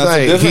 He's that's a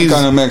like different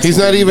kind of Mexican. he's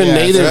not even Yeah,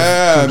 native.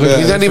 yeah, I bet.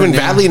 He's not even Different,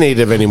 yeah. Valley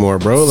native anymore,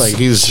 bro. Like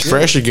he's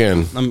fresh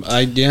again.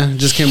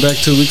 Just came back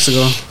 2 weeks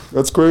ago.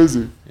 That's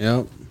crazy.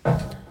 Yep.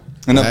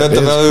 And I That bet the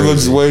is valley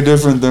looks crazy. way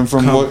different than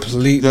from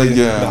Completely. what.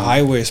 Yeah, The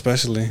highway,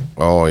 especially.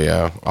 Oh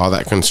yeah, all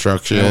that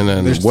construction Yeah,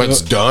 and there's what's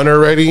still- done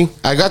already.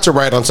 I got to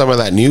ride on some of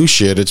that new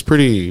shit. It's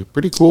pretty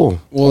cool.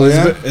 Well, it's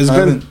I been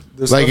haven't-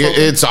 there's Like stuff up-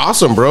 it's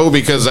awesome, bro,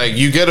 because like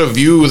you get a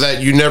view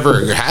that you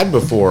never had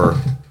before.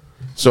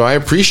 So I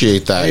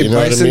appreciate that. Hey, You know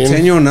what I mean?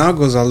 Bicentennial now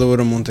goes all the way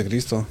to Monte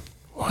Cristo.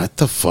 What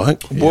the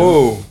fuck,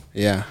 Whoa.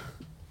 Yeah.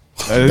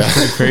 That is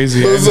pretty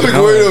crazy. I was I like,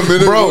 know wait that. a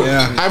minute. bro?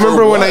 Yeah. I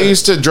remember when I what?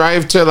 used to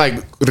drive to like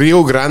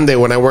Rio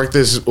Grande when I worked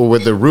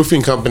with the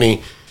roofing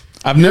company.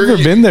 I've never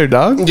been there,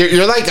 dog.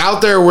 You're like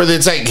out there where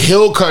it's like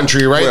hill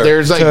country, right? Where?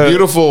 There's like To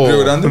beautiful.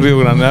 Rio Grande?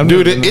 Rio Grande. I've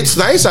Dude, never been it's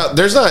nice out.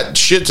 There's not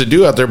shit to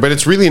do out there, but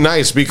it's really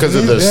nice because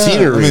of the Yeah,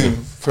 scenery. I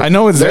mean, there. I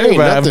know it's There there, ain't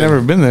but I've nothing.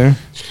 never been there.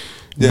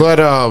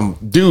 But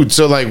dude,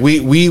 so like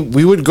we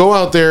would go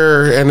out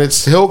there and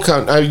it's hill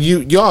country.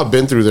 Y'all have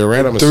been through there,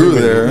 right? I'm Through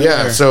assuming. there.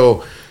 Yeah.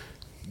 So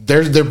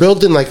they're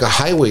building like a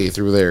highway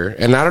through there,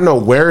 and I don't know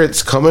where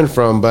it's coming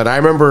from, but I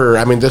remember.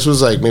 I mean, this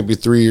was like maybe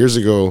 4 years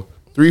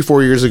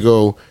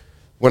ago,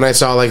 when I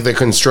saw like the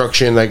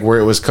construction, like where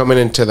it was coming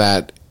into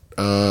that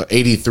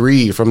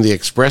 83 from the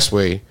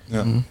expressway.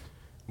 Yeah.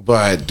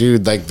 But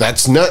dude, like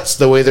that's nuts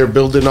the way they're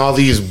building all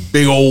these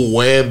big old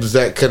webs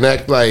that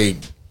connect. Like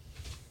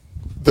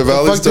The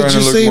valley's fuck did starting you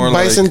to look say? more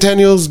like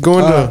Bicentennial's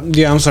going to.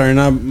 Yeah, I'm sorry,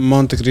 not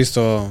Monte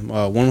Cristo,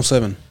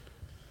 107.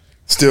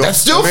 still. That's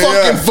still I mean,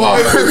 fucking yeah. far.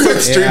 It's like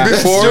straight Yeah.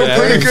 before. Still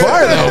pretty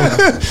far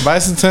though.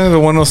 Bicentennial to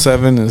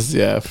 107 is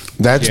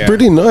That's Yeah.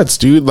 pretty nuts,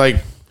 dude.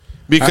 Like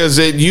because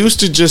it used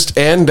to just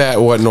end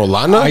at what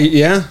Nolana.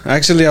 Yeah,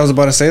 actually, I was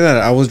about to say that.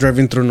 I was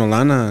driving through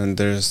Nolana, and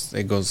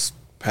it goes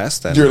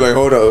past that. You're like,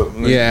 hold up.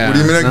 Like, yeah. What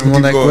do you mean I can I'm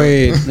keep like, going?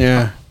 wait,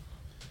 yeah.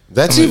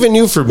 That's even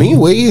new for me,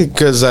 wait,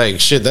 because like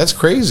shit, that's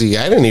crazy.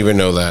 I didn't even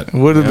know that.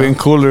 Would have been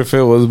cooler if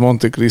it was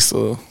Monte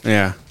Cristo.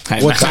 Yeah.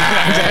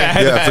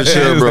 Yeah, for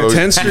sure, bro.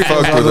 10th Street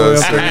Fuck goes all with the way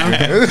us. up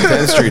there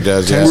 10th Street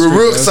does, yeah. We're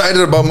real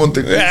excited about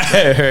Monte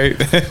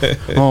Cristo.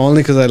 Right. Oh,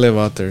 only because I live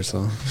out there,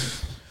 so.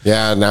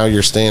 Yeah, now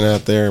you're staying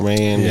out there,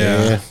 man.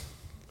 Yeah.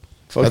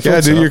 Fuck That's yeah,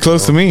 what's dude. up, You're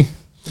close to me.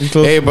 You're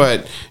close. Hey,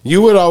 but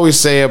you would always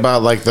say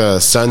about like the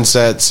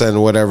sunsets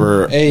and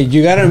whatever. Hey,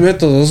 you gotta admit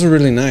though, those are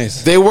really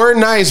nice. They were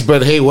nice,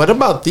 but hey, what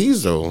about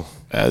these though?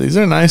 Yeah, these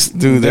are nice,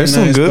 dude. They're There's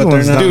some nice, good but they're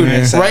ones not down Dude, here.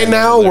 nice. right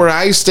now where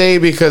I stay,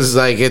 because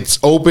like it's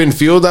open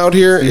field out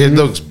here, it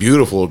looks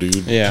beautiful, dude.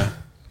 Yeah.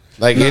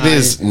 Like it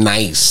is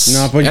nice.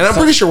 No, but and I'm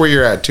pretty sure where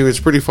you're at too. It's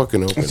pretty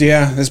fucking open.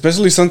 Yeah,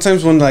 especially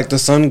sometimes when like the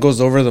sun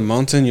goes over the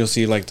mountain, you'll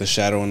see like the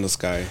shadow in the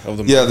sky of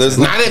the mountain. Yeah, there's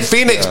Not in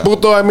Phoenix,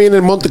 puto. I mean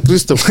in Monte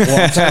Cristo.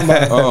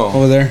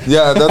 over there.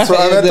 Yeah, that's what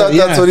I thought.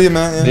 Yeah. That's what he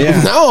meant. Yeah.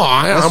 Yeah. No,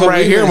 I'm what right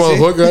we here, meant,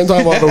 see? motherfucker. I'm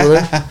talking about over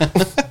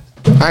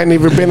there. I ain't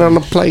even been on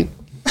the plane.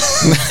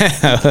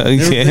 Never been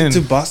Again.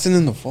 to Boston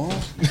in the fall?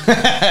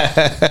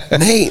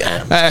 Hey,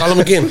 call him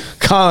again.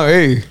 Call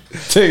him,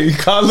 hey,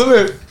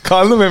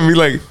 call him and be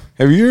like,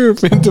 have you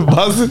ever been to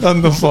Boston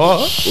on the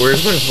fall?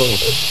 Where's my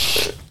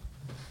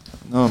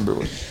phone? Number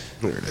one.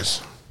 There it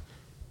is.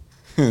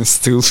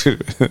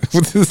 Stupid.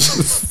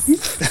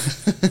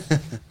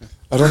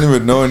 I don't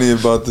even know any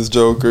about this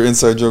joke or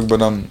inside joke,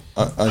 but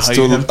I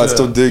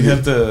still dig you it.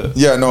 Have to,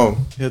 Yeah, no.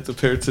 you have to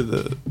pair to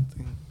the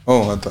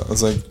Oh, I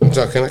was like, It's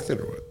not connected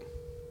or what?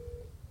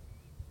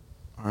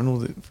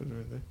 Arnold. It put it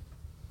right there.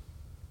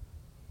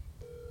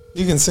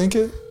 you can sync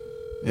it.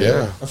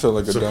 Yeah. I feel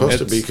like It's a supposed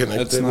dumb. to be It's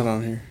connected. not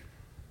on here.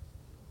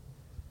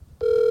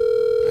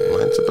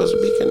 Mine's supposed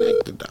to be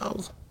connected,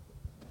 dog.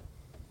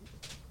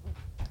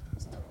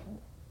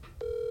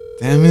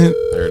 Damn it.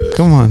 There it is.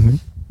 Come on. Man.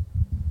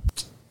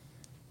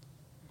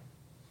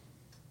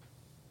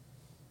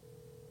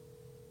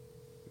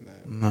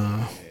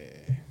 No.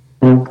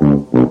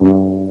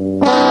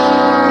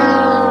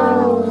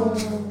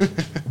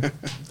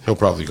 He'll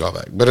probably call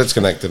back, but it's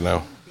connected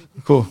now.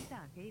 Cool.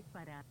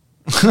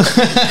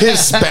 His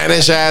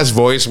Spanish ass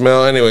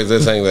voicemail. Anyways,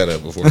 let's hang that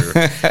up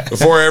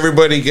before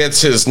everybody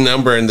gets his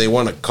number and they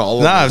want to call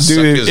him. Nah, and suck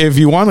dude, his if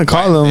you want to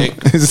call dick.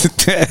 him,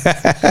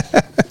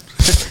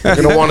 You're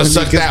gonna want to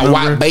suck that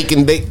white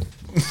bacon dick.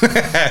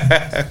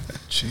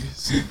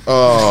 Jeez.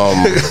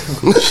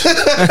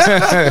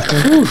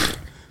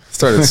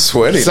 Started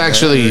sweating. It's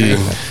actually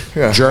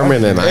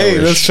German and hey,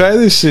 let's Irish. try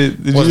this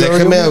shit. Did Well, you they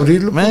already come go? out,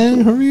 dude.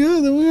 Man, hurry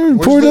up. We already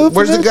poured up.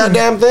 Where's the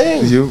goddamn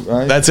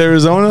thing? That's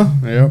Arizona.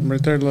 Yep,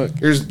 right there. Look.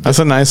 Here's That's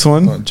a nice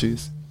one. Oh,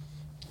 jeez.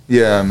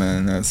 Yeah,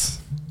 man, that's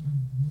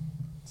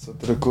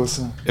otra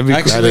cosa. It'd be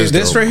Actually, That is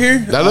this dope. right here.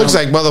 that looks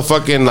like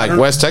motherfucking like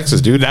West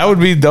Texas, dude. that would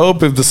be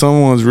dope if the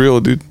someone was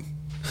real, dude.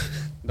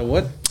 The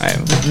what? I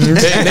don't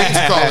Hey,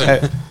 Nate's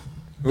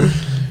calling.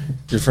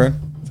 Your friend?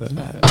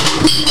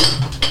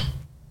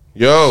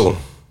 Yo.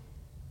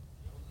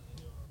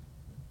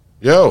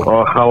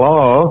 Oh,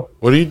 hello.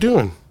 What are you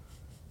doing?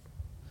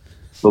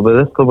 A little bit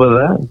of this, a little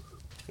bit of that.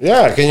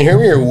 Yeah, can you hear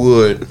me or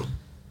would?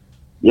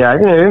 Yeah, I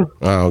can hear you.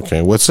 Oh,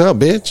 okay. What's up,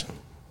 bitch?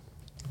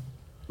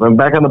 I'm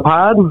back on the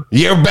pod.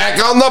 You're back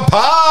on the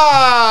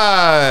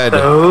pod,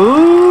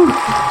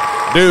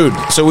 Oh, dude.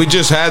 So we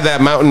just had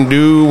that Mountain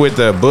Dew with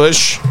the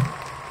Bush,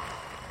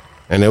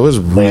 and it was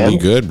really Man.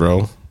 good,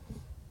 bro.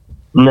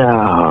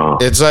 no.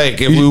 It's like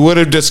if we would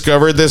have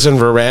discovered this in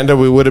Veranda,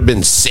 we would have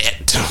been set.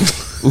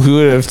 We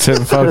would have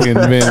fucking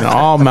been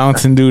all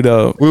Mountain Dewed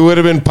up. We would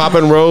have been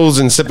popping rolls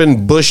and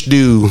sipping Bush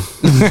Dew.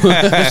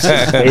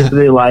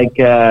 Basically like,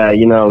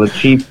 the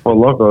cheap for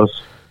locos.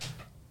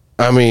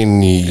 I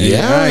mean,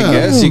 yeah, I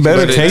guess you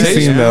Better But it tasting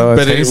tastes- though.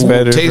 but It tastes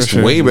better. tastes for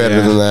sure. way better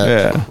Yeah. than that.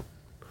 Yeah.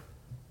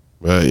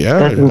 But That's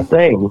yeah,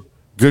 insane.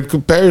 good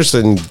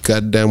comparison,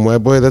 goddamn white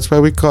boy. That's why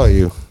we call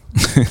you.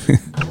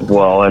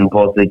 Well, and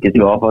plus they get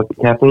you all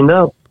fucking caffeined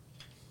up.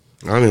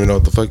 I don't even know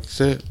what the fuck you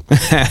said.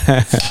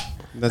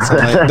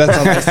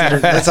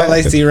 That's all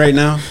I see right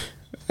now.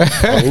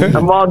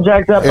 I'm all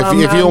jacked up. If on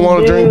you don't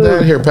want to Mountain drink that,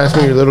 Dew. here, pass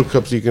me your little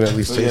cup so you can at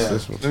least taste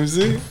this one. Let me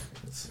see.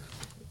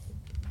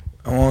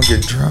 I won't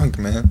get drunk,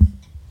 man.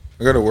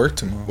 I gotta work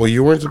tomorrow. Well,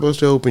 you weren't supposed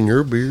to open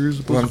your beer. You're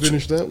supposed Well, to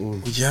finish that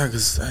one. Yeah,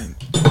 because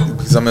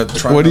I'm gonna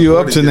try. What are you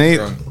up to, Nate?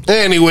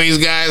 Anyways,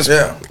 guys,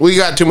 Yeah. we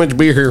got too much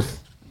beer here.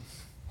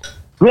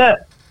 Yeah.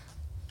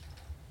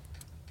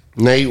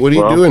 Nate, what are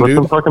you Well, doing, put dude?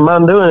 some fucking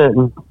Mountain Dew in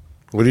it.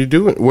 What are you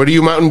doing? What are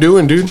you Mountain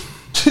doing, dude?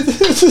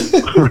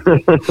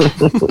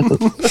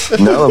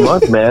 Not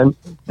much, man.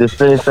 Just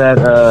finished that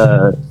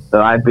the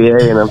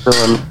IPA, and I'm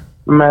feeling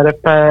mighty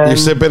fine. You're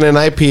sipping an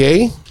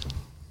IPA?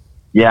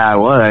 Yeah, I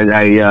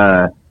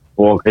was.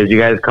 Well, because you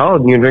guys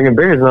called and you're drinking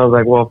beers, and I was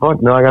like, well,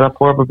 fuck, no, I gotta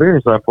pour up a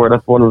beer, so I poured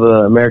up one of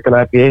the American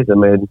IPAs I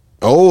made.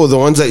 Oh, the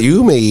ones that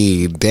you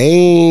made.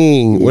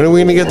 Dang. When are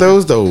we gonna get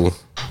those though?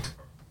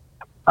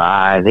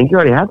 I think you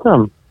already had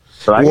some.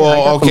 So I got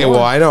Well, some okay. more.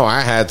 Well, I know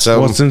I had some.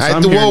 Well, since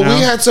I'm here we now-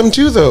 had some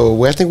too,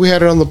 though. I think we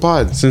had it on the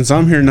pod. Since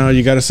I'm here now,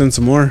 you got to send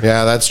some more.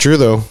 Yeah, that's true,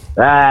 though.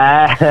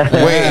 Ah.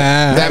 Wait,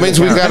 that means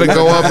we got to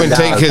go up and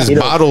take his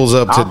bottles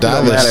up to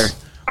Optional matter. Dallas.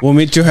 We'll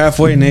meet you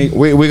halfway, Nate.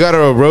 We got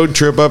a road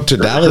trip up to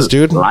Dallas,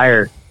 dude.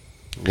 Liar.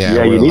 Yeah,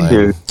 we're you need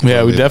lying. to.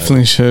 Yeah, we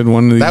definitely should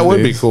one of these That would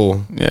be days.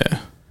 cool. Yeah.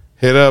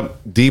 Hit up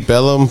Deep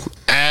Ellum.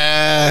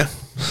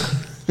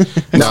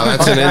 No,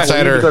 that's an We need to go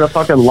insider. to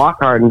fucking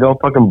Lockhart and go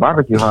fucking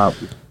barbecue hop.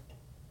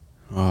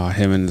 Oh,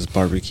 him and his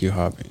barbecue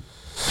hopping.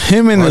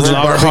 Him and his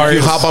Barbecue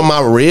hop on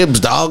my ribs,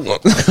 dog.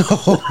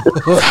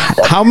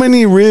 How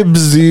many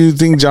ribs do you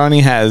think Johnny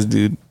has,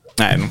 dude?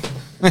 I don't know.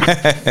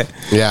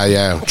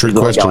 Yeah. Trick He's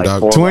only question, got like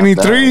dog. 4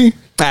 23?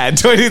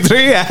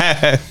 23?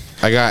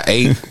 I got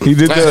 8. He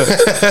did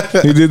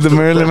the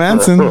Marilyn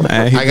Manson.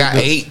 I got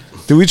 8.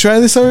 Did we try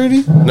this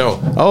already? No.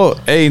 Oh,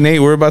 hey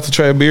Nate, we're about to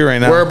try a beer right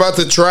now. We're about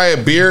to try a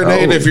beer,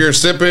 Nate. If you're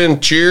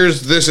sipping,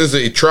 cheers. This is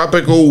a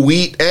tropical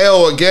wheat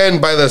ale, again,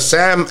 by the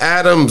Sam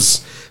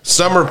Adams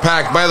Summer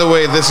Pack. By the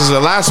way, this is the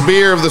last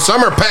beer of the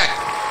Summer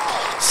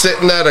Pack.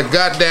 Sitting at a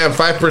goddamn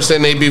 5%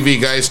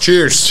 ABV, guys.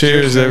 Cheers.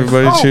 Cheers,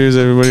 everybody. Cheers,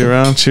 everybody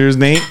around. Cheers,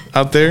 Nate,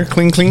 out there.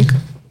 Clink, clink.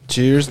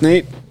 Cheers,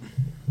 Nate.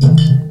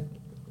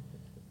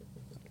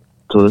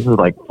 So this is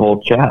like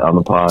full chat on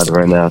the pod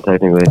right now,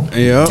 technically.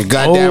 Yep. You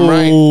goddamn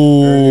right.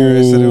 Earlier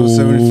I said it was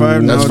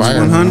 75. Now That's it's fire.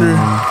 100.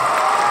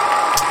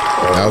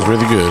 That was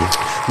really good.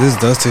 This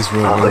does taste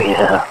real Oh good.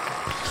 yeah.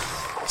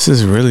 This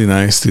is really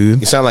nice,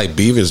 dude. You sound like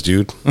Beavis,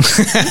 dude.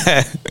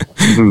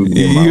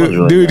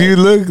 You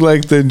look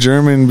like the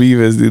German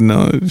Beavis, dude.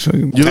 No,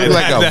 You look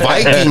like a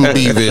Viking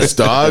Beavis,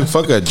 dog.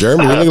 Fuck a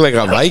German. You look like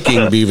a Viking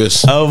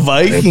Beavis. a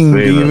Viking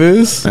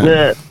Beavis.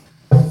 Yeah.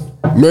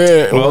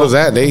 Man, what was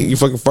that, Nate? You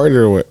fucking farted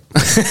or what?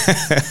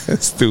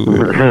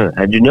 Stupid.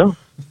 How'd you know?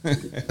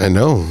 I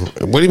know.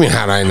 What do you mean,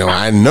 how do I know?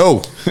 I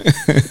know.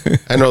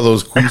 I know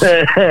those queefs.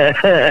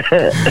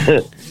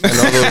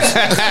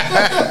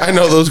 I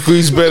know those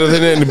queefs better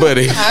than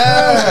anybody.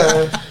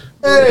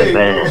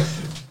 Man.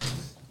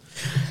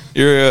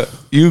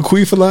 You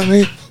queef a lot,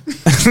 Nate?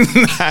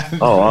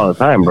 Oh, all the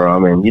time, bro. I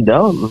mean, you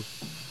don't.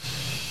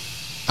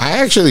 I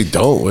actually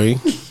don't, wait.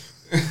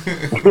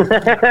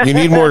 You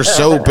need more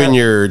soap in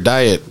your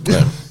diet.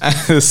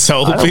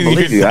 Soap I don't in your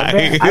believe you. I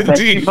diet. bet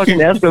you fucking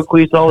Esco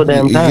queefs all the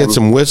damn You time. get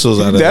some whistles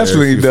out of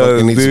Definitely there.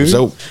 If you fucking does, need dude.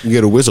 some soap. You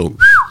get a whistle.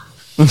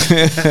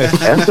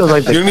 Esco's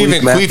like the You don't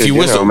even master queef, you general,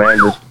 whistle. man.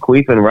 Just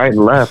queefing right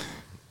and left.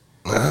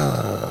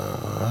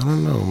 I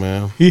don't know,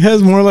 man. He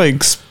has more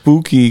like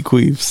spooky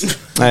queefs.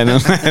 I know.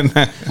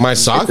 My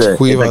socks It's a-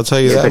 queef, it's a- I'll tell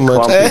you it's that a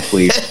much.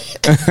 clumpy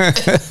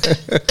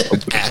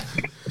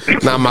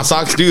queef. Nah, my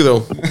socks do,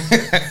 though.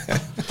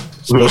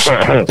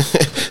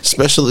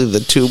 Especially the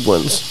tube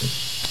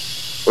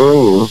ones.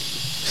 Ooh.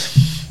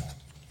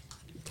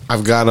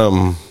 I've got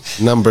them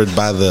numbered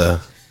by the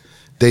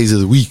days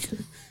of the week.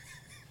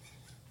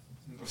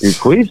 You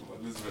queefs?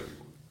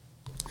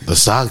 The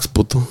socks,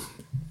 puto.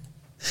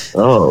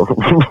 Oh.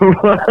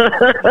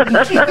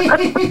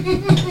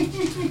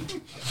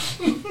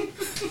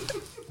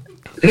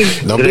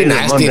 Don't be Today's a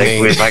nasty,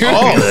 Monday Nate. queef, I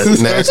can feel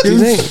it. Nasty,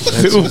 Nate.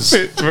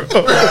 Stupid,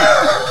 bro.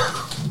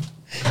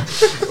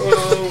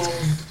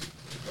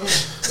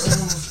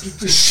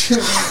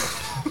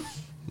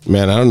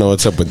 Man, I don't know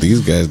what's up with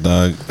these guys,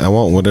 dog. I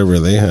want whatever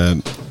they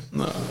had.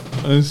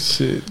 Oh,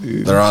 shit,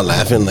 dude. They're all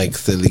laughing like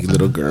silly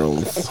little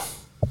girls.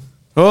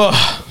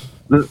 Oh,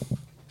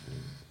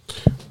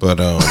 But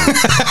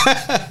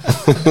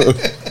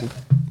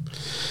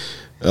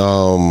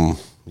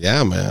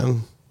yeah,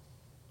 man.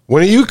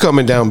 When are you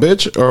coming down,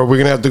 bitch? Or are we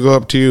gonna have to go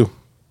up to you?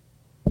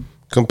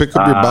 Come pick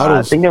up your I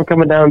bottles. think I'm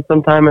coming down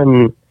sometime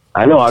in,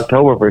 I know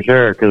October for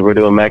sure, because we're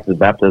doing Max's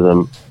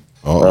baptism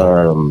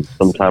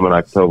sometime in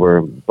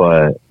October,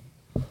 but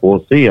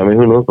we'll see. I mean,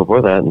 who knows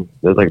before that?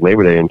 There's like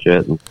Labor Day and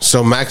shit.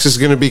 So Max is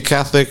gonna be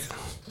Catholic.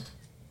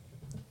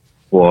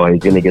 Well,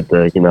 he's going to get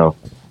the,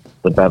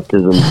 the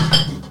baptism.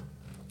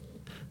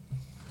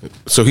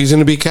 So he's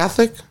gonna be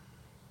Catholic?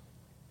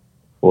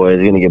 Well,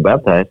 he's going to get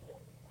baptized,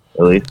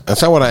 at least.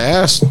 That's not what I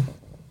asked.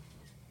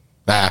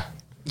 Nah.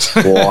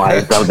 Well,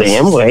 it's up to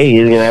him. Well, hey,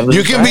 he's going to have the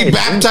You can be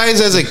decide.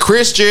 baptized as a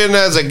Christian,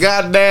 as a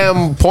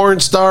goddamn porn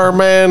star,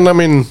 man. I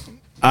mean,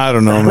 I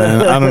don't know,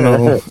 man. I don't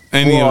know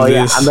any Well, of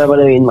yeah, this. but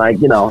I mean, like,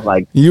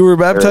 You were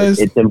baptized?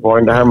 it's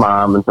important to her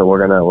mom, and so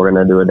we're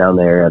gonna do it down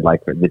there at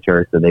like the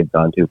church that they've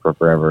gone to for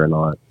forever and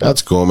all that.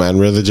 that's cool, man.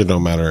 Religion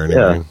don't matter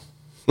anyway.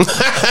 I'm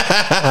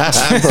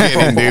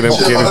kidding,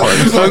 dude. I'm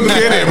kidding. I'm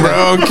kidding, bro.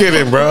 I'm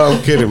kidding, bro.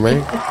 I'm kidding, man.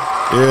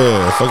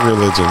 Yeah, fuck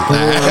religion.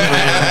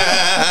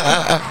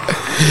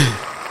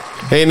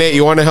 Hey, Nate,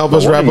 you want to help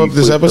us Why wrap do up you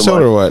this quit so episode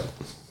much? or what?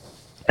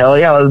 Hell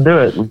yeah, let's do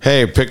it.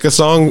 Hey, pick a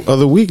song of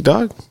the week,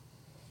 dog.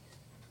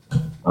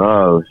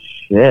 Oh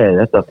shit,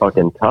 that's a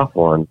fucking tough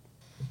one.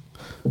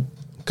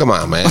 Come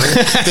on, man.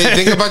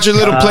 Think about your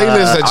little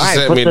playlist that you All right,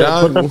 sent put me, the,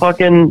 dog. Put the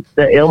fucking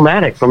the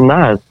Illmatic from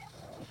Nas.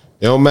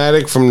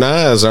 Illmatic from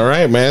Nas. All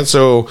right, man.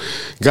 So,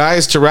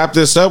 guys, to wrap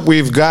this up,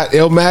 we've got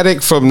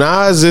Illmatic from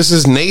Nas. This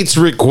is Nate's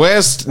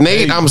request.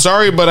 Nate, I'm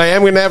sorry, but I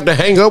am going to have to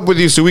hang up with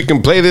you so we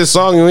can play this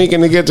song and we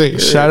can get to hear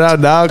Shout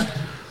out, dog.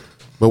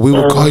 But we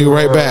will call you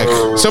right back.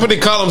 Somebody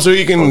call him so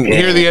you can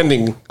hear the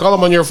ending. Call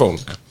him on your phone.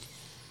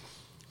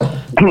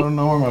 I don't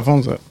know where my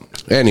phone's at.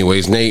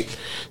 Anyways, Nate,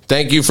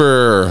 thank you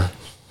for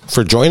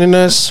joining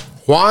us.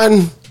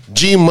 Juan,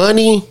 G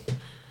Money.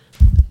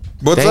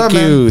 What's up,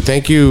 man?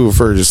 Thank you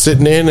for just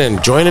sitting in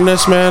and joining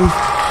us, man.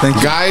 Thank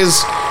you.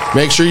 Guys,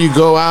 make sure you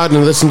go out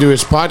and listen to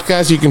his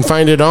podcast. You can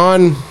find it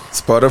on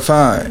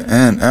Spotify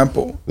and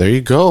Apple. There you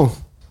go.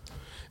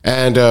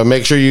 And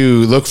make sure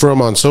you look for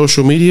him on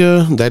social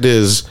media. That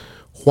is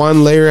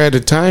Juan Layer at a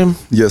Time.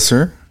 Yes,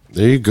 sir.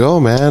 There you go,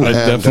 man. I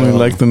definitely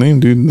like the name,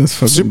 dude. That's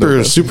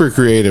fucking super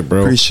creative,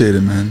 bro. Appreciate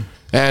it, man.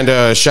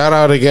 And shout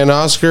out again,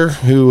 Oscar,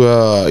 who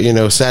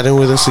sat in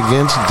with us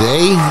again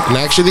today and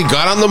actually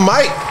got on the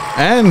mic.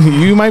 And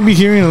you might be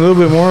hearing a little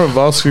bit more of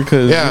Oscar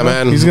because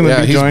man, he's going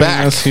to be joining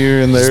back. us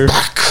here and there. He's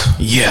back.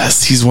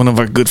 Yes, he's one of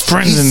our good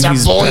friends, He's and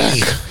he's boy. back.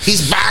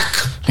 He's back.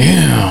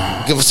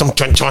 Yeah. Give us some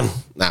chun.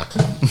 Nah.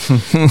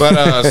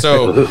 But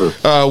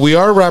so we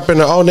are wrapping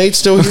up. Oh, Nate's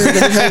still here.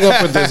 Let me hang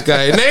up with this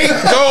guy. Nate,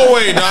 go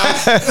away,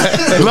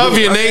 dog. Love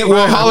you, Nate.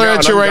 We'll holler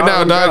at you right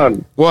now,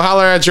 dog. We'll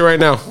holler at you right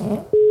now.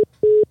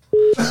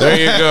 There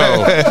you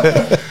go.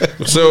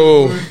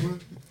 So,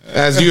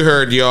 as you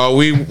heard, y'all,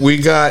 we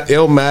got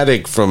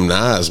Illmatic from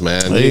Nas,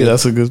 man. Hey,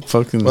 that's a good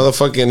fucking...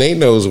 Motherfucking Nate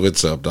knows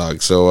what's up,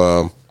 dog.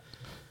 So,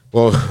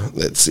 well,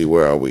 let's see,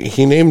 where are we?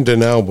 He named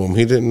an album.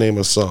 He didn't name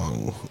a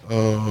song.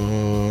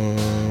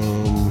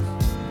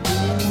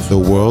 The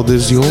World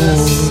Is Yours.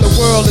 The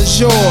world is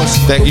yours.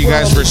 Thank you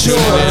guys for tuning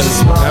in.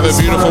 Have a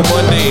beautiful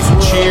Monday.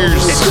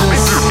 Cheers.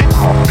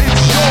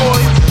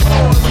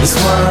 It's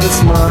mine,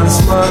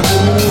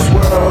 whose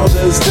world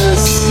is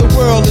this? The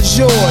world is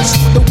yours,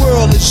 the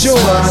world is yours.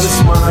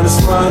 It's mine,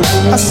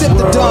 I sip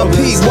the Don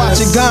P,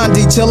 watching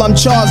Gandhi till I'm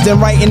charged and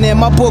writing in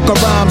my book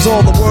of rhymes. All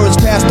the words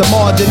past the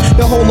margin,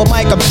 the whole of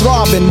mic I'm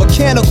throbbing.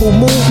 Mechanical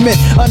movement,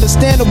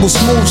 understandable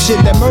smooth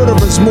shit that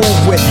murderers move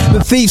with.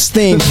 The thief's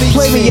theme,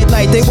 play me at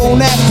night, they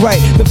won't act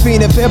right. The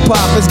fiend of hip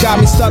hop has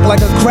got me stuck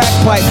like a crack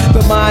pipe.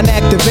 The mind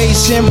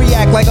activation,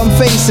 react like I'm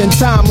facing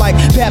time like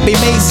Pappy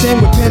Mason.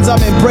 With pins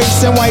I'm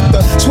embracing, wipe the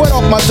sweat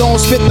off my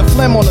dome, spit the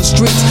phlegm on the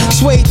streets.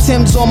 Suede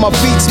Timbs on my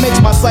feet makes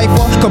my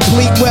cipher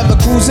complete. Weather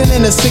cruising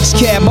in a 6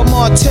 cab, a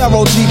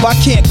Montero Jeep, I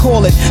can't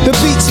call it. The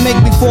beats make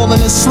me falling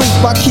asleep,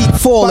 I keep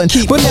falling,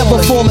 but never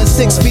falling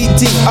 6 feet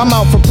deep. I'm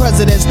out for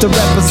presidents to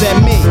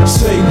represent me.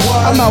 Say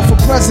what? I'm out for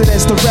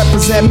presidents to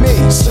represent me.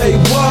 Say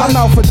what? I'm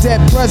out for dead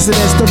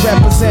presidents to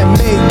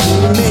represent me.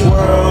 Whose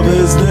world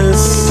is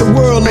this? The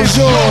world is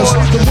yours.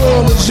 The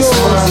world is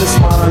yours. It's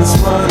mine,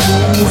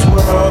 whose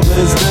world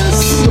is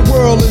this? The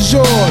world is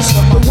yours.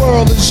 The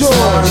world is yours.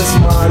 It's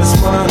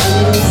mine,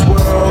 whose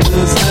world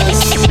is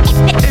this?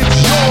 It's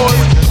yours.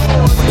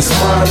 It's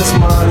mine,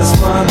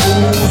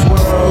 whose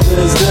world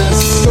is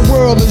this? The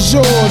world is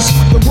yours.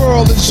 The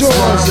world is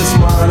yours. It's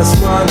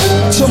mine,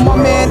 whose To my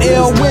man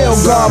Ill Will,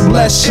 God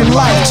bless your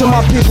life. To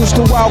my peoples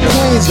throughout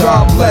Queens,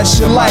 God bless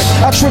your life.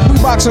 I trick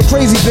Reeboks and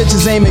crazy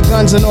bitches, aiming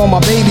guns and all my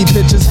baby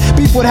pictures.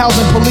 Beef with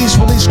housing police,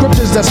 release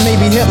scriptures that's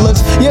maybe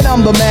Hitler's. Yet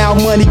I'm the mal,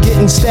 money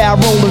getting style,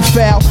 rolling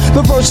foul.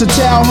 The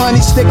versatile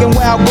honey, sticking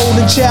wild,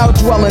 golden child,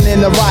 dwelling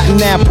in the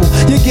rotten apple.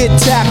 You get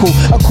tackled,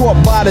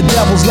 caught by the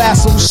devil's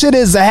lasso. Shit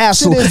is a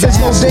hassle. There's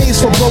no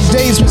days for broke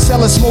days. We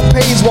selling smoke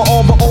pays while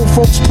all the old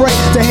folks pray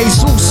to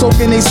Jesus,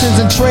 soaking their sins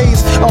in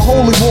trays. A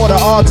holy water,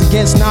 odds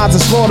against nods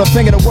and slaughter.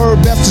 Finger the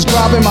word best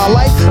describing my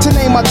life. To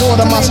name my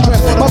daughter my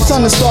strength. My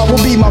son, the star,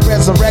 will be my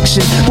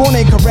resurrection. Born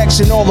in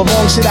correction, all the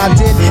wrong shit I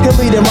did, he'll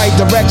lead in right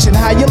direction.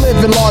 How you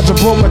living larger,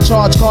 broker,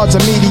 charge cards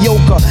are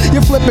mediocre.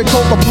 You flipping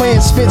coca,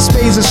 playing spit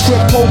spades and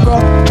strip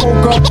poker.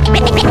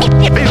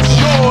 It's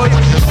yours.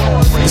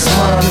 It's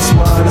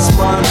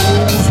mine,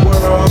 whose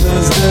world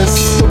is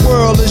this? The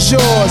world is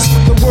yours.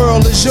 The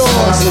world is yours.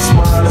 It's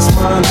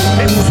mine,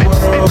 whose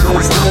world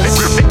is this?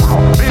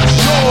 It's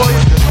yours.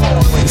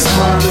 It's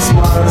mine,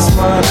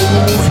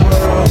 whose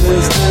world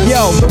is this?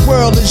 Yo, the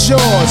world is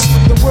yours.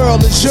 The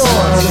world is yours.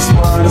 It's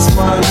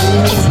mine,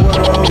 whose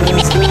world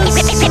is this?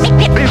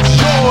 It's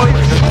yours.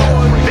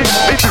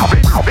 It's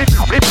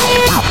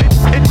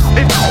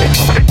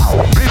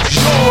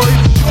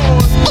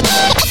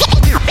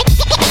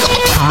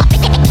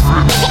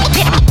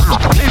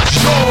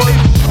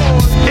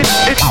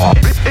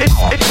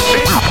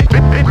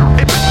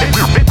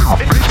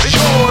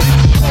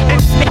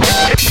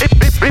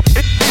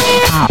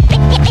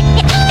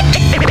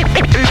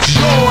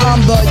I'm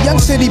the young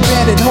city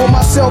bandit, hold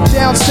myself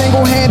down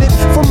single-handed.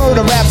 For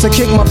murder raps, I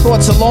kick my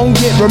thoughts alone,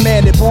 get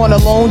remanded. Born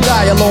alone,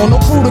 die alone, no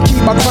crew to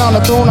keep my crown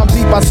a throne. I'm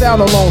deep, I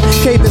sound alone,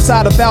 caved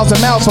inside 1,000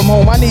 miles from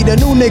home. I need a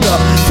new nigga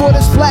for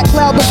this black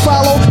cloud to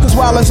follow. Cause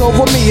while it's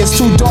over me, it's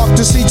too dark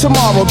to see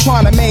tomorrow.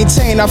 Trying to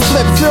maintain, I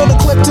flip, fill the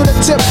clip to the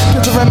tip.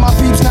 Picturing my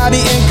peeps not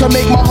eating can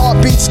make my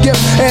heartbeat skip,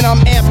 and I'm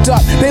amped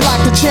up. They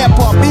lock the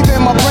champ up, even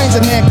my brains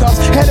in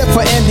handcuffs. Headed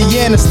for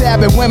Indiana,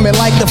 stabbing women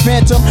like the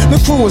Phantom. The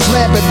crew is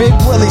lamping Big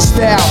Willie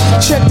style.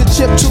 Check the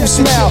chip to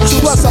smile,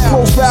 plus I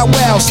profile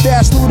well.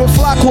 Stash through the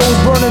flock holes,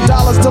 burning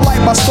dollars.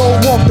 Delight my soul,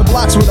 walk the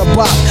blocks with a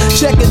bop.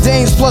 Checking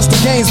Danes plus the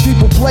games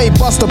people play.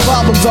 Bust the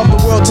problems of the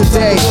world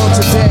today.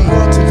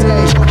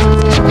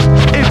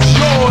 It's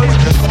yours.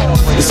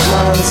 It's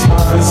mine, it's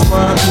mine, it's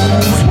mine.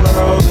 Whose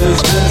world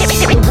is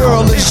this? The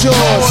world is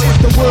yours.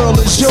 The world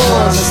is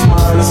yours. It's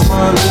mine, it's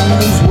mine, it's mine.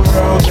 Whose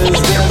world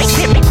is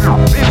this? It's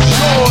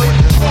yours.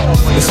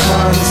 It's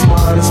mine, it's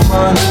mine, it's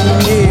mine.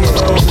 Whose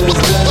world is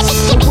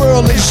this? The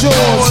world is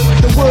yours.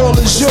 The world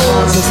is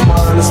yours. It's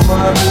mine, it's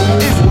mine,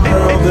 whose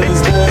world is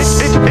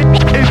this? It's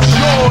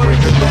yours.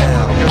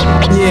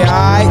 Yeah,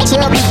 alright. To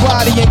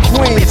everybody in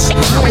Queens,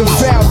 the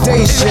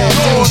foundation.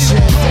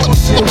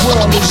 The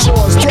world is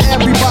yours. To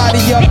everybody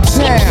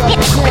uptown,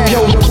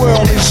 yo, the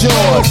world is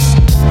yours.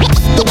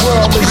 The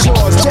world is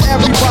yours. To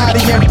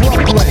everybody in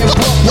Brooklyn,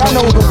 y'all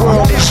know the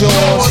world is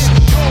yours.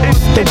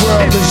 The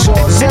world is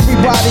yours.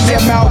 Everybody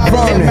in Mount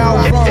Vernon,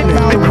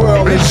 the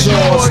world is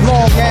yours.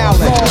 Long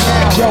Island,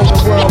 yo, the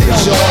world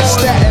is yours.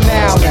 Staten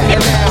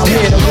Island,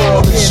 yeah, the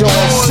world is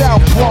yours.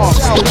 South Bronx,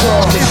 the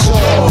world is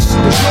yours.